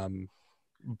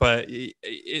 But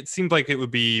it seemed like it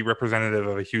would be representative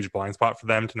of a huge blind spot for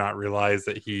them to not realize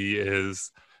that he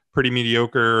is pretty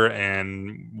mediocre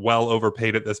and well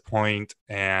overpaid at this point.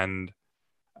 And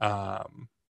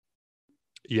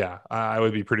yeah, I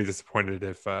would be pretty disappointed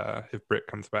if Britt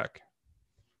comes back.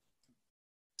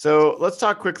 So let's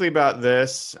talk quickly about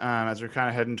this as we're kind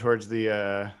of heading towards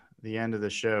the end of the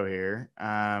show here.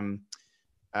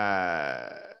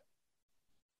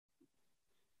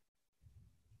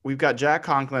 We've got Jack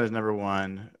Conklin as number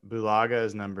 1. Bulaga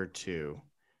is number 2.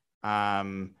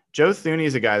 Joe Thuney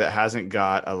is a guy that hasn't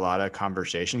got a lot of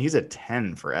conversation. He's a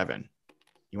 10 for Evan.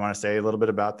 You want to say a little bit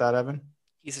about that, Evan?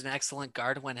 He's an excellent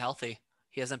guard when healthy.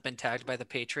 He hasn't been tagged by the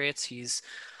Patriots. He's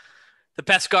the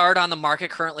best guard on the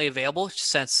market currently available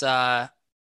since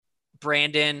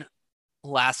Brandon,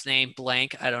 last name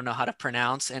blank, I don't know how to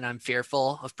pronounce, and I'm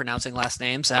fearful of pronouncing last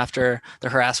names after the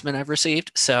harassment I've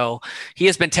received. So he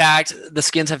has been tagged. The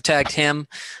Skins have tagged him.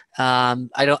 I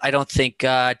don't think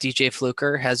DJ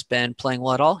Fluker has been playing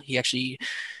well at all. He actually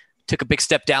took a big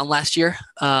step down last year.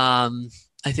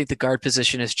 I think the guard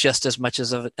position is just as much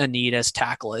as a need as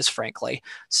tackle is, frankly.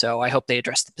 So I hope they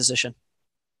address the position.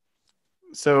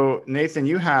 So, Nathan,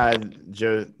 you had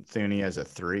Joe Thuney as a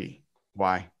 3.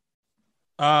 Why?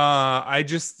 I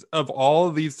just, of all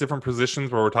of these different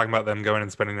positions where we're talking about them going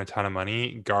and spending a ton of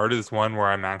money, guard is one where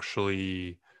I'm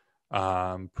actually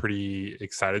pretty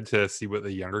excited to see what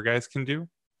the younger guys can do.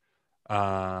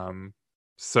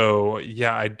 So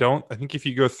yeah, I think if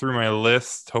you go through my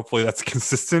list, hopefully that's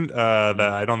consistent, that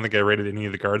I don't think I rated any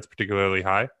of the guards particularly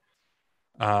high.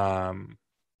 I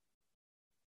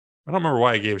don't remember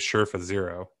why I gave Scherf a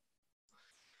 0.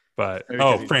 But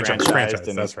franchise.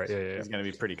 That's right. Yeah. He's going to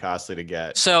be pretty costly to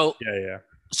get. So yeah.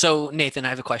 So Nathan, I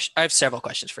have a question. I have several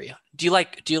questions for you. Do you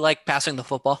like passing the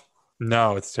football?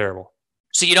 No, it's terrible.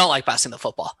 So you don't like passing the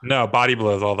football? No, body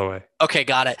blows all the way. Okay,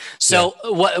 got it. So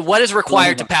what is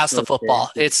required to pass the football?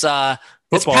 It's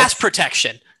pass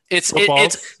protection. It's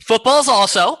football's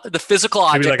also the physical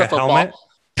object like of football. Helmet?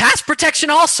 Pass protection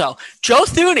also. Joe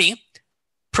Thuney,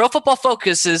 Pro Football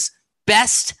Focus's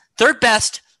third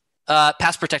best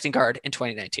pass protecting guard in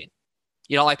 2019.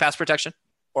 You don't like pass protection,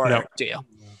 or no. Do you?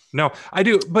 No, I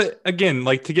do. But again,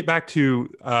 like to get back to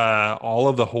all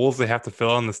of the holes they have to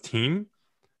fill on this team,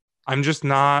 I'm just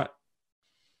not.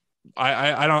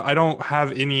 I don't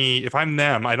have any. If I'm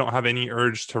them, I don't have any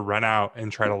urge to run out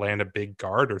and try to land a big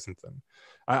guard or something.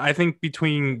 I think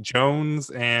between Jones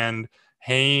and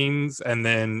Haynes, and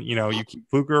then you keep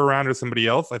Fluker around or somebody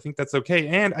else, I think that's okay.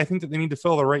 And I think that they need to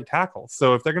fill the right tackle.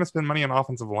 So if they're going to spend money on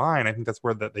offensive line, I think that's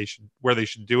where they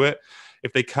should do it.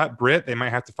 If they cut Britt, they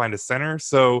might have to find a center.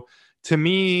 So to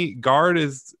me, guard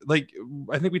is like,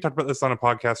 I think we talked about this on a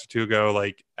podcast or two ago.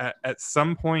 Like at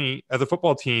some point, as a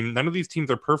football team, none of these teams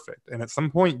are perfect, and at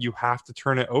some point you have to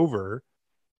turn it over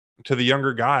to the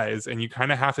younger guys, and you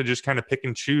kind of have to just kind of pick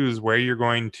and choose where you're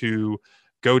going to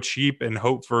go cheap and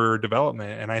hope for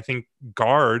development. And I think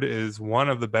guard is one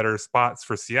of the better spots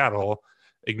for Seattle,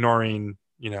 ignoring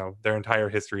their entire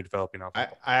history developing off. I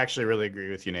actually really agree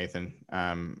with you, Nathan.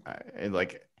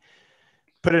 Like,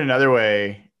 put it another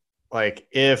way, like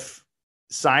if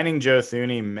signing Joe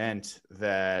Thuney meant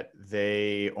that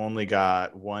they only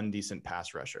got one decent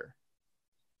pass rusher,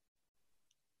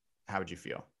 how would you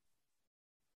feel?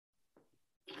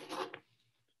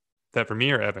 That for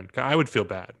me or Evan? I would feel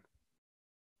bad.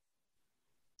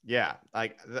 Yeah,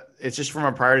 like it's just from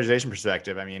a prioritization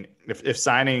perspective. I mean, if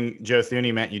signing Joe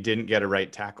Thuney meant you didn't get a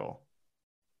right tackle,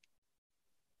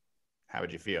 how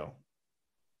would you feel?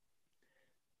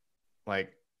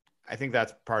 Like, I think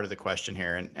that's part of the question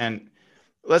here. And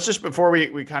let's just, before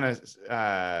we kind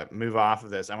of move off of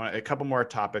this, I want a couple more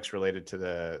topics related to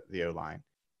the O-line.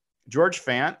 George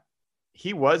Fant,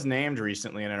 he was named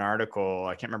recently in an article.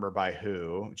 I can't remember by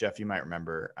who. Jeff, you might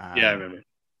remember. Yeah, I remember.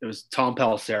 It was Tom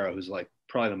Pelissero, who's like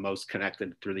probably the most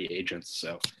connected through the agents.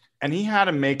 So, and he had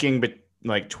him making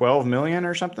like 12 million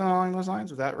or something along those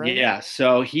lines. Was that right? Yeah.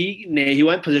 So he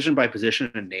went position by position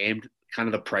and named kind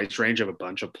of the price range of a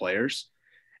bunch of players.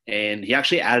 And he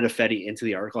actually added Ifedi into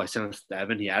the article. I sent it to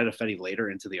Evan. He added Ifedi later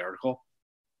into the article.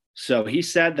 So he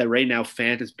said that right now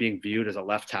Fant is being viewed as a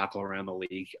left tackle around the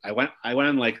league. I went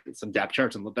on like some depth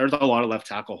charts, and there's a lot of left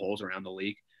tackle holes around the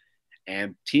league.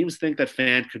 And teams think that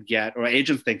Fant could get, or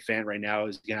agents think Fant right now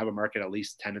is going to have a market at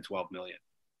least 10 to 12 million.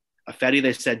 Ifedi,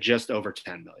 they said just over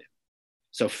 10 million.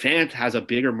 So Fant has a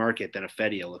bigger market than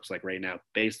Ifedi, it looks like right now,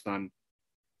 based on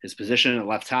his position at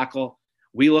left tackle.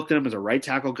 We looked at him as a right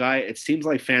tackle guy. It seems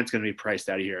like Fant's going to be priced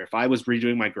out of here. If I was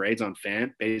redoing my grades on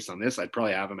Fant based on this, I'd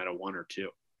probably have him at a 1 or 2.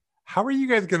 How are you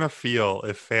guys going to feel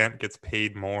if Fant gets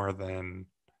paid more than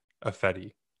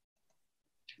Ifedi?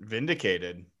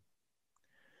 Vindicated.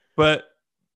 But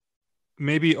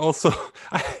maybe also,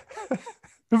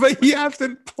 but he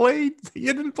hadn't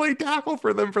played tackle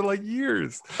for them for like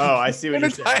years. Oh, I see what you're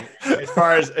saying. As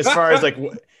far as like,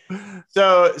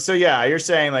 so yeah, you're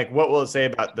saying like, what will it say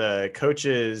about the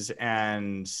coaches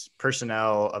and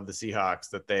personnel of the Seahawks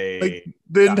that they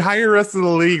the entire rest of the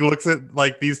league looks at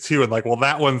like these two and like, well,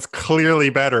 that one's clearly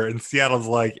better, and Seattle's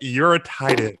like, you're a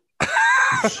tight end.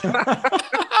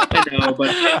 I know,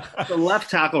 but the left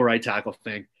tackle, right tackle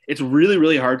thing, it's really,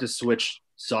 really hard to switch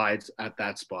sides at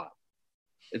that spot.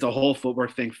 It's a whole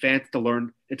footwork thing. Fant to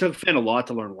learn. It took Fant a lot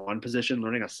to learn one position.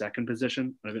 Learning a second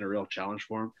position would have been a real challenge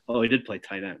for him. Although he did play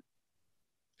tight end.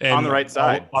 And on the right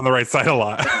side. On the right side a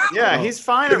lot. Yeah, he's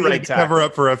fine at right tackle. Cover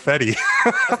up for Ifedi.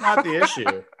 That's not the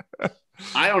issue.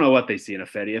 I don't know what they see in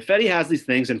Ifedi. Ifedi has these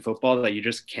things in football that you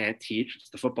just can't teach. It's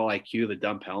the football IQ, the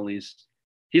dumb penalties.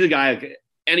 He's a guy,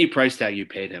 any price tag you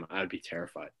paid him, I would be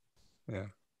terrified. Yeah.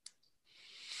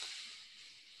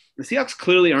 The Seahawks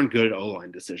clearly aren't good at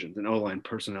O-line decisions and O-line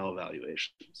personnel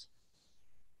evaluations.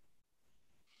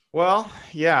 Well,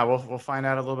 yeah, we'll find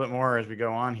out a little bit more as we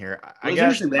go on here. I guess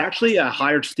interesting. They actually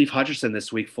hired Steve Hutchinson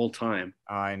this week full time.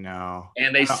 I know.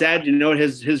 And they said, you know what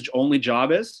his only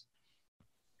job is?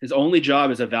 His only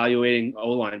job is evaluating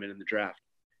O-linemen in the draft.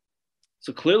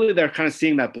 So clearly they're kind of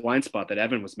seeing that blind spot that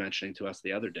Evan was mentioning to us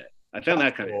the other day. I found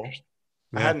that kind of interesting.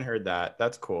 I hadn't heard that.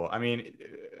 That's cool. I mean,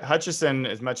 Hutchison,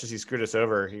 as much as he screwed us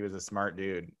over, he was a smart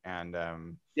dude. And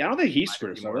yeah, I don't think he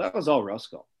screwed us over. That was all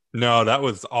Ruskell. No, that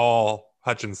was all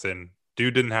Hutchinson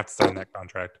Dude didn't have to sign that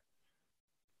contract.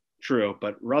 True,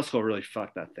 but Ruskell really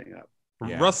fucked that thing up.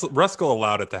 Yeah. Ruskell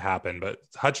allowed it to happen, but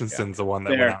Hutchinson's the one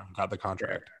that went out and got the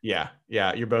contract. Yeah,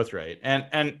 you're both right.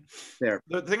 And Fair.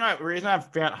 the reason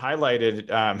I've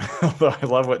highlighted, although I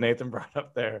love what Nathan brought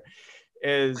up there,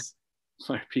 is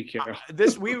Sorry, Pete Carroll.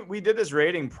 we did this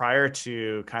rating prior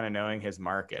to kind of knowing his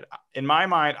market. In my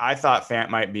mind, I thought Fant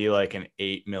might be like an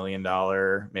 $8 million,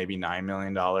 maybe $9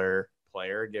 million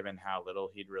player, given how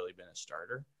little he'd really been a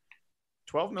starter.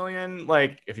 12 million,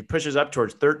 like if he pushes up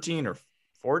towards 13 or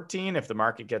 14, if the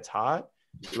market gets hot,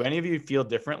 do any of you feel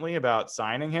differently about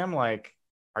signing him? Like,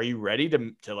 are you ready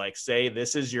to like say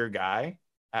this is your guy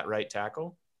at right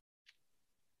tackle?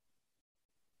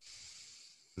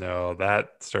 No, that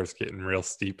starts getting real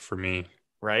steep for me.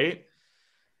 Right?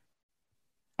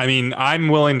 I mean, I'm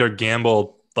willing to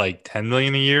gamble like 10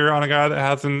 million a year on a guy that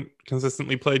hasn't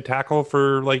consistently played tackle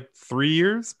for like 3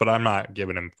 years, but I'm not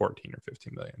giving him 14 or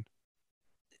 15 million.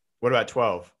 What about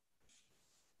 12?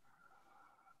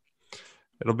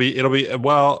 It'll be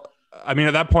well, I mean,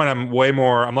 at that point I'm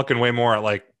looking way more at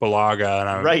like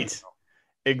Bulaga and right.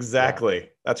 Exactly. Yeah.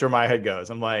 That's where my head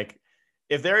goes. I'm like,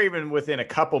 if they're even within a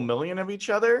couple million of each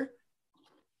other,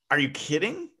 are you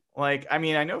kidding? Like, I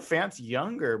mean, I know Fant's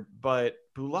younger, but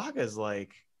Bulaga's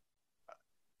like,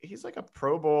 he's like a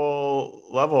Pro Bowl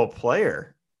level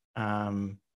player.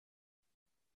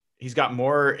 He's got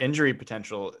more injury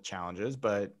potential challenges,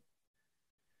 but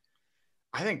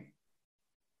I think,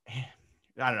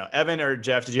 I don't know. Evan or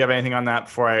Jeff, did you have anything on that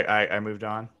before I moved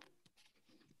on?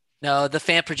 No, the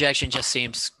Fant projection just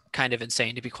seems kind of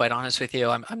insane, to be quite honest with you.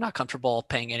 I'm not comfortable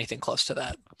paying anything close to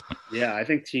that. Yeah, I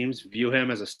think teams view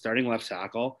him as a starting left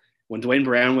tackle. When Dwayne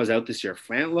Brown was out this year,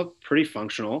 Fant looked pretty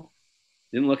functional.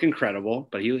 Didn't look incredible,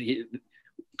 but he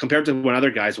compared to when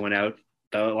other guys went out,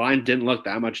 the line didn't look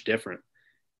that much different.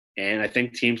 And I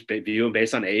think teams view him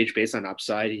based on age, based on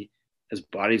upside. His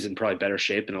body's in probably better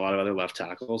shape than a lot of other left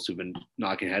tackles who've been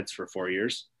knocking heads for 4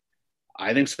 years.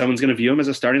 I think someone's going to view him as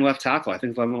a starting left tackle. I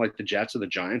think someone like the Jets or the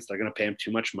Giants, they're going to pay him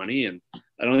too much money. And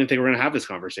I don't even think we're going to have this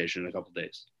conversation in a couple of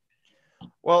days.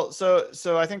 Well,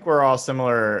 so I think we're all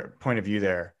similar point of view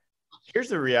there. Here's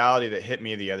the reality that hit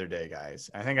me the other day, guys.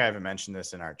 I think I haven't mentioned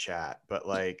this in our chat, but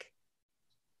like,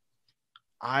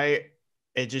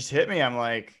 it just hit me. I'm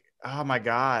like, oh my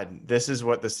God, this is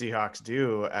what the Seahawks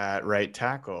do at right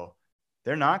tackle.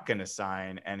 They're not going to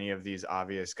sign any of these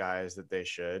obvious guys that they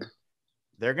should.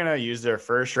 They're going to use their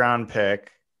first round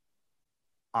pick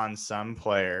on some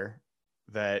player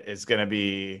that is going to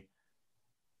be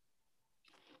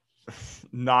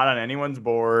not on anyone's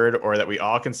board or that we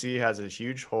all can see has a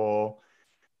huge hole.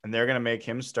 And they're going to make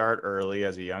him start early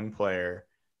as a young player.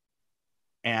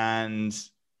 And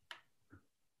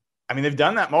I mean, they've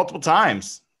done that multiple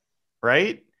times,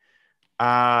 right?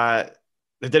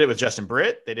 They did it with Justin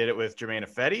Britt. They did it with Jermaine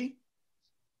Ifedi.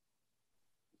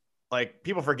 Like,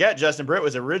 people forget Justin Britt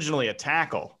was originally a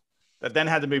tackle that then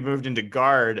had to be moved into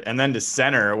guard and then to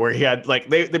center, where he had like,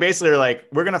 they basically are like,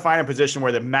 we're going to find a position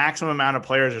where the maximum amount of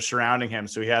players are surrounding him,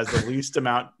 so he has the least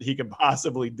amount he can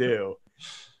possibly do.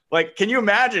 Like, can you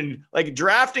imagine like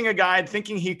drafting a guy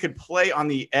thinking he could play on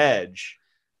the edge,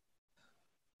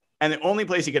 and the only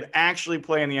place he could actually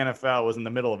play in the NFL was in the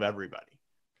middle of everybody?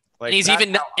 Like,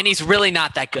 and he's really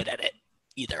not that good at it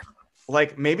either.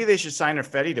 Like, maybe they should sign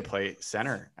Ifedi to play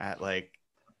center at like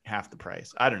half the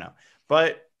price. I don't know,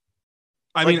 but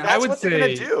I mean, I would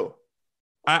say, do.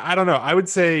 I don't know. I would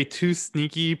say two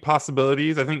sneaky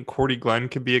possibilities. I think Cordy Glenn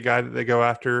could be a guy that they go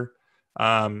after.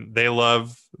 They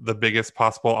love the biggest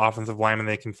possible offensive lineman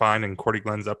they can find, and Cordy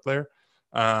Glenn's up there.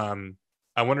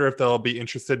 I wonder if they'll be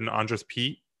interested in Andres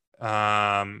Pete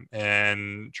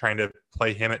and trying to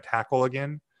play him at tackle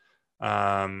again.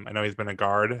 I know he's been a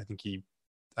guard.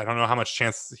 I don't know how much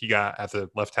chance he got as a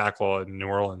left tackle in New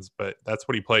Orleans, but that's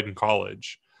what he played in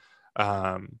college.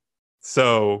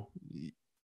 So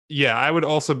yeah, I would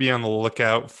also be on the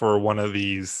lookout for one of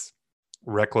these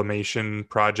reclamation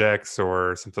projects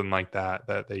or something like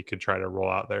that they could try to roll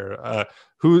out there.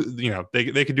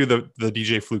 They could do the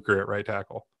DJ Fluker at right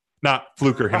tackle, not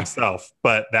Fluker himself,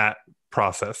 but that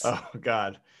process. Oh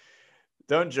God.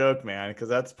 Don't joke, man, because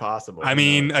that's possible. I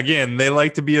mean, again, they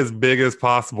like to be as big as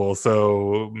possible,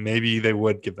 so maybe they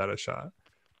would give that a shot.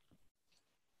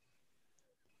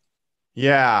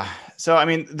 Yeah. So, I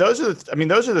mean, those are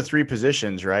the three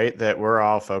positions, right, that we're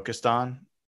all focused on.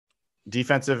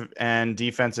 Defensive and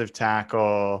defensive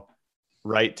tackle,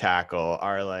 right tackle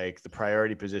are like the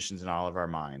priority positions in all of our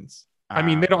minds. I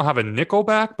mean, they don't have a nickel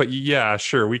back, but yeah,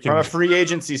 sure. We can. From a free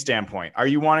agency standpoint, are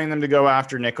you wanting them to go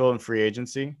after nickel and free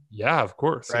agency? Yeah, of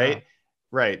course. Right. Yeah.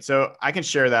 Right. So I can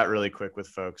share that really quick with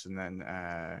folks, and then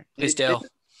Please do.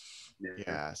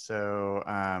 Yeah. So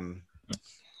let me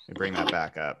bring that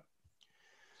back up.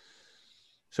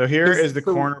 So here is the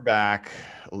cornerback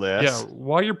list. Yeah.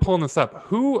 While you're pulling this up,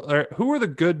 who are the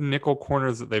good nickel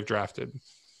corners that they've drafted?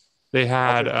 They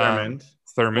had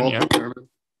Thurman, yeah.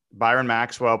 Byron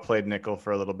Maxwell played nickel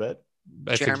for a little bit.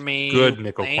 That's Jeremy a good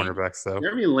nickel Lane? cornerbacks, though.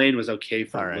 Jeremy Lane was okay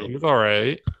for a little He bit. was all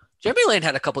right. Jeremy Lane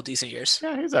had a couple decent years.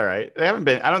 Yeah, he's all right. They haven't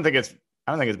been. I don't think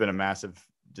it's been a massive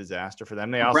disaster for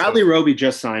them. They also Bradley Roby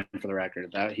just signed for the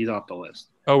record. That he's off the list.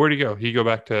 Oh, where'd he go? He go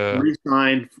back to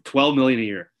Signed $12 million a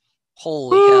year.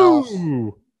 Holy hell.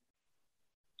 Ooh.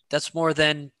 That's more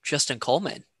than Justin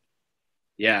Coleman.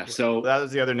 Yeah, so that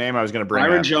was the other name I was going to bring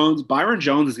Byron up. Jones. Byron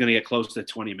Jones is going to get close to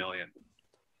 $20 million.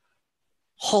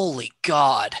 Holy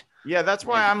God. Yeah, that's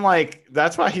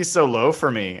why he's so low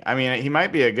for me. I mean, he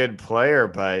might be a good player,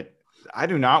 but I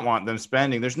do not want them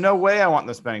spending. There's no way I want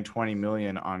them spending $20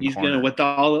 million on He's corner. going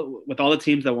to, with all the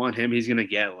teams that want him, he's going to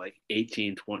get like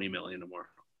 18, 20 million or more.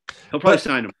 He'll probably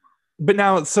sign him. But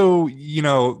now, so, we're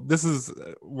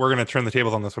going to turn the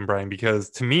tables on this one, Brian, because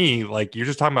to me, like, you're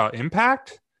just talking about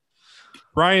impact.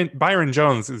 Byron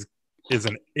Jones is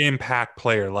an impact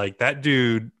player. Like, that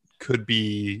dude could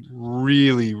be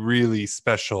really, really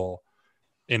special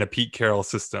in a Pete Carroll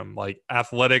system, like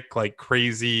athletic, like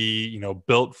crazy,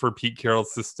 built for Pete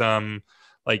Carroll's system.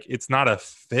 Like, it's not a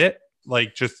fit,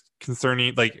 like, just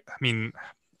concerning, like, I mean,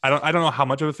 I don't know how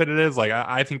much of a fit it is. Like,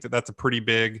 I think that's a pretty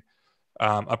big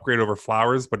upgrade over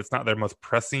Flowers, but it's not their most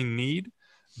pressing need.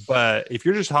 But if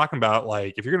you're just talking about,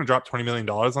 like, if you're going to drop $20 million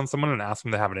on someone and ask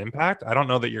them to have an impact, I don't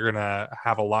know that you're going to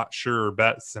have a lot surer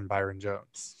bets than Byron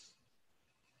Jones.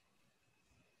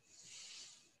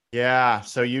 Yeah.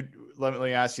 So let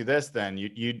me ask you this then.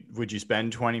 Would you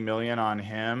spend $20 million on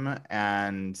him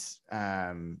and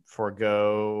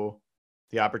forego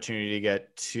the opportunity to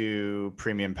get 2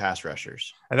 premium pass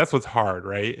rushers? And that's what's hard,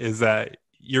 right? Is that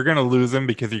you're going to lose him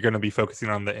because you're going to be focusing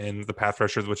on the ends, the pass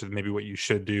rushers, which is maybe what you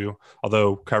should do.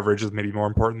 Although coverage is maybe more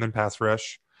important than pass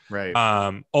rush. Right.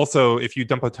 Also, if you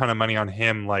dump a ton of money on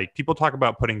him, like, people talk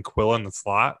about putting Quill in the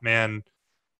slot, man,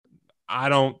 I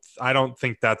don't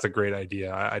think that's a great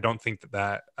idea. I don't think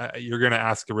that you're going to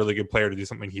ask a really good player to do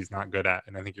something he's not good at.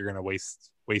 And I think you're going to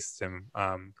waste him.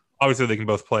 Obviously they can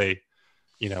both play,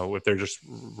 if they're just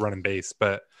running base,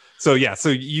 but so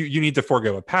you need to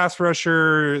forego a pass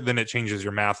rusher. Then it changes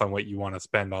your math on what you want to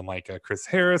spend on, like, a Chris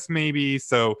Harris, maybe.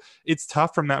 So it's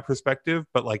tough from that perspective.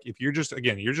 But, like, if you're just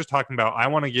talking about, I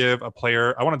want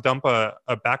to dump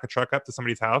back a truck up to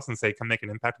somebody's house and say, come make an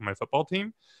impact on my football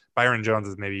team. Byron Jones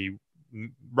is maybe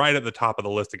right at the top of the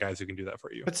list of guys who can do that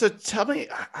for you. But so tell me,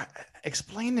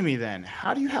 explain to me then,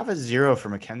 how do you have a 0 for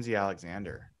Mackenzie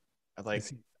Alexander? Like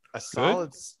a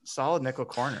solid nickel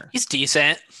corner. He's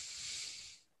decent.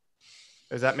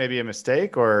 Is that maybe a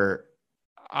mistake, or?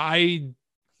 I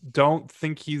don't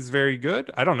think he's very good.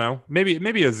 I don't know.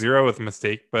 Maybe a 0 with a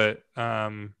mistake, but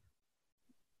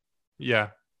yeah,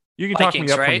 you can talk me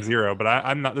up from 0, but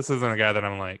I'm not. This isn't a guy that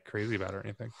I'm, like, crazy about or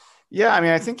anything. Yeah, I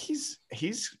mean, I think he's.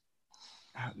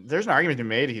 There's an argument to be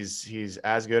made. He's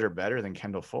as good or better than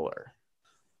Kendall Fuller.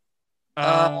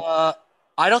 I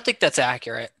don't think that's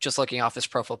accurate. Just looking off his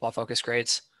Pro Football Focus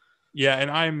grades. Yeah,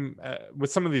 and I'm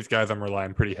with some of these guys, I'm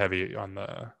relying pretty heavy on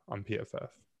PFF.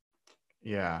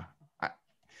 Yeah,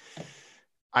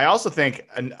 I also think,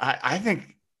 and I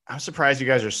think I'm surprised you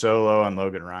guys are so low on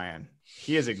Logan Ryan.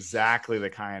 He is exactly the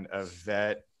kind of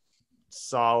vet,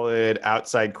 solid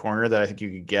outside corner that I think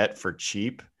you could get for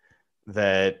cheap.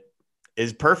 That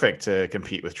is perfect to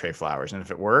compete with Trey Flowers, and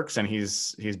if it works and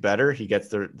he's better, he gets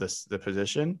the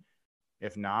position.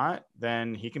 If not,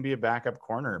 then he can be a backup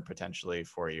corner potentially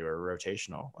for you, or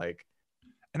rotational. Like,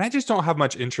 and I just don't have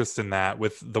much interest in that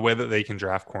with the way that they can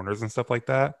draft corners and stuff like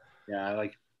that. Yeah, I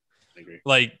agree.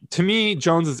 Like, to me,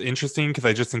 Jones is interesting because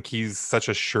I just think he's such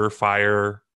a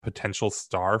surefire potential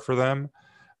star for them.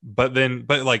 But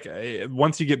like,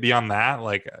 once you get beyond that,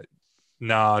 like,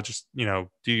 nah, just,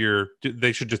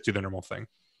 they should just do the normal thing.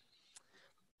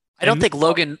 I don't think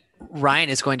Logan Ryan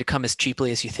is going to come as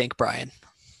cheaply as you think, Brian.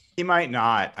 He might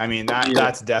not. I mean,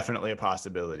 that's definitely a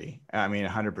possibility. I mean,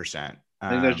 100%. I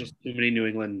think there's just too many New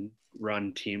England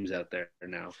run teams out there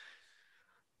now.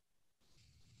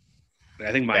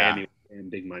 I think Miami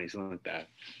and big money, something like that.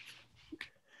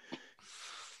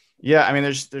 Yeah, I mean,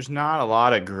 there's not a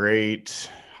lot of great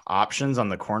options on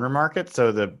the corner market,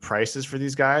 so the prices for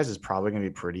these guys is probably going to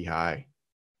be pretty high.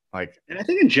 Like, and I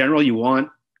think in general, you want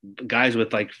guys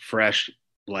with, like, fresh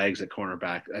legs at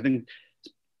cornerback. I think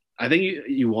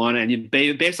you want it, and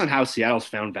based on how Seattle's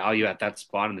found value at that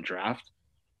spot in the draft,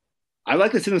 I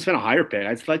like to see them spend a higher pick.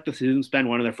 I'd like to see them spend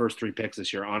one of their first 3 picks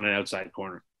this year on an outside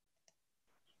corner.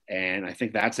 And I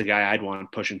think that's a guy I'd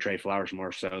want pushing Trey Flowers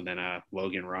more so than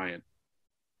Logan Ryan.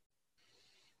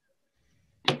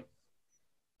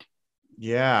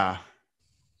 Yeah.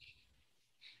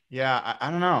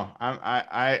 I don't know.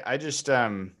 I just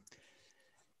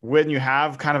when you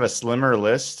have kind of a slimmer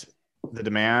list, the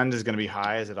demand is going to be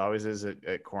high as it always is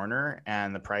at corner,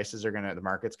 and the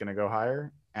market's going to go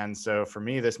higher. And so for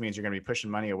me, this means you're going to be pushing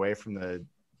money away from the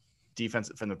defense,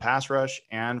 from the pass rush,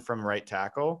 and from right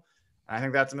tackle. And I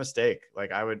think that's a mistake.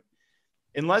 Like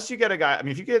unless you get a guy, I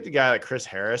mean, if you get the guy like Chris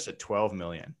Harris at 12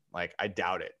 million, like I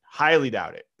doubt it, highly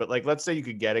doubt it. But like, let's say you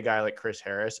could get a guy like Chris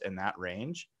Harris in that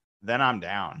range, then I'm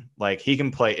down. Like he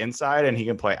can play inside and he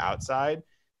can play outside.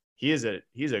 He's a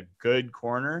good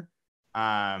corner.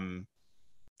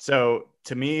 So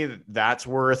to me, that's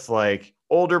worth like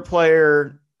older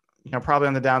player, probably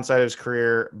on the downside of his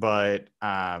career, but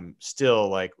still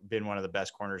like been one of the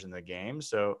best corners in the game.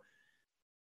 So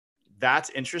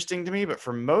that's interesting to me. But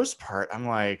for most part, I'm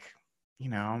like,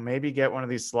 maybe get one of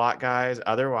these slot guys.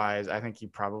 Otherwise, I think you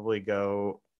probably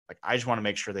go like, I just want to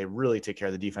make sure they really take care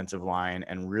of the defensive line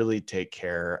and really take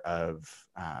care of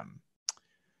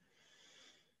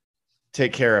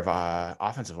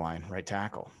offensive line, right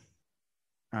tackle.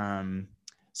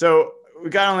 So we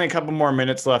got only a couple more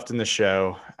minutes left in the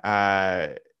show.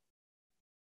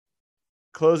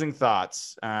 Closing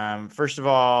thoughts. First of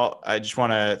all, I just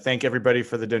want to thank everybody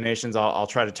for the donations. I'll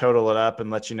try to total it up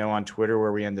and let you know on Twitter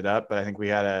where we ended up, but I think we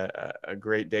had a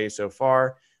great day so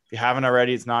far. If you haven't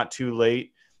already, it's not too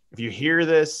late. If you hear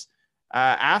this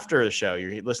after the show,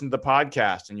 you listen to the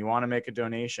podcast and you want to make a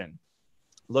donation,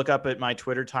 look up at my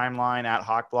Twitter timeline at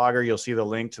HawkBlogger. You'll see the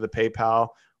link to the PayPal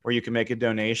where you can make a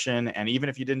donation. And even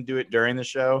if you didn't do it during the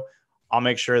show, I'll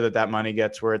make sure that money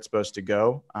gets where it's supposed to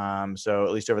go. So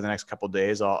at least over the next couple of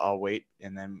days, I'll wait,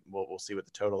 and then we'll see what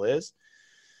the total is.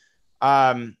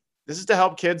 This is to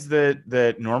help kids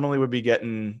that normally would be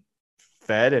getting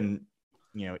fed and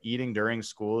eating during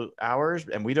school hours,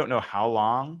 and we don't know how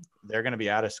long they're going to be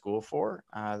out of school for.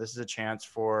 This is a chance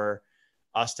for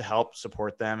us to help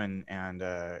support them and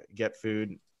get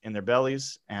food in their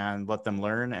bellies and let them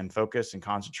learn and focus and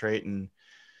concentrate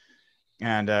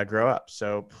and grow up.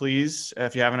 So please,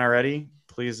 if you haven't already,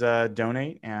 please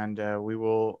donate, and we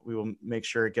will make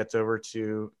sure it gets over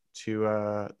to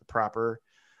the proper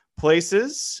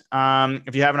places.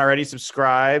 If you haven't already,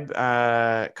 subscribe,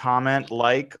 comment,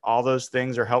 like, all those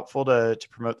things are helpful to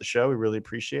promote the show. We really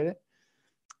appreciate it.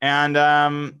 And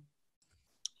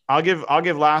I'll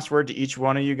give last word to each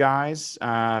one of you guys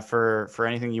for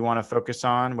anything you want to focus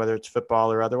on, whether it's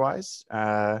football or otherwise.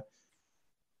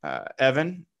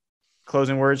 Evan,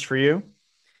 closing words for you.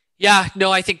 Yeah,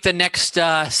 no, I think the next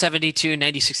 72,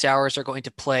 96 hours are going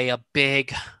to play a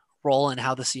big role in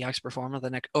how the Seahawks perform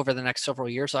over the next several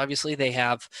years. Obviously, they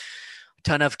have a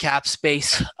ton of cap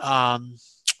space, ton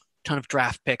of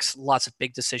draft picks, lots of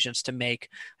big decisions to make.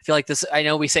 I feel like this, I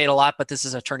know we say it a lot, but this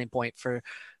is a turning point for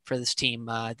this team.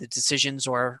 The decisions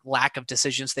or lack of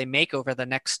decisions they make over the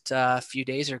next few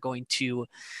days are going to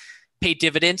pay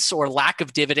dividends or lack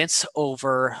of dividends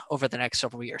over the next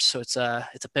several years. So it's a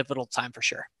pivotal time for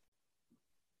sure.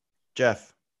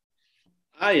 Jeff.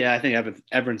 Yeah, I think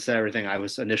Evan said everything I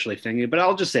was initially thinking, but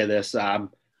I'll just say this.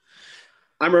 I'm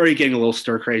already getting a little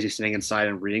stir crazy sitting inside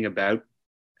and reading about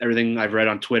everything I've read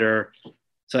on Twitter.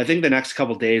 So I think the next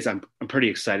couple of days, I'm pretty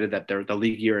excited that the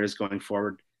league year is going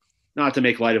forward. Not to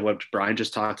make light of what Brian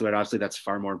just talked about. Obviously, that's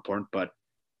far more important, but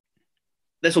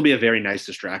this will be a very nice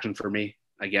distraction for me.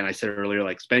 Again, I said earlier,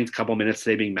 like spending a couple minutes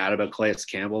today being mad about Calais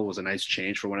Campbell was a nice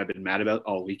change for what I've been mad about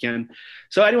all weekend.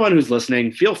 So anyone who's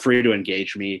listening, feel free to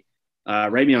engage me.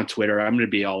 Write me on Twitter. I'm going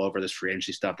to be all over this free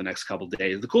agency stuff the next couple of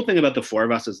days. The cool thing about the four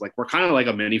of us is like we're kind of like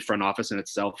a mini front office in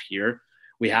itself here.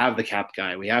 We have the cap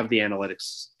guy. We have the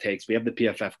analytics takes. We have the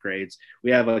PFF grades.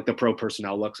 We have like the pro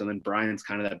personnel looks. And then Brian's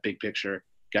kind of that big picture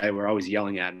guy we're always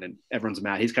yelling at and everyone's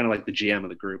mad. He's kind of like the GM of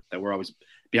the group that we're always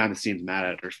behind the scenes mad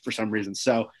at or for some reason.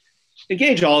 So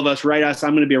engage all of us, write us.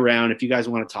 I'm going to be around. If you guys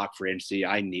want to talk free agency,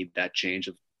 I need that change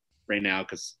right now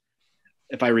because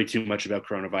if I read too much about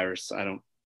coronavirus, I'm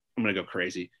going to go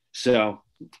crazy. So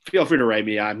feel free to write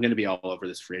me. I'm going to be all over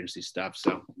this free agency stuff.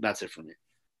 So that's it for me.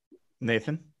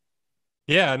 Nathan?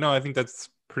 Yeah, no, I think that's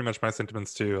pretty much my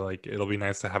sentiments too. Like, it'll be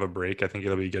nice to have a break. I think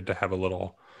it'll be good to have a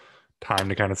little time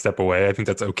to kind of step away. I think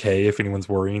that's okay if anyone's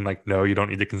worrying. Like, no, you don't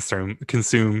need to consume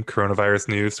coronavirus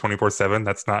news 24/7.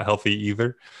 That's not healthy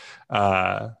either.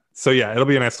 So yeah, it'll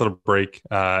be a nice little break.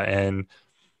 And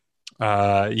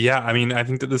Yeah, I mean, I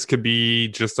think that this could be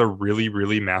just a really,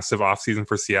 really massive offseason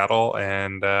for Seattle,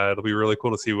 and it'll be really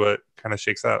cool to see what kind of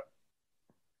shakes out.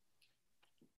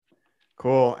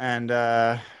 Cool.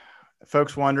 And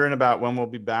folks wondering about when we'll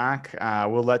be back,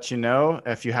 we'll let you know.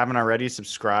 If you haven't already,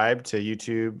 subscribe to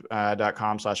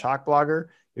youtube.com/hawkblogger.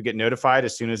 You'll get notified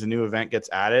as soon as a new event gets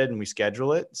added and we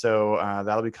schedule it. So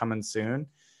that'll be coming soon.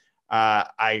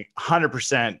 I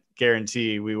 100%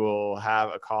 guarantee we will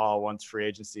have a call once free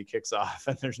agency kicks off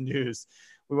and there's news.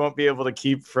 We won't be able to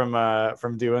keep from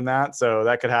doing that. So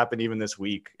that could happen even this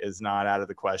week, is not out of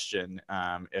the question.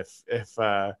 If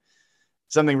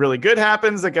something really good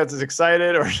happens that gets us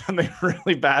excited, or something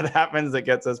really bad happens that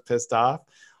gets us pissed off,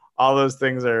 all those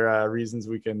things are reasons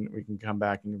we can come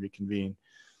back and reconvene.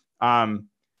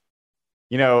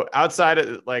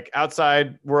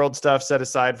 Outside world stuff set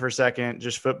aside for a second,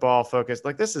 just football focus.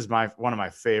 Like, this is one of my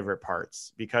favorite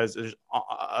parts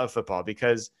of football,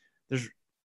 because this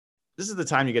is the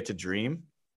time you get to dream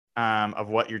of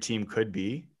what your team could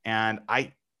be. And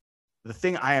the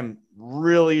thing I am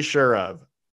really sure of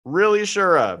is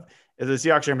the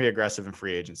Seahawks are going to be aggressive in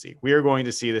free agency. We are going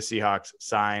to see the Seahawks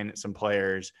sign some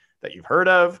players that you've heard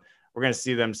of. We're going to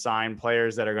see them sign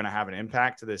players that are going to have an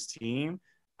impact to this team.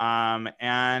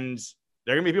 And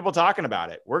there are going to be people talking about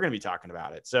it. We're going to be talking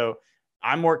about it. So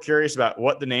I'm more curious about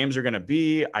what the names are going to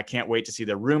be. I can't wait to see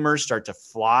the rumors start to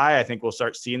fly. I think we'll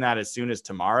start seeing that as soon as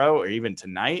tomorrow or even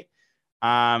tonight.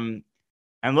 And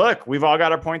look, we've all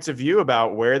got our points of view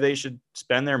about where they should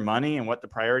spend their money and what the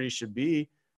priorities should be.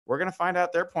 We're going to find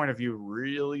out their point of view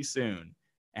really soon.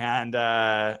 And,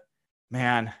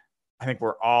 man, I think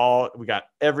we got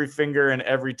every finger and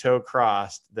every toe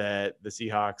crossed that the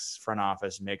Seahawks front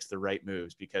office makes the right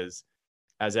moves, because,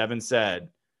 as Evan said,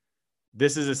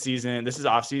 this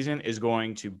off season is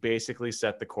going to basically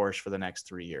set the course for the next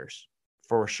 3 years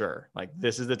for sure. Like,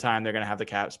 this is the time they're going to have the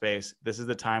cap space. This is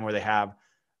the time where they have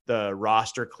the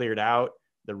roster cleared out,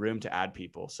 the room to add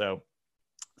people. So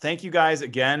thank you guys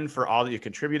again for all that you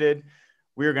contributed.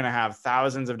 We are going to have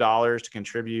thousands of dollars to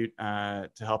contribute to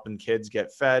helping kids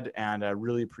get fed, and I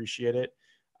really appreciate it.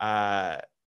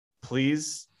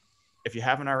 Please, if you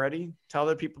haven't already, tell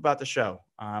other people about the show.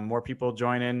 More people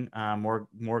join in.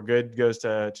 More good goes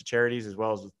to charities, as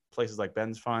well as places like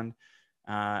Ben's Fund,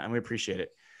 and we appreciate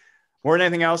it. More than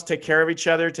anything else, take care of each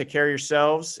other, take care of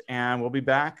yourselves, and we'll be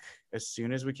back as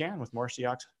soon as we can with more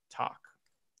Seahawks talk.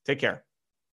 Take care.